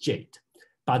precious jade.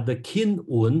 But the King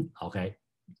Wen, okay,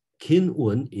 King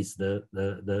Wen is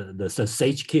the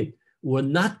sage king, will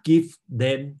not give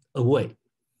them away.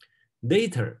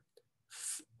 Later,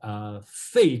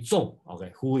 Fei Zong,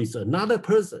 okay, who is another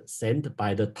person sent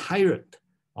by the tyrant,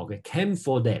 okay, came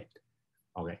for them.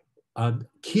 Okay,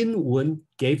 King Wen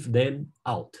gave them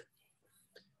out.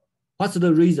 What's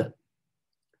the reason?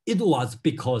 It was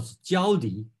because Jiao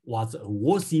Li was a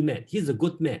worthy man. He's a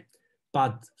good man.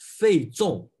 But Fei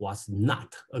Zong was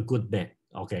not a good man.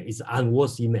 Okay, it's an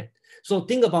unworthy man. So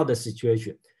think about the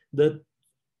situation. The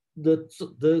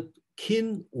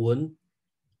King Wen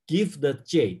give the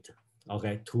jade,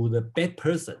 okay, to the bad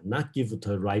person, not give it to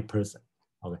the right person.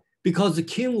 Okay, because the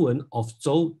King Wen of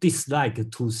Zhou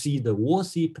disliked to see the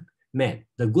worthy man,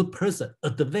 the good person,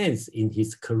 advance in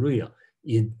his career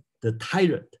in the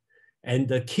tyrant, and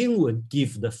the King Wen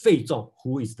give the Fei Zong,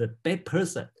 who is the bad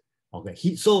person. Okay,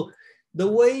 so the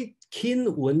way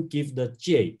King Wen give the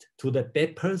jade to the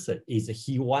bad person is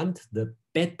he want the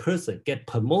bad person get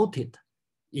promoted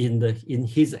in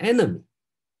his enemy.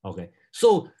 Okay,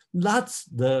 so that's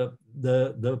the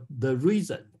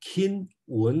reason King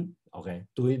Wen, okay,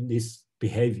 doing this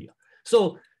behavior.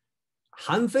 So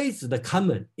Han Fei's the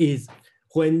comment is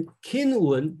when King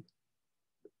Wen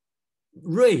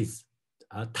raised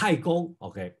Tai Gong,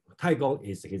 okay, Tai Gong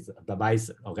is his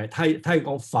advisor, okay, Tai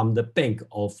Gong from the bank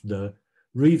of the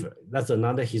river. That's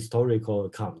another historical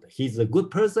account. He's a good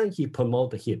person, he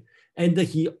promoted him. And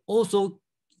he also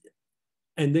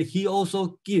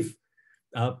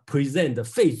present the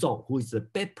Fei Zong, who is a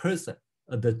bad person,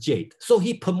 the jade. So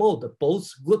he promoted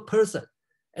both good person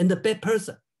and the bad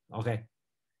person, okay?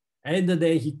 And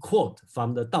then he quote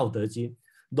from the Tao Te Ching,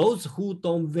 those who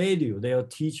don't value their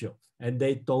teacher and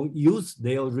they don't use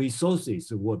their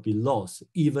resources will be lost,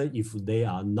 even if they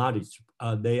are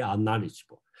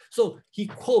knowledgeable. So he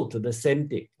quoted the same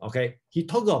thing, okay? He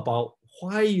talked about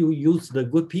why you use the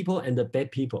good people and the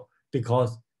bad people,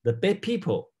 because the bad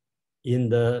people in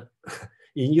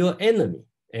your enemy,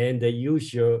 and you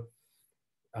should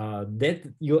let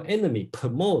your enemy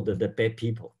promote the bad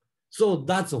people. So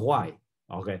that's why,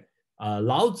 okay,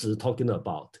 Lao Tzu talking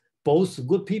about both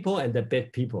good people and the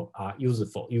bad people are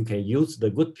useful. You can use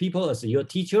the good people as your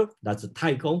teacher, that's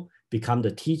Tai Gong, become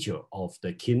the teacher of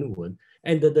the King Wen,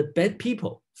 and the bad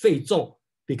people, Fei Zong,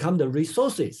 become the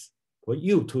resources for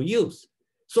you to use.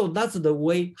 So that's the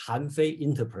way Han Fei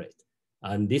interpret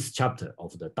this chapter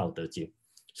of the Tao Te Ching.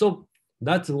 So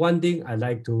that's one thing I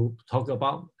like to talk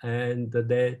about. And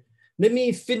then let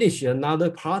me finish another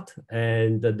part.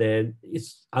 And then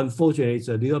unfortunately, it's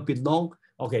a little bit long.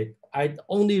 Okay, I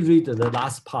only read the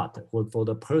last part for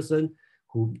the person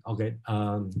who, okay,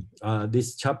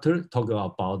 this chapter talking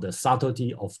about the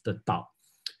subtlety of the Tao.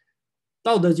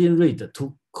 Tao Te Ching read,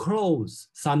 to close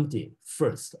something,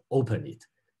 first open it.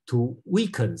 To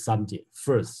weaken something,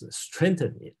 first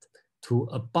strengthen it. To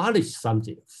abolish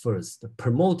something, first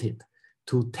promote it.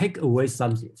 To take away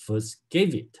something, first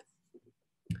give it.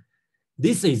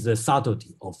 This is the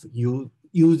subtlety of you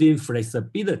using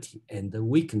flexibility and the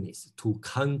weakness to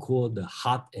conquer the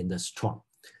hard and the strong.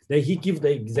 Then he gives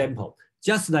the example,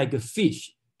 just like a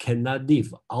fish cannot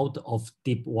live out of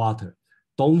deep water,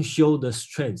 don't show the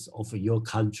strength of your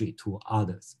country to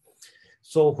others.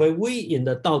 So when we in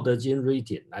the Tao Te Ching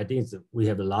reading, I think we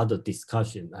have a lot of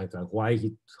discussion, like why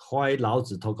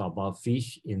Laozi talk about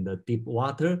fish in the deep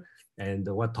water, and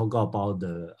what talk about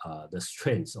the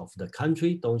strengths of the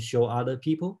country don't show other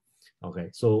people. Okay,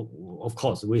 so of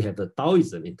course we have the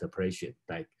Taoism interpretation,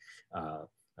 like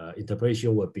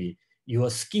interpretation would be your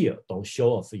skill, don't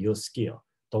show off your skill,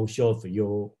 don't show off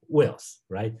your wealth,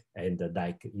 right? And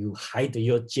like you hide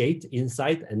your jade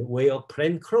inside and wear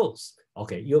plain clothes.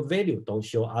 Okay, your value don't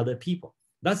show other people.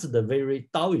 That's the very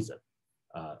Taoism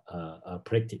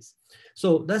practice.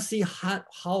 So let's see how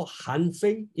Han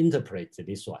Fei interprets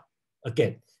this one.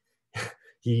 Again,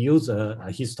 he used a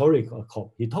historical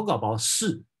code. He talked about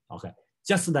shi, okay,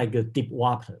 just like a deep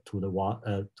water to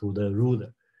the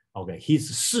ruler. Okay,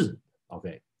 his shi,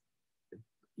 okay,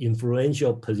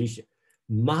 influential position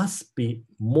must be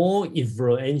more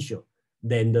influential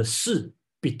than the shi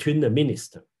between the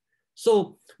minister.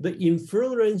 So the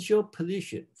influential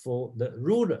position for the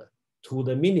ruler to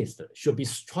the minister should be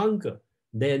stronger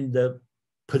than the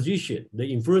position, the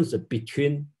influence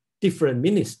between different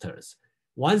ministers.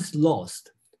 Once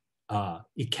lost,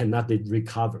 it cannot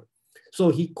recover. So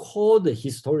he called the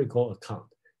historical account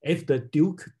after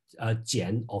Duke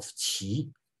Jian of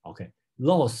Qi, okay,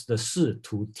 lost the shi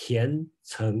to Tian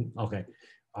Cheng, okay.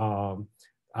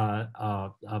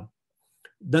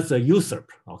 That's a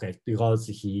usurp, okay, because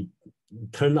he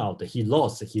turned out he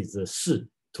lost his shi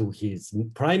to his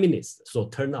prime minister. So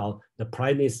turned out the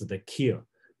prime minister killed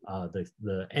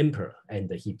the emperor,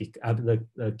 and he became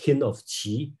the king of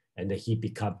Qi, and he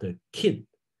became the king.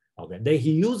 Okay, then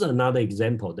he used another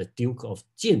example, the Duke of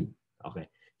Jin. Okay,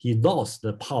 he lost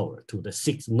the power to the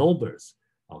 6 nobles.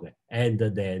 Okay, and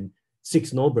then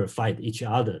 6 nobles fight each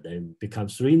other, then become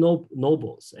 3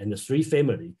 nobles, and the 3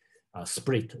 families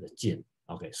split the Jin.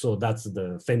 Okay, so that's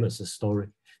the famous story.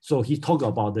 So he talked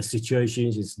about the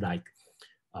situations is like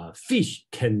fish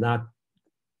cannot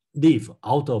live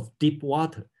out of deep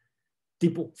water.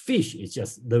 Deep fish is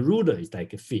just, the ruler is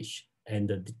like a fish, and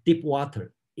the deep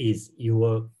water is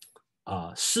your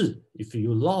shi. If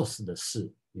you lost the shi,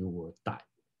 you will die.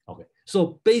 Okay,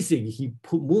 so basically he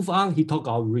move on, he talked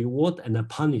about reward and the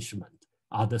punishment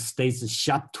are the state's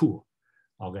sharp tool.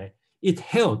 Okay, it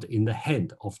held in the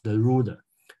hand of the ruler.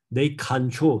 They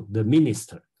control the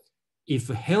minister. If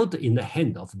held in the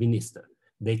hand of minister,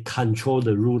 they control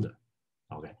the ruler.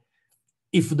 Okay,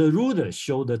 if the ruler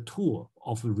show the tool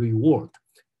of reward,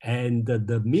 and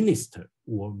the minister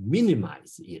will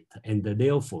minimize it and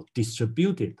therefore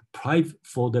distribute it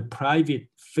for the private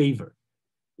favor.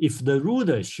 If the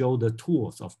ruler show the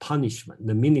tools of punishment,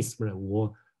 the minister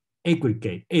will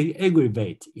aggravate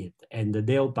it and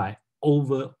thereby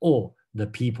overawe the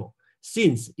people.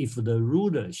 Since if the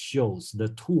ruler shows the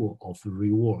tool of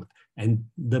reward, and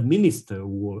the minister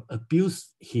will abuse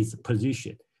his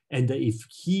position, and if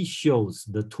he shows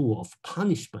the tool of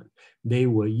punishment, they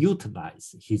will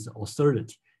utilize his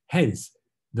authority. Hence,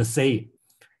 the saying,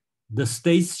 the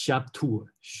state's sharp tool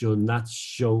should not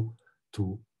show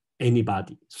to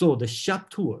anybody. So the sharp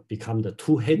tool become the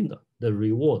two-hander, the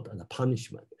reward and the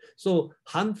punishment. So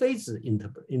Han Fei's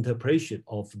interpretation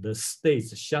of the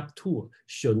state's sharp tool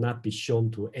should not be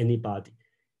shown to anybody.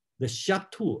 The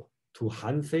sharp tool to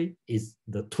Han Fei is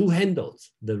the 2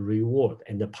 handles, the reward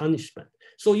and the punishment.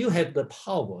 So you have the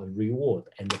power, reward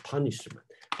and the punishment,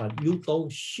 but you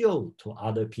don't show to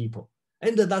other people.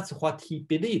 And that's what he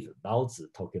believed,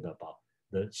 Laozi talking about,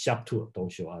 the sharp tool,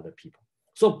 don't show other people.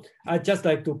 So I just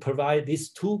like to provide these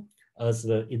 2 as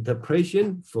the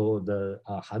interpretation for the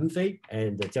Han Fei,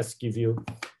 and just give you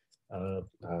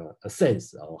a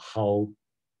sense of how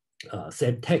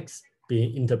same text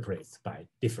being interpreted by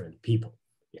different people.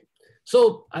 Yeah.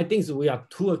 So I think we are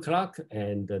 2 o'clock,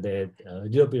 and then a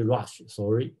little bit rush,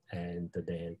 sorry. And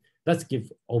then let's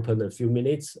open a few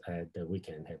minutes, and then we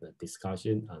can have a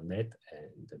discussion on that.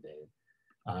 And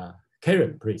then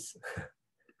Karen, please.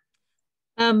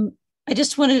 I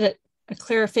just wanted a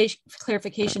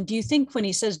clarification. Do you think when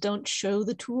he says don't show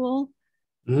the tool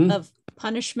of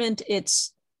punishment,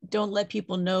 it's don't let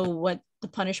people know what the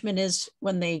punishment is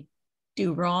when they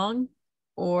do wrong?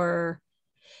 Or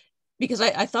because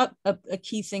I thought a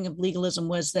key thing of legalism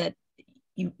was that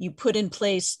you put in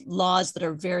place laws that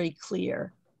are very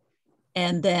clear,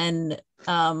 and then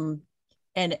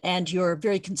and you're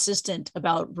very consistent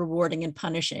about rewarding and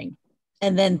punishing,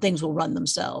 and then things will run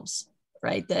themselves,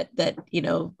 right? That you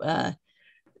know,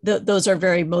 those are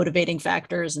very motivating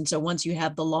factors. And so once you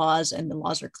have the laws, and the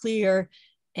laws are clear,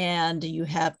 and you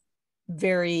have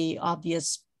very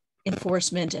obvious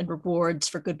enforcement and rewards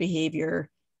for good behavior,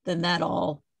 then that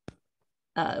all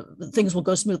things will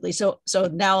go smoothly. So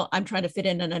now I'm trying to fit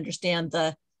in and understand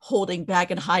the holding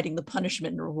back and hiding the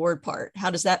punishment and reward part?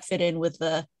 How does that fit in with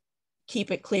the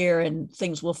keep it clear and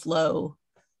things will flow?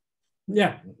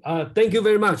 Yeah, thank you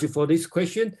very much for this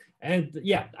question. And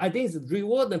yeah, I think it's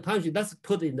reward and punishment, that's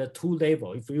put in the two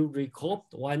levels. If you recall,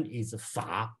 one is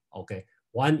fa, okay,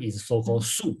 one is so-called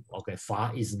su, okay,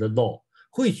 fa is the law,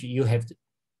 which you have to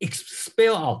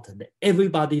spell out that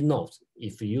everybody knows.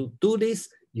 If you do this,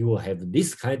 you will have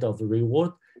this kind of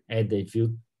reward, and if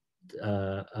you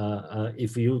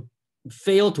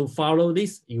fail to follow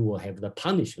this, you will have the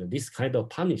punishment, this kind of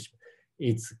punishment.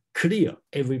 It's clear,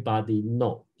 everybody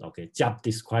know, okay, job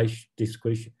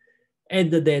description.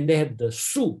 And then they have the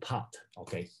su part,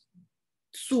 okay.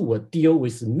 Su will deal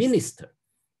with minister,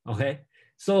 okay.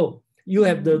 So you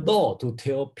have the law to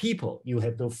tell people you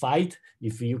have to fight.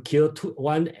 If you kill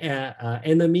one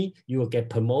enemy, you will get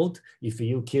promoted. If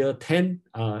you kill 10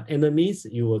 enemies,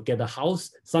 you will get a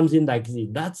house, something like this.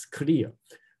 That's clear.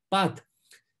 But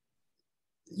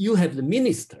you have the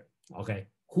minister, okay,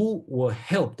 who will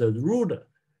help the ruler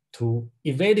to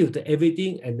evaluate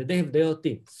everything, and they have their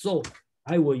thing. So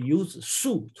I will use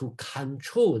su to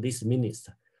control this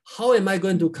minister. How am I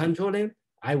going to control them?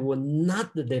 I will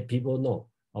not let people know.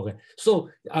 Okay, so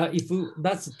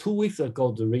that's 2 weeks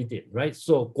ago to read it, right?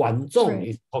 So Guanzhong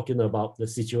is talking about the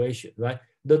situation, right?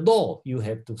 The law, you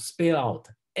have to spell out.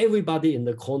 Everybody in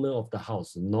the corner of the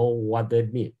house know what they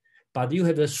mean. But you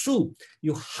have the su,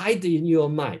 you hide in your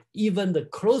mind. Even the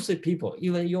closest people,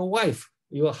 even your wife,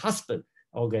 your husband,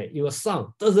 okay, your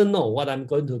son doesn't know what I'm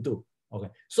going to do. Okay,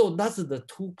 so that's the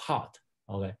two part,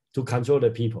 okay, to control the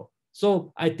people.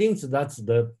 So I think that's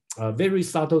the very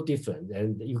subtle difference,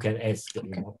 and you can ask, you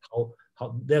know,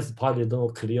 how there's probably no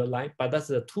clear line, but that's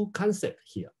the two concepts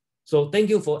here. So thank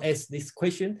you for asking this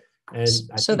question. And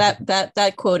so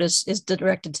that quote is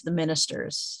directed to the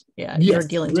ministers. Yeah, yes, you're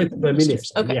dealing with the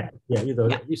ministers. Okay. Yeah, you know,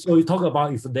 yeah. So you talk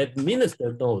about if that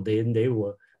minister know, then they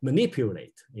will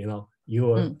manipulate, you know,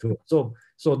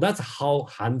 so that's how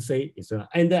Han Fei is.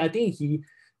 And I think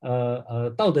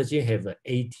Dao De Jing have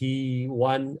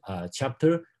 81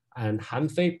 chapter, and Han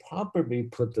Fei probably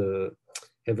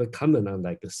have a comment on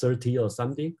like 30 or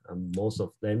something, most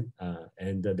of them.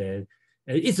 And then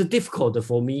it's difficult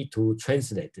for me to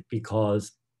translate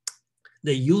because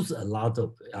they use a lot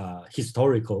of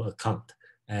historical account,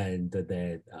 and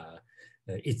then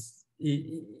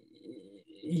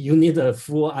you need a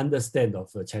full understanding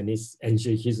of Chinese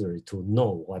ancient history to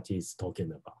know what he's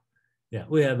talking about. Yeah,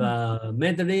 we have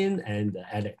Madeline and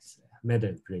Alex.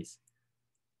 Madeline, please.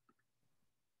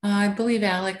 I believe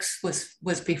Alex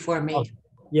was before me. Oh,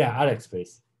 yeah, Alex,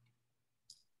 please.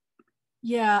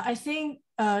 Yeah, I think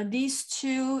these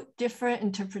two different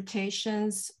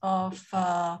interpretations of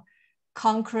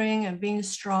conquering and being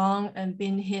strong and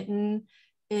being hidden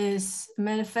is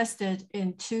manifested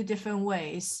in two different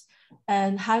ways.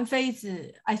 And Han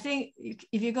Feizi, I think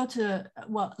if you go to,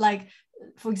 well, like,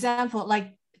 for example,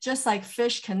 like just like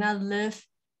fish cannot live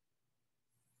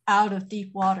out of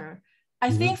deep water.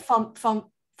 I think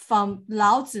from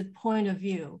Lao Tzu's point of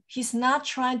view, he's not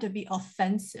trying to be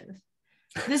offensive.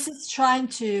 This is trying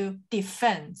to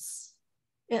defense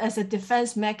as a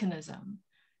defense mechanism,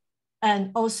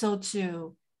 and also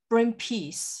to bring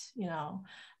peace, you know.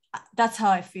 That's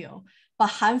how I feel. But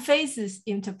Han Fei's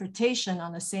interpretation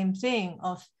on the same thing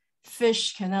of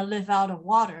fish cannot live out of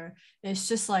water is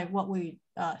just like what we,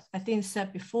 I think,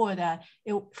 said before, that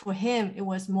for him, it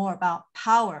was more about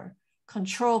power,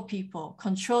 control people,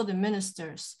 control the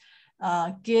ministers,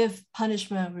 give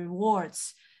punishment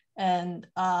rewards, and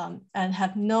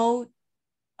have no,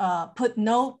 put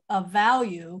no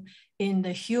value in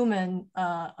the human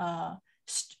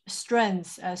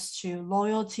strengths as to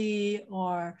loyalty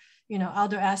or, you know,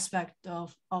 other aspect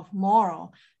of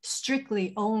moral,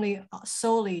 strictly only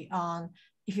solely on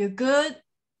if you're good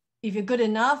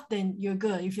enough, then you're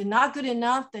good. If you're not good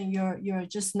enough, then you're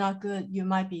just not good. You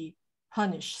might be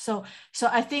punished. So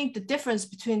I think the difference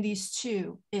between these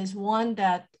two is one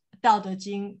that Dao De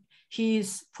Jing,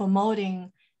 he's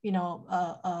promoting, you know,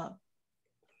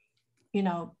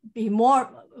 be more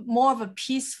of a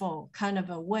peaceful kind of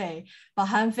a way. But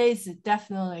Han Fei is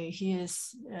definitely, he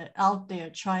is out there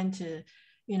trying to,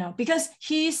 you know, because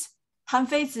Han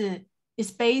Fei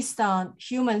is based on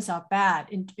humans are bad,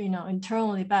 you know,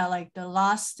 internally bad. Like the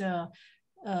last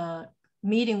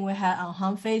meeting we had on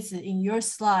Han Fei, in your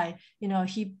slide, you know,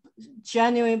 he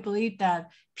genuinely believed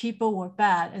that people were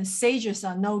bad and sages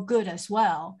are no good as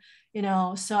well. You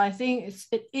know, so I think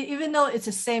even though it's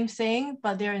the same thing,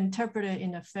 but they're interpreted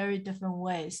in a very different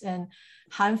ways. And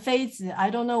Han Feizi, I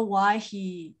don't know why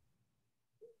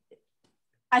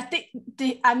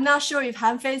I'm not sure if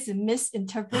Han Feizi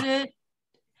misinterpreted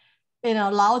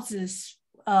Lao Tzu's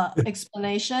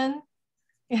explanation,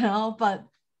 but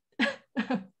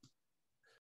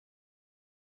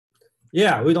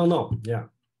yeah, we don't know. Yeah,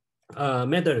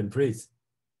 Mandarin, please.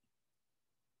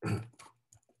 All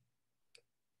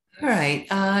right,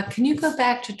 can you go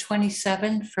back to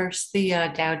 27 first, the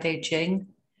Tao Te Ching?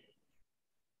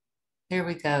 There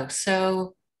we go.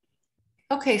 So,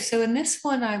 okay, so in this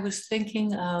one, I was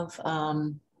thinking of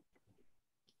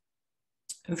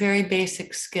very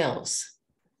basic skills,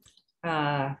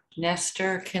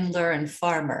 nester, kindler, and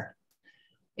farmer,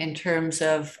 in terms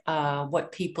of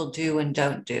what people do and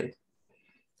don't do,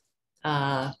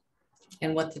 and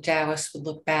what the Taoists would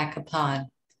look back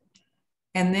upon.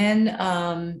 And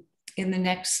then in the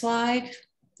next slide,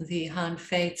 the Han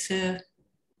Fei Tzu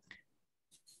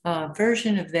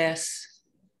version of this,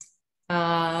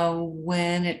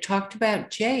 when it talked about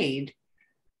jade,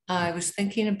 I was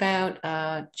thinking about,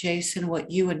 Jason, what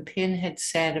you and Pin had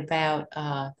said about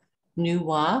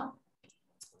Nuwa,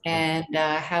 and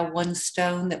how one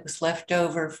stone that was left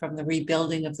over from the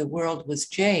rebuilding of the world was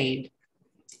jade.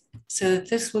 So that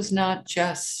this was not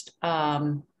just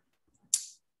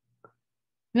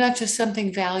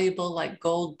something valuable like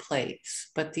gold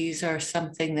plates, but these are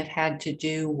something that had to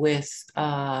do with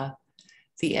the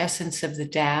essence of the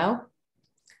Tao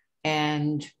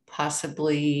and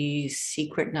possibly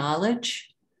secret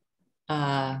knowledge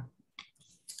that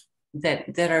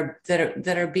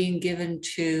are being given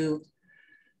to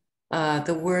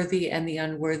the worthy and the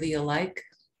unworthy alike.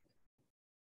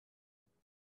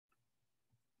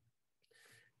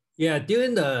 Yeah,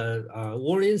 during the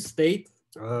warring state,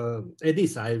 at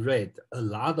least I read a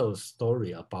lot of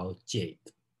story about jade.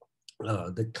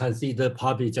 The consider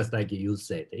probably just like you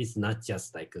said, it's not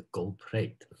just like a gold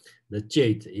plate. The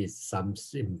jade is some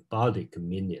symbolic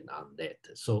meaning on that.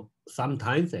 So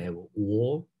sometimes they have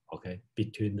war, okay,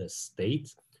 between the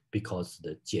states because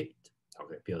the jade,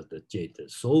 okay, because the jade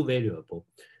is so valuable,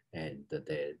 and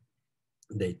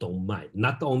they don't mind.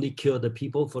 Not only kill the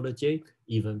people for the jade,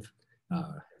 even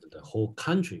the whole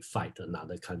country fight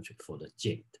another country for the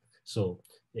jade. So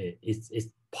it's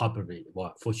probably,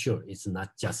 well, for sure, it's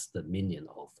not just the meaning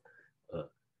of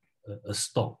a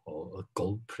stone or a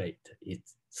gold plate.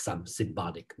 It's some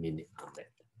symbolic meaning on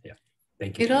that. Yeah,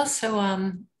 thank you. It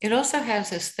also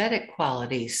has aesthetic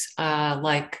qualities,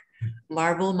 like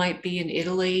marble might be in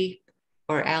Italy,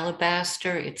 or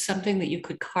alabaster. It's something that you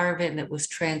could carve in that was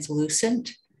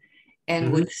translucent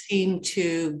and would seem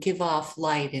to give off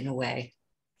light in a way.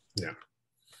 Yeah.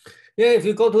 Yeah, if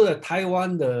you go to the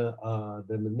Taiwan, the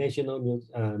National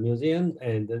Museum,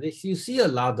 and you see a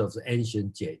lot of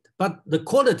ancient jade, but the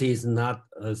quality is not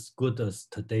as good as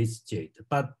today's jade,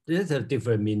 but there's a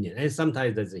different meaning. And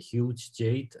sometimes there's a huge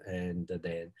jade, and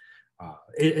then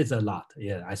it's a lot.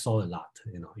 Yeah, I saw a lot,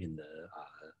 in the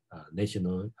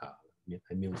National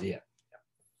Museum.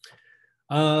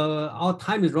 Yeah. Our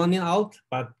time is running out,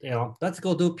 but let's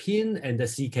go to Pin and the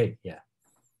CK. Yeah.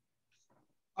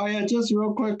 Oh yeah, just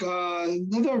real quick,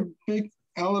 another big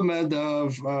element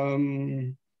of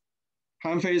Han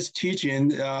Fei's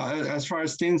teaching, as far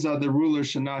as things that the ruler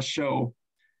should not show,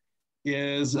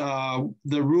 is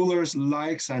the ruler's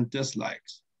likes and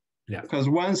dislikes. Yeah. Because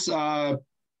once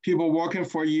people working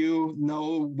for you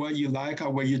know what you like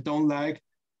or what you don't like,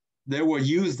 they will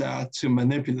use that to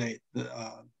manipulate you.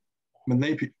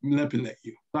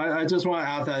 I just want to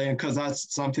add that in because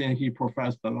that's something he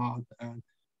professed a lot. And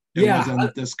it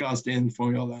wasn't discussed in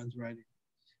Feng Youlan's writing.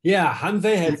 Yeah, Han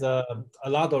Fei has a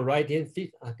lot of writing,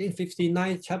 I think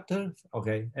 59 chapters,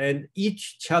 okay. And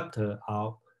each chapter,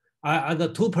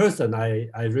 the two person I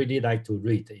really like to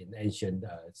read in ancient,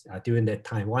 during that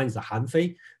time. One is Han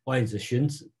Fei, one is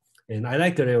ZhuangZi. And I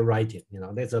like their writing,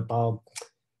 there's about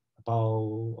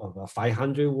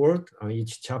 500 words on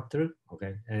each chapter,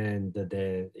 okay. And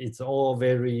it's all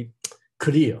very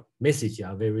clear, messages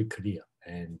are very clear.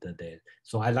 And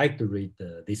so I like to read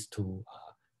these two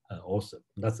also.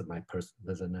 That's my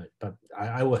personal, but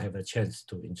I will have a chance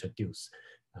to introduce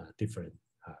different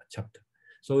chapter.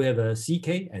 So we have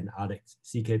CK and Alex.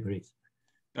 CK, please.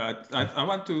 I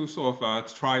want to sort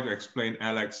of try to explain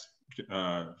Alex's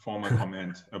former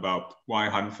comment about why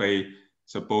Han Fei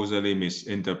supposedly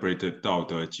misinterpreted Tao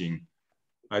Te Ching.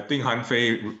 I think Han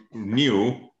Fei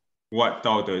knew what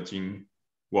Tao Te Ching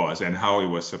was and how it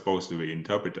was supposed to be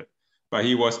interpreted. But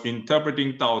he was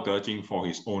interpreting Tao Te Ching for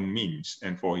his own means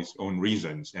and for his own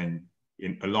reasons, and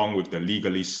along with the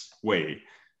legalist way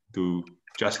to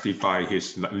justify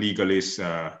his legalist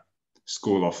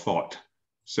school of thought.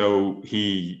 So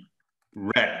he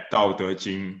read Tao Te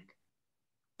Ching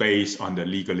based on the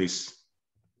legalist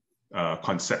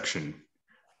conception.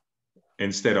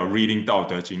 instead of reading Tao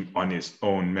Te Ching on its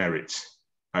own merits.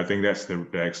 I think that's the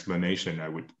explanation I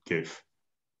would give.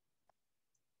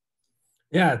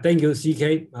 Yeah, thank you,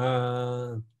 CK.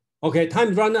 Okay,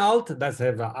 time run out. Let's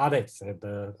have Alex have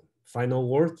the final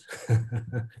word.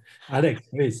 Alex,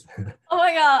 please. Oh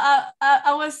my God,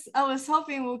 I was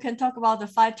hoping we can talk about the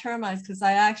 5 termites because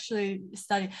I actually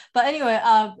studied. But anyway,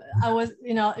 I was,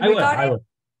 you know, regarding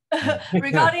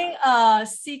regarding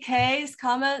CK's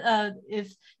comment,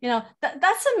 if you know,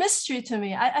 that's a mystery to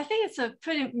me. I think it's a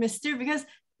pretty mystery because,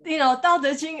 you know, Tao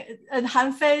Te Ching and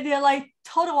Han Fei, they're like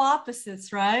total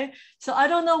opposites, right? So I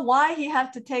don't know why he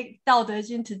have to take Tao Te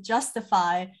Ching to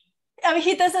justify. I mean,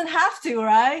 he doesn't have to,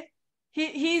 right?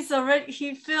 He's already,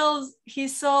 he feels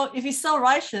he's so, if he's so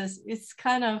righteous, it's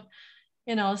kind of,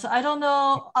 you know, so I don't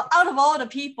know, out of all the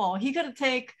people, he could have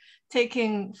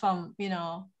taken from, you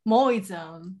know,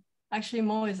 Moism, actually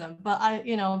Moism, but I,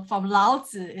 you know, from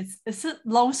Laozi, it's a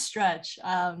long stretch.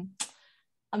 I'm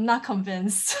not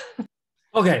convinced.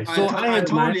 Okay, so I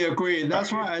totally agree.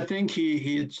 That's why I think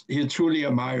he truly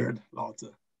admired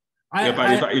Laozi. If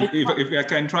I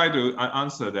can try to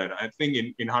answer that, I think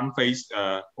in Han Fei's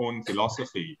own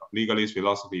philosophy, legalist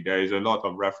philosophy, there is a lot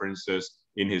of references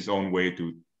in his own way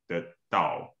to the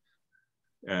Tao,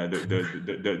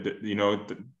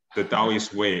 the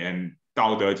Taoist way, and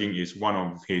Tao Te Ching is one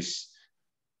of his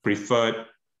preferred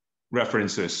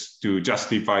references to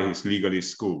justify his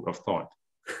legalist school of thought.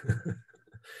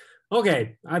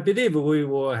 Okay, I believe we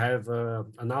will have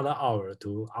another hour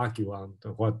to argue on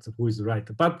who is right,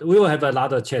 but we will have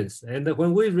another chance. And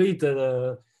when we read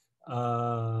the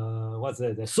what's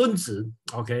it, the Sun Tzu,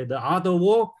 okay, the Art of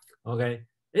War, okay,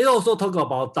 it also talk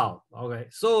about Tao. Okay,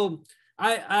 so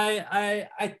I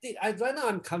think right now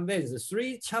I'm convinced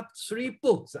 3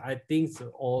 books. I think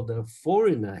all the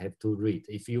foreigner have to read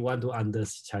if you want to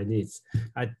understand Chinese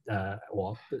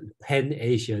or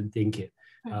Pan-Asian thinking.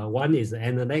 One is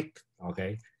Analect,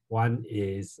 okay. One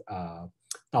is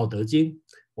Tao Te Ching.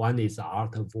 One is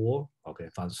Art of War, okay,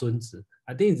 from Sun Tzu.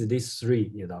 I think these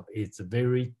 3, you know, it's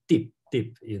very deep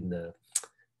in the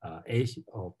Asian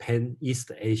or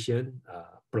Pan-East Asian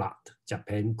blood.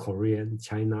 Japan, Korean,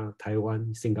 China,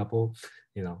 Taiwan, Singapore,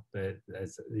 you know,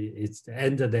 it's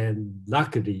and then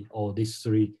luckily all these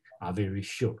 3 are very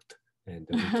short, and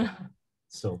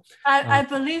so I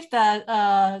believe that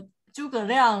Zhuge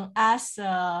Liang asked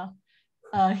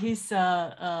his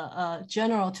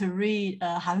general to read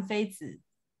Han Fei Zi.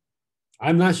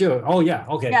 I'm not sure. Oh yeah,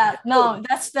 okay. Yeah, no,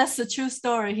 that's a true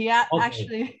story. He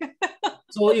actually.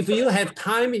 So if you have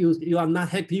time, you are not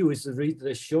happy with read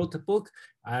the short book,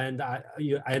 and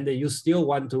you still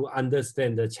want to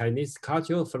understand the Chinese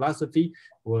cultural philosophy,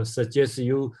 will suggest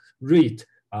you read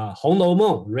Hong Lou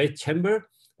Meng, Red Chamber,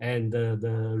 and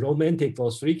the Romantic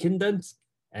for 3 Kingdoms,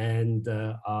 and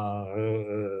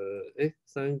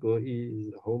Zhanguo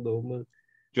is Hong Lou Meng.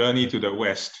 Journey to the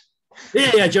West.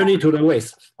 Yeah, Journey to the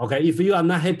West. Okay, if you are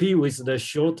not happy with the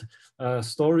short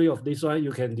story of this one,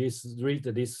 you can read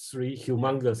these 3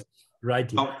 humongous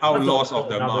writings. Outlaws of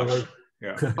the March.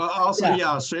 Yeah. Also,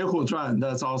 yeah, 水浒传.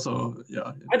 That's also,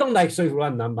 yeah. I don't like 水浒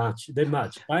传that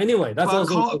much. But anyway, that's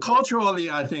also culturally.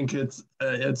 I think it's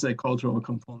a cultural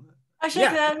component. Actually,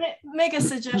 can I make a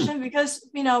suggestion? Because,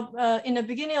 you know, in the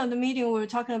beginning of the meeting, we were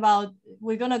talking about,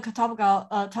 we're going to talk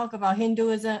about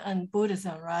Hinduism and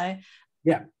Buddhism, right?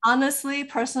 Yeah. Honestly,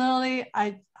 personally,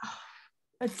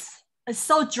 it's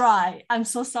so dry. I'm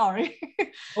so sorry.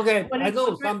 Okay, I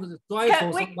know some dry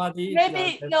for somebody.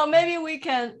 Maybe we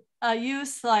can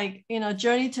use, like, you know,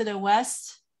 Journey to the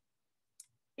West,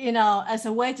 you know, as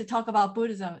a way to talk about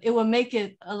Buddhism. It will make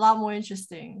it a lot more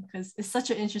interesting because it's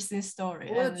such an interesting story.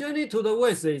 Well, Journey to the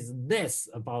West is less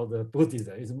about the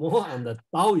Buddhism. It's more on the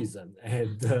Taoism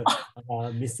and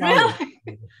mythology.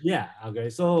 Really? Yeah. Okay.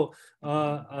 So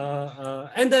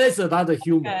and there is another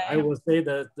humor. Okay. I would say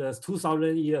that the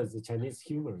 2,000 years of Chinese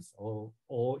humors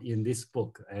all in this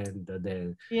book, and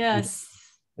then yes.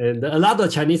 And a lot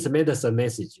of Chinese medicine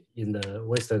message in the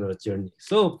Western journey.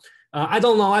 So I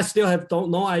don't know. I still have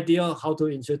no idea how to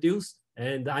introduce.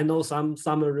 And I know some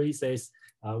summary says,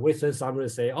 Western summary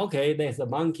say, okay, there's a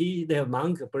monkey, the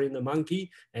monk bring the monkey,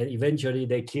 and eventually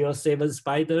they kill 7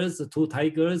 spiders, 2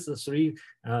 tigers, 3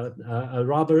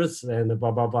 robbers, and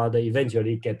blah, blah, blah. They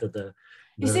eventually get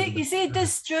you see,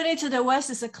 this Journey to the West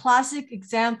is a classic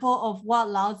example of what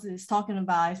Laozi is talking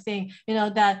about. I think, you know,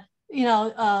 that, you know,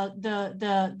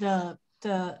 the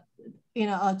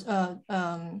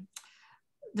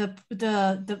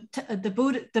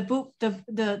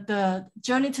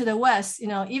Journey to the West, you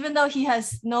know, even though he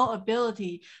has no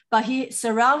ability, but he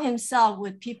surrounds himself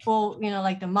with people, you know,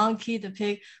 like the monkey, the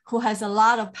pig, who has a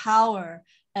lot of power,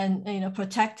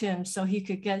 protect him so he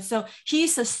could get. So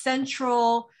he's a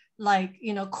central, like,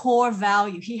 core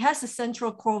value. He has a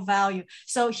central core value.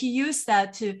 So he used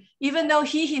that to, even though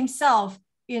he himself,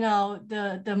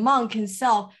 the monk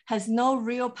himself has no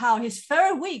real power. He's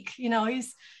very weak.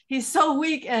 He's so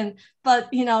weak, but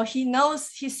he knows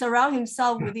he surrounds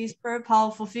himself with these very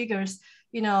powerful figures,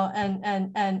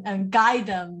 and guide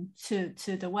them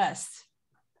to the West.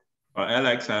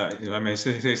 Alex, if I may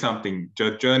say something,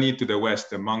 the journey to the West,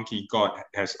 the monkey god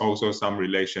has also some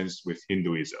relations with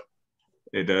Hinduism.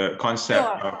 The concept,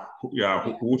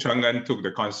 Wu Cheng'en took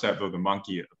the concept of the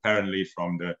monkey apparently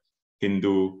from the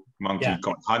Hindu monkey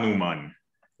god Hanuman.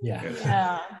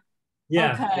 Okay.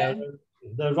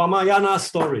 The Ramayana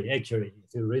story, actually,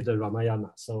 if you read the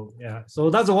Ramayana. So so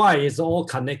that's why it's all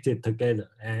connected together.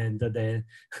 And then,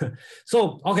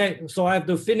 so I have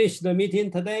to finish the meeting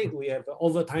today. We have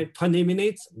overtime 20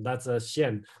 minutes. That's a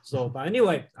shame. So, but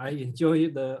anyway, I enjoy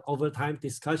the overtime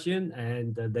discussion.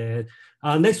 And then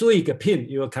next week, Pin,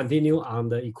 you will continue on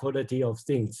the equality of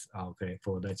things.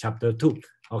 For the chapter 2.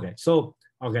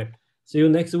 See you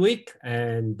next week.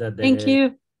 And thank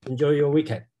you. Enjoy your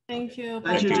weekend. Thank you.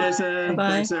 Thank you, Jason. Bye.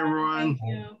 Thanks, everyone. Thank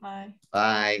you. Bye.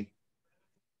 Bye.